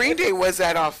sure. Green Day was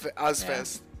at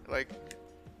Ozfest. Like,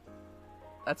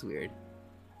 That's weird.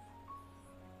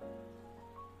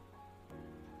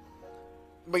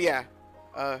 but yeah,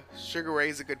 Sugar Ray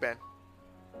is a good band.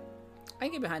 I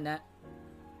can get behind that.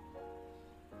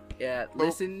 Yeah, Well-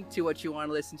 listen to what you want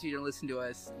to listen to. Don't listen to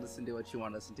us. Listen to what you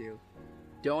want to listen to.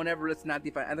 Don't ever listen to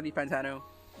Anthony Fantano.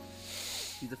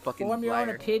 He's a fucking Form your own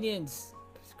liar. opinions,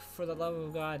 for the love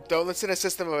of God. Don't listen to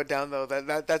System of a Down though.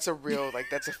 That's a real, like,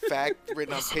 that's a fact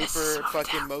written on paper.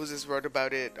 Fucking Moses wrote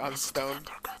about it on stone.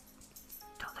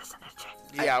 Don't listen to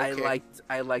Jake. Yeah, I okay.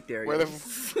 I liked Ariel.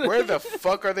 Where the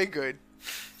fuck are they good?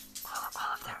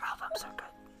 All of their albums are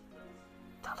good.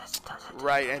 Don't listen to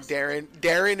Right, and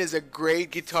Darren is a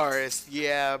great guitarist.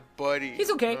 Yeah, buddy.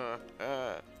 He's okay.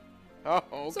 Oh,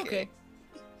 okay. It's okay.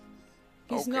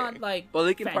 He's Okay. not like Well,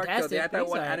 Linkin Park though, fantastic. they had but that he's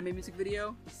one alright. anime music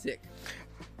video. Sick.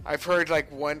 I've heard like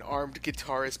one armed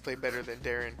guitarist play better than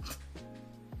Darren.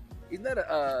 Isn't that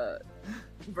a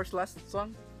first last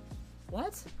song?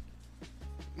 What?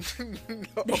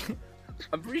 No,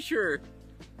 I'm pretty sure.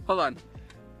 Hold on.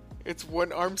 it's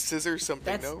one armed scissor something.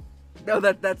 That's- No, No,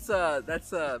 that's that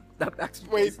Backstreet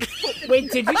wait. Boys.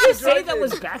 Wait, did you just say that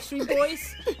was Backstreet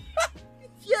Boys?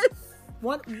 Yes.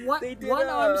 One They did,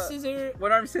 arm scissor.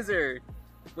 One arm scissor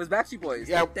was Backstreet Boys.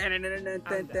 Yeah. Like,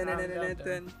 I'm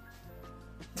done.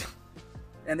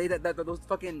 and they those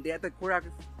fucking they had the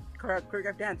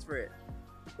choreographed dance for it,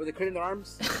 where they clearing their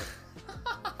arms.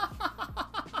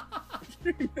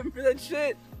 Remember that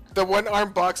shit? The one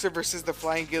armed boxer versus the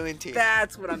flying guillotine.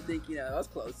 That's what I'm thinking of. That was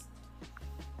close.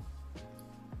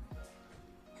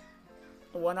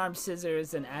 One arm scissor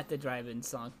is an At the Drive-In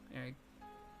song, Eric.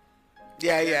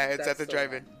 Yeah, That- it's that's at the so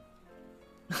drive-in.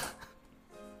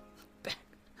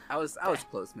 I was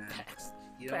close, man.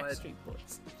 You know what? Backstreet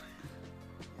Boys.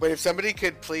 But if somebody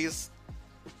could please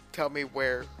tell me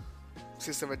where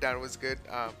System of a Down was good,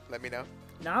 let me know.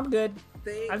 No, I'm good.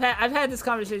 They, I've had this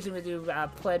conversation with you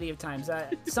plenty of times.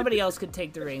 Somebody else could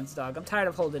take the reins, dog. I'm tired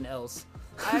of holding L's.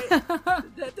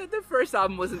 the first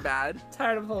album wasn't bad.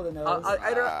 Tired of holding L's.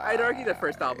 I'd argue the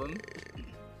first album.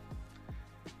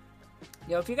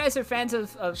 Yo, if you guys are fans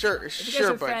of Sure, if you guys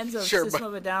sure, are bud. fans of Sure, System bud.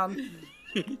 of a Down,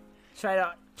 try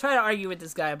to argue with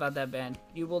this guy about that band.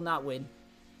 You will not win.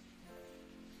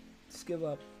 Just give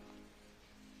up.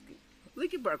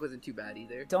 Linkin Park wasn't too bad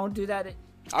either. Don't do that.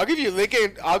 I'll give you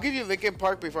Linkin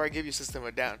Park before I give you System of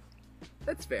a Down.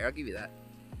 That's fair. I'll give you that.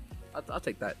 I'll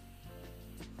take that.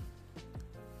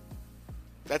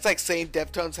 That's like saying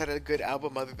Deftones had a good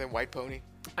album other than White Pony.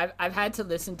 I've had to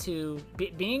listen to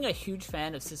being a huge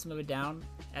fan of System of a Down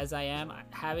as I am,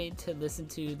 having to listen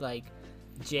to like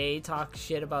Jay talk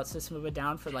shit about System of a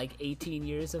Down for like 18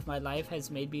 years of my life has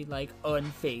made me like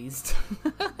unfazed.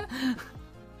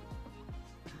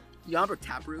 You remember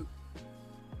Taproot?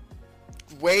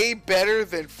 Way better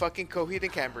than fucking Coheed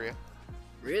and Cambria.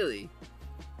 Really?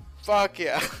 Fuck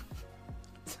yeah.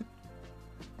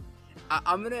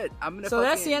 I'm gonna. So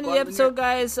that's the end of the episode,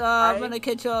 guys. I'm gonna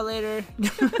catch y'all later.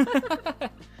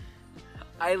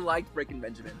 I liked Breaking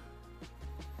Benjamin.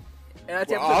 And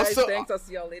that's the Well, episode, guys. also- Thanks. I'll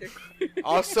see y'all later.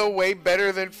 Also way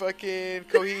better than fucking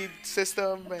Coheed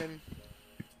System and...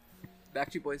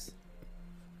 Backstreet Boys.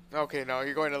 Okay, no,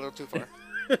 you're going a little too far.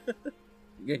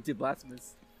 You're getting too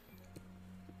blasphemous.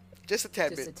 Just a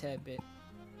tad Just a bit. tad bit.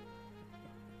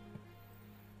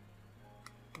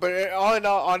 But all in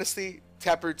all, honestly,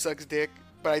 Taproot sucks dick,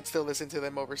 but I'd still listen to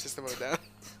them over System of a Down.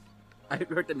 I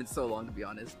haven't heard them in so long, to be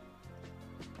honest.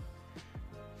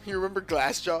 You remember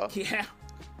Glassjaw? Yeah.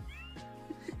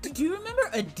 Do you remember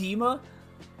Edema?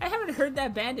 I haven't heard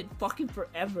that band in fucking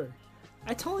forever.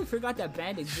 I totally forgot that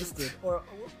band existed. Or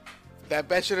That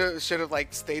band should have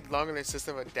like stayed longer than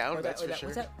System of a Down. That's for sure.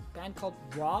 Was that band called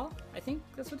Raw? I think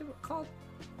that's what they were called.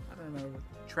 I don't remember.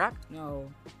 Trapped?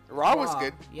 No. Raw was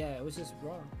good. Yeah, it was just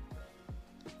Raw.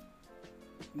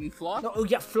 You mean Flaw? No, oh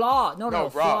yeah, Flaw. No, No, Raw.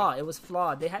 Flaw. It was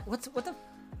Flaw. They had what the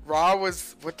Raw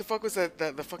was what the fuck was that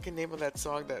the fucking name of that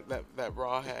song that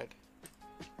Raw had?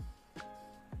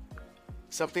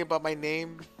 Something about my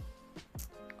name.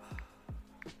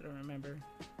 I don't remember.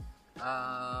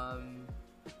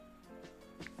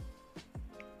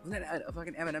 Wasn't that a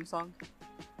fucking Eminem song?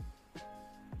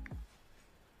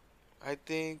 I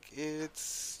think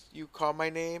it's You Call My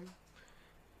Name.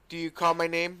 Do You Call My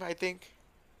Name? I think.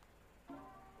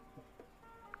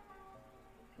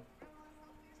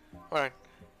 Hold on.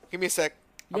 Give me a sec.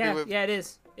 Yeah, it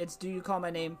is. It's Do You Call My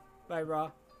Name by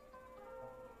Raw.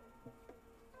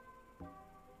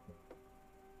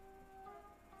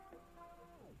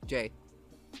 Jay.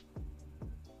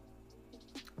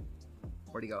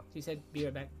 Where'd he go? He said, "Be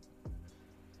right back."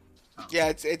 Yeah,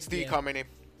 it's Do You Yeah. Call My Name?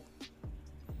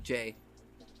 Jay.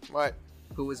 What?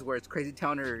 Who was worse, Crazy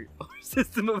Town or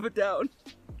System of a Down?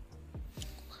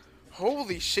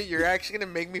 Holy shit, you're actually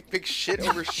gonna make me pick shit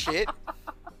over shit?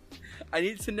 I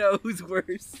need to know who's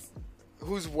worse.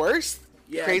 Who's worse?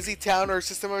 Yeah. Crazy Town or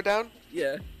System of a Down?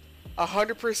 Yeah.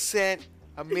 100%,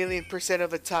 1,000,000% of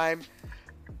the time,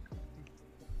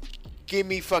 give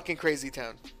me fucking Crazy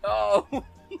Town. Oh.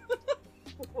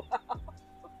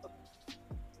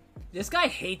 This guy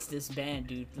hates this band,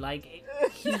 dude. Like,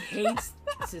 he hates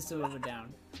System of a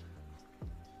Down.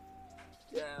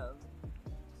 Yeah.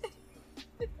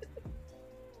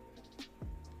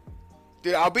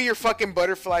 Dude, I'll be your fucking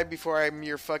butterfly before I'm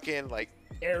your fucking, like,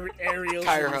 Ariel's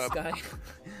Tire in the hub. sky.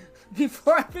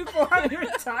 before I'm your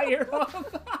tire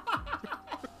hub.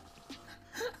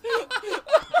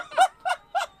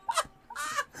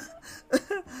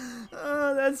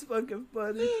 Oh, that's fucking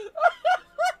funny.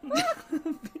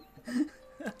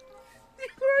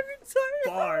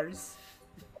 Bars.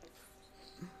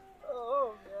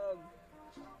 Oh man.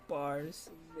 Bars.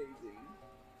 Amazing.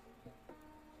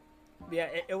 Yeah,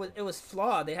 it was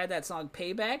Flaw. They had that song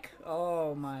Payback.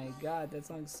 Oh my god, that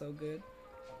song's so good.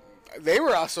 They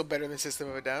were also better than System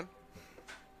of a Down.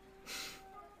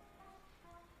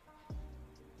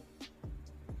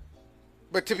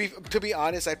 But to be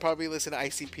honest, I'd probably listen to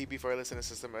ICP before I listen to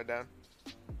System of a Down.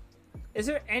 Is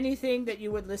there anything that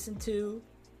you would listen to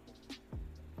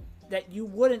that you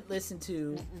wouldn't listen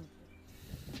to?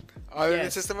 Other than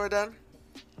Yes. System of a Down?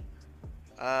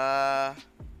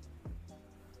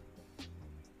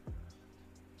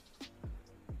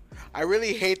 I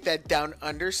really hate that Down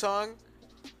Under song,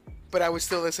 but I would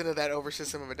still listen to that over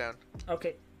System of a Down.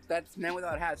 Okay, That's Men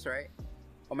Without Hats, right?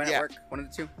 Or Men Yeah. at Work? One of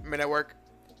the two. Men at Work.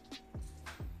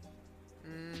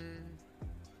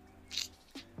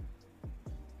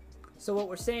 so what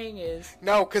we're saying is,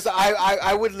 No, because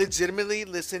I would legitimately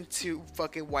listen to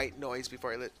fucking White Noise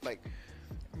before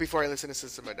I listen to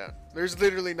System of a Down. There's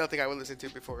literally nothing I would listen to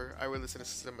before I would listen to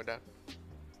System of a Down.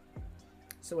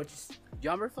 so what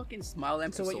Y'all remember fucking Smile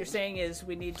Empty so what Soul? you're saying is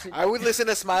we need to. I would listen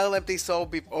to Smile Empty Soul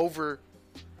over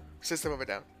System of a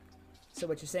Down. So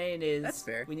what you're saying is That's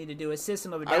fair. we need to do a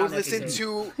System of a Down. I would listen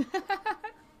episode. to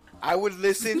I would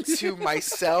listen to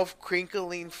myself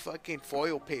crinkling fucking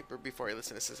foil paper before I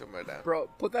listen to System of a Down. Bro,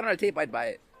 put that on a tape, I'd buy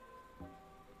it.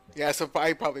 Yeah, so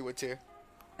I probably would too.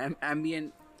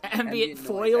 Ambient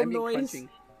foil ambient noise. crunching.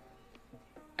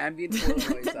 Ambient foil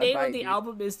noise. The I'd name buy of it, the dude.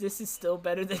 album is "This Is Still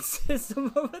Better Than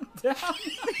System of a Down."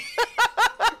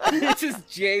 It's just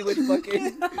Jay with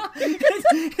fucking.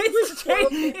 it's Jay, foil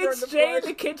paper on it's the Jay in front.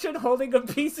 the kitchen holding a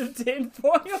piece of tin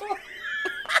foil.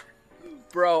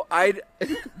 Bro, I'd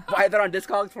buy that on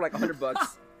Discogs for like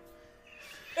 $100.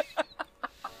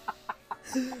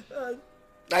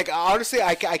 Like honestly,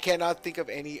 I cannot think of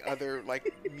any other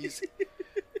like music.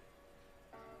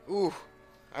 Ooh,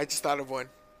 I just thought of one.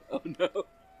 Oh no.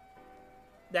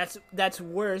 That's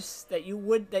worse. That you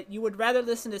would rather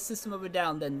listen to System of a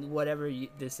Down than whatever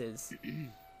this is.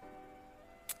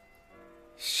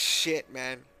 Shit,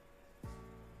 man.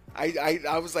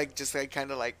 I was like just like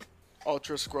kind of like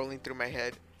ultra scrolling through my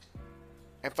head,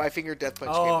 and Five Finger Death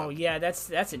Punch came Oh up. yeah, that's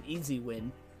an easy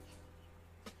win.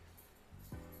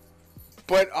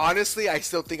 But honestly, I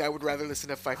still think I would rather listen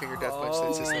to Five Finger Death Punch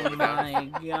than System of Oh a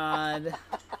Down, my god.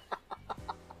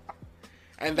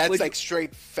 and that's Would you- like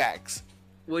straight facts.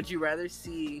 Would you rather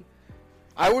see?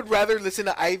 I would rather listen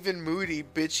to Ivan Moody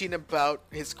bitching about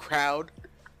his crowd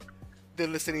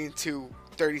than listening to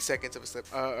 30 seconds of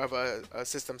a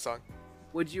System song.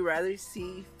 Would you rather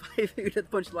see Five Finger Death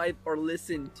Punch live or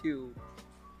listen to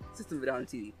System of a Down on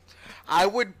TV? I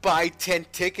would buy 10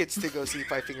 tickets to go see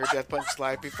Five Finger Death Punch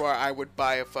live before I would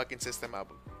buy a fucking System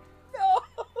album. No.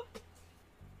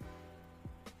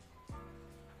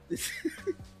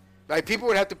 Like, people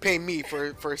would have to pay me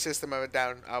for a System of a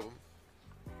Down album.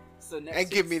 So next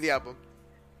And give me the album.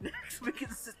 Next week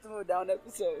is a System of a Down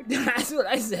episode. That's what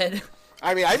I said.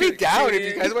 I mean, I'd be down if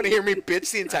you guys want to hear me bitch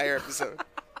the entire episode.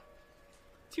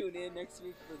 Tune in next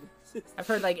week for the I've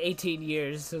heard like 18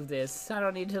 years of this. I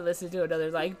don't need to listen to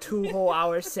another like 2 whole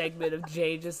hour segment of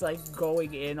Jay just like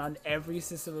going in on every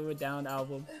System of a Down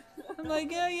album. I'm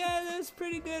like, yeah, that's a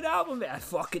pretty good album. I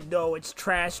fucking know it's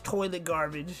trash toilet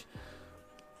garbage.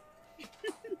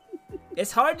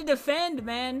 It's hard to defend,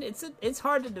 man. It's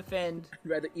hard to defend. I'd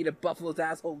rather eat a buffalo's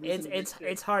asshole.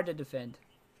 It's hard to defend.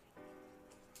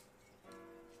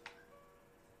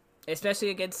 Especially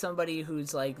against somebody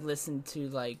who's like listened to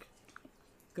like,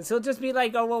 because he'll just be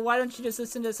like, oh well, why don't you just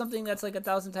listen to something that's like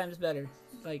 1,000 times better?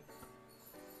 Like,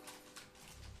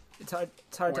 it's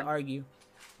hard to argue.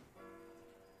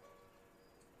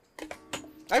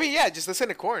 I mean, yeah, just listen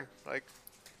to Korn. Like,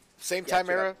 same time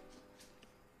era,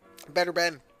 better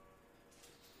band,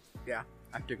 Yeah,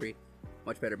 I have to agree.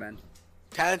 Much better band.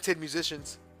 talented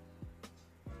musicians.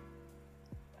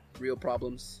 Real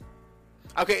problems.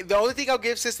 Okay, the only thing I'll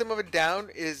give System of a Down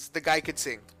is the guy could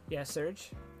sing. Yeah,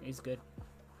 Serge, he's good.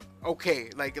 Okay,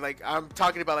 like I'm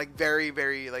talking about like very,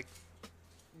 very like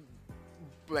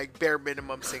bare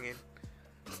minimum singing.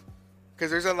 Because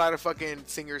there's a lot of fucking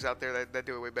singers out there that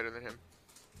do it way better than him.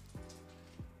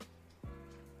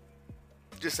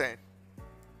 Just saying.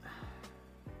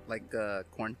 Like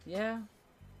Korn. Yeah.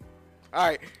 All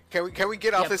right, can we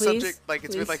get off Yeah, this please, subject? Like,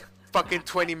 it's been please. like fucking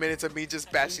 20 minutes of me just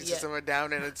bashing Yeah. System of a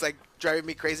Down, and it's like driving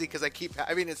me crazy because I keep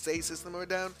having to say System of a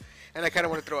Down, and I kind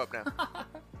of want to throw up now.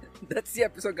 That's the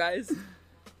episode, guys.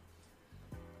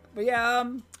 But yeah,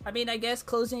 I mean, I guess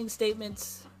closing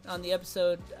statements on the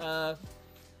episode.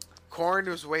 Korn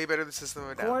was way better than System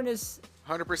of a Down. Korn is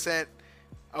 100%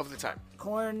 of the time.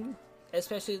 Korn,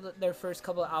 especially their first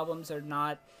couple of albums, are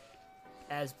not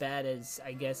as bad as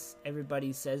I guess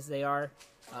everybody says they are.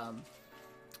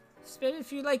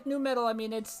 If you like new metal, I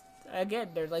mean, it's again,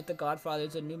 they're like the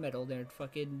godfathers of new metal. They're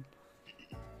fucking.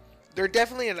 They're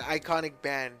definitely an iconic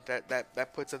band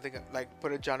that put something like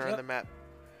put a genre on Yep. the map.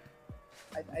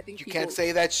 I think You people, can't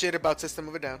say that shit about System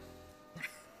of a Down.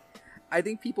 I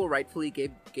think people rightfully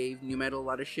gave new metal a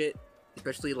lot of shit,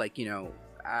 especially like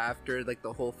after like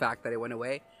the whole fact that it went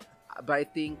away. But I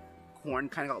think Korn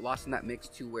kind of got lost in that mix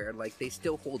too, where like they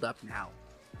still hold up now.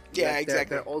 Yeah, Like,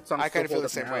 exactly. Their old songs I still kinda feel hold the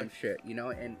up same now way. and shit,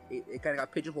 and it kind of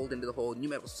got pigeonholed into the whole new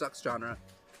metal sucks genre,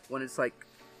 when it's like,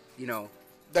 The Korn came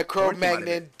out of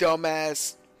Cro-Magnon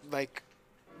dumbass like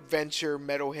venture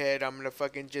metalhead. I'm gonna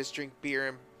fucking just drink beer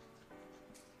and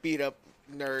beat up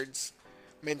nerds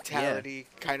mentality.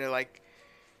 Kind of like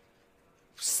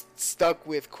stuck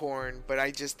with Korn, but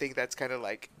I just think that's kind of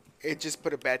like it just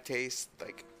put a bad taste.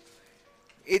 Like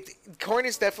Korn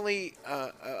is definitely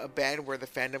a band where the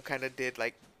fandom kind of did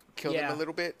like kill them Yeah. a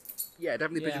little bit. yeah,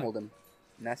 definitely Yeah. pigeonholed them.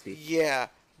 Nasty. Yeah,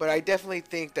 but I definitely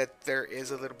think that there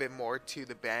is a little bit more to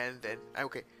the band than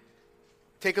okay.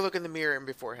 Take a look in the mirror and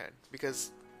beforehand,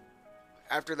 because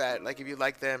after that, like if you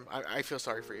like them, I feel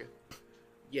sorry for you.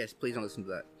 Yes, please don't listen to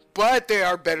that. But they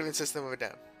are better than System of a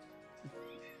Down.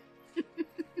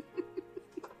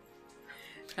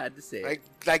 Had to say. it.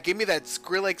 Like give me that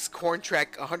Skrillex Korn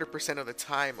track 100% of the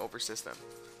time over System.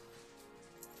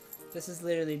 This has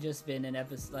literally just been an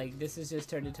episode. Like, this has just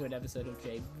turned into an episode of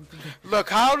Jay. Look,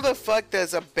 how the fuck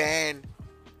does a band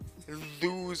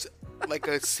lose like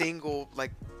a single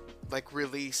like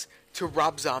release to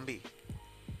Rob Zombie?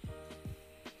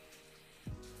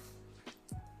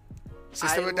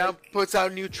 System of a Down puts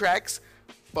out new tracks,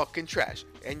 fucking trash.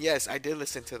 And yes, I did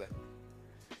listen to them.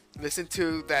 Listen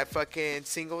to that fucking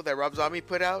single that Rob Zombie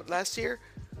put out last year.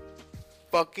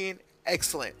 Fucking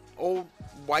excellent. Old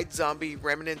White Zombie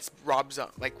remnants, Rob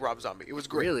Zombie. It was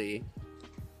great. Really?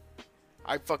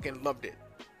 I fucking loved it.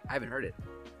 I haven't heard it.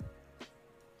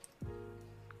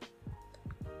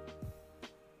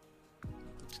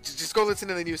 Just go listen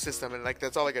to the new System, and like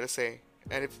that's all I gotta say.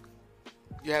 And if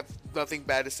you have nothing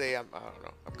bad to say, I don't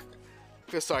know.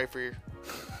 I feel sorry for you.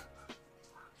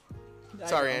 I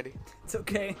Sorry, know. Andy. It's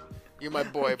okay. You're my I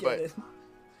boy, get but it.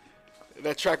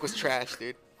 that track was trash,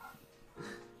 dude.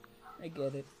 I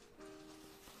get it.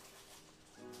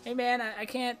 Hey man, I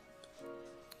can't.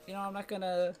 I'm not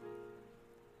gonna.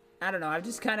 I don't know. I've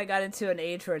just kind of got into an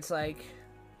age where it's like,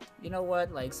 you know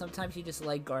what? Like sometimes you just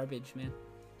like garbage, man.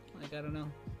 Like, I don't know.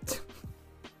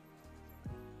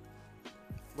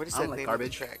 What is I that don't like name Garbage.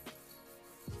 of the track?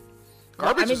 Well, I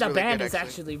Garbage mean, is the really band good, is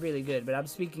actually really good, but I'm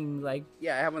speaking like,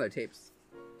 Yeah, I have one of their tapes.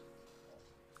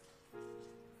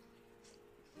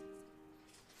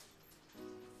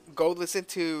 Go listen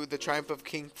to The Triumph of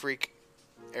King Freak,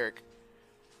 Eric.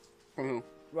 From who?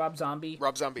 Rob Zombie.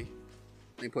 Rob Zombie.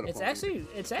 Let me put It's up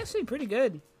actually pretty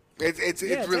good. It's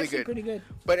Yeah, really actually good. pretty good.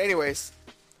 But anyways,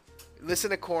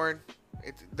 listen to Korn.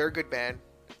 They're a good band,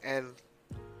 and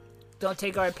Don't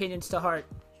take our opinions to heart.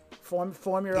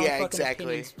 Form your own Yeah, fucking exactly.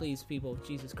 opinions, please, people.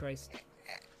 Jesus Christ.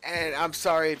 and I'm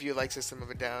sorry if you like System of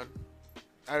a Down.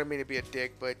 I don't mean to be a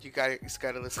dick, but you just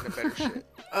gotta listen to better shit.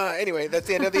 Anyway, that's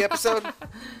the end of the episode.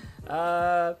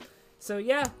 So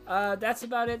yeah, that's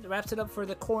about it. Wraps it up for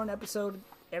the Korn episode,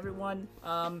 everyone.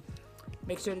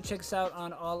 Make sure to check us out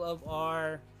on all of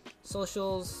our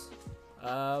socials.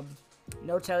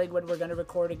 No telling when we're gonna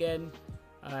record again.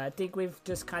 I think we've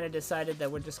just kind of decided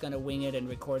that we're just gonna wing it and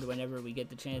record whenever we get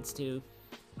the chance to.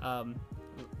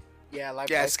 Yeah,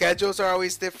 Yeah, schedules are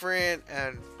always different,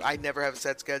 and I never have a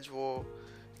set schedule.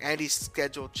 Andy's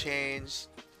schedule changed.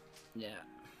 Yeah.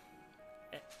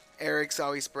 Eric's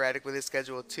always sporadic with his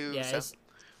schedule too. Yeah, So it's-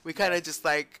 we kind of just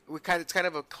like it's kind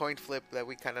of a coin flip that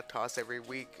we kind of toss every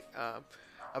week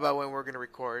about when we're gonna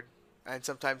record, and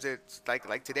sometimes it's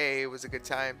like today it was a good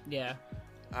time. Yeah.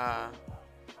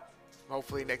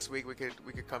 Hopefully next week we could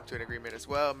come to an agreement as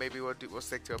well. Maybe we'll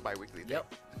stick to a bi-weekly thing.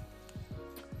 Yep.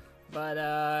 But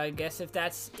I guess if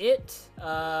that's it,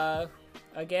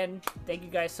 again, thank you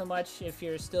guys so much. If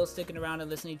you're still sticking around and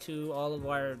listening to all of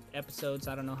our episodes,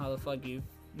 I don't know how the fuck you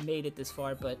made it this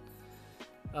far, but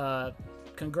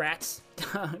congrats.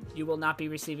 You will not be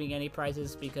receiving any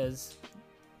prizes because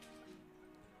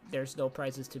there's no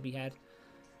prizes to be had.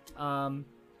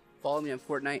 Follow me on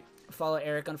Fortnite. Follow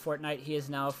Eric on Fortnite. He is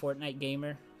now a Fortnite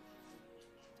gamer.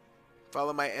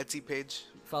 Follow my Etsy page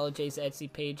Follow Jay's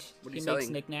Etsy page. What are He you makes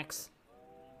selling? knickknacks.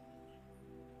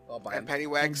 I'll buy and them. And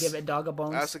Pennywags. give it dog a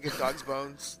bones. I also give dogs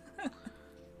bones.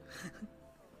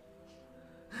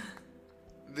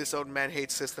 This old man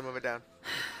hates System of a Down.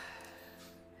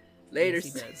 Later.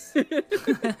 Yes, he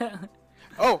does.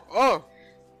 Oh,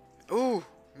 ooh,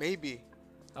 maybe.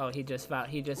 Oh, he just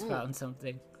found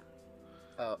something.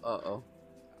 Oh.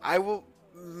 I will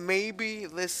maybe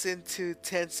listen to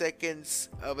 10 seconds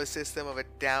of a System of a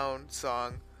Down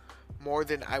song more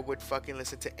than I would fucking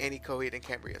listen to any Coheed and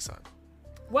Cambria song.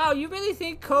 Wow, you really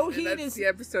think Coheed That's is? the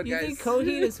episode, You guys. think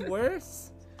Coheed is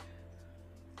worse?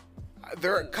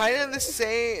 They're kind of in the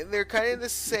same. They're kind of in the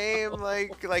same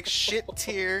like shit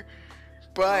tier,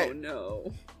 but Oh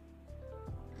no.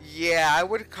 yeah, I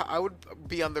would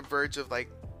be on the verge of like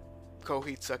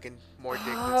Coheed sucking more dick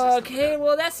than System of a Okay, Down.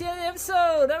 well that's the end of the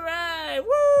episode. All right,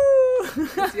 woo!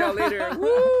 See y'all later.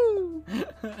 Woo!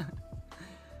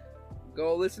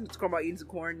 Go listen to Korn about eating some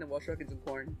corn and while shucking some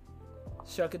corn.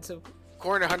 Shucking some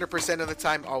Corn 100% of the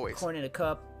time, always. corn in a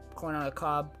cup, corn on a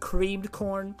cob, creamed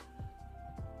corn.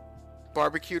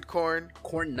 Barbecued corn,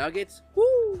 Corn nuggets.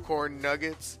 Woo! corn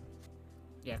nuggets,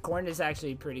 Yeah, corn is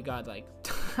actually pretty godlike.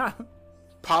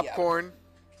 popcorn.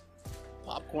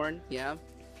 Popcorn. Yeah.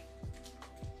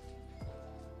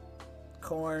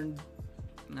 Corn,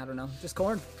 I don't know, just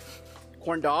corn.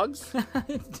 Corn dogs.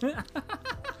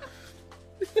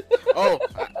 Oh,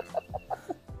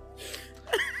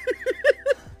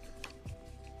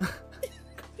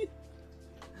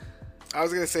 I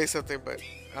was gonna say something, but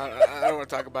I don't want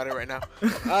to talk about it right now.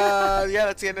 Yeah,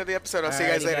 that's the end of the episode. I'll see you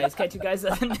guys Alrighty, later. guys, catch you guys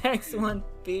on the next one.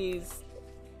 Peace.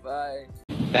 Bye.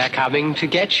 They're coming to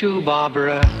get you,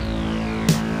 Barbara.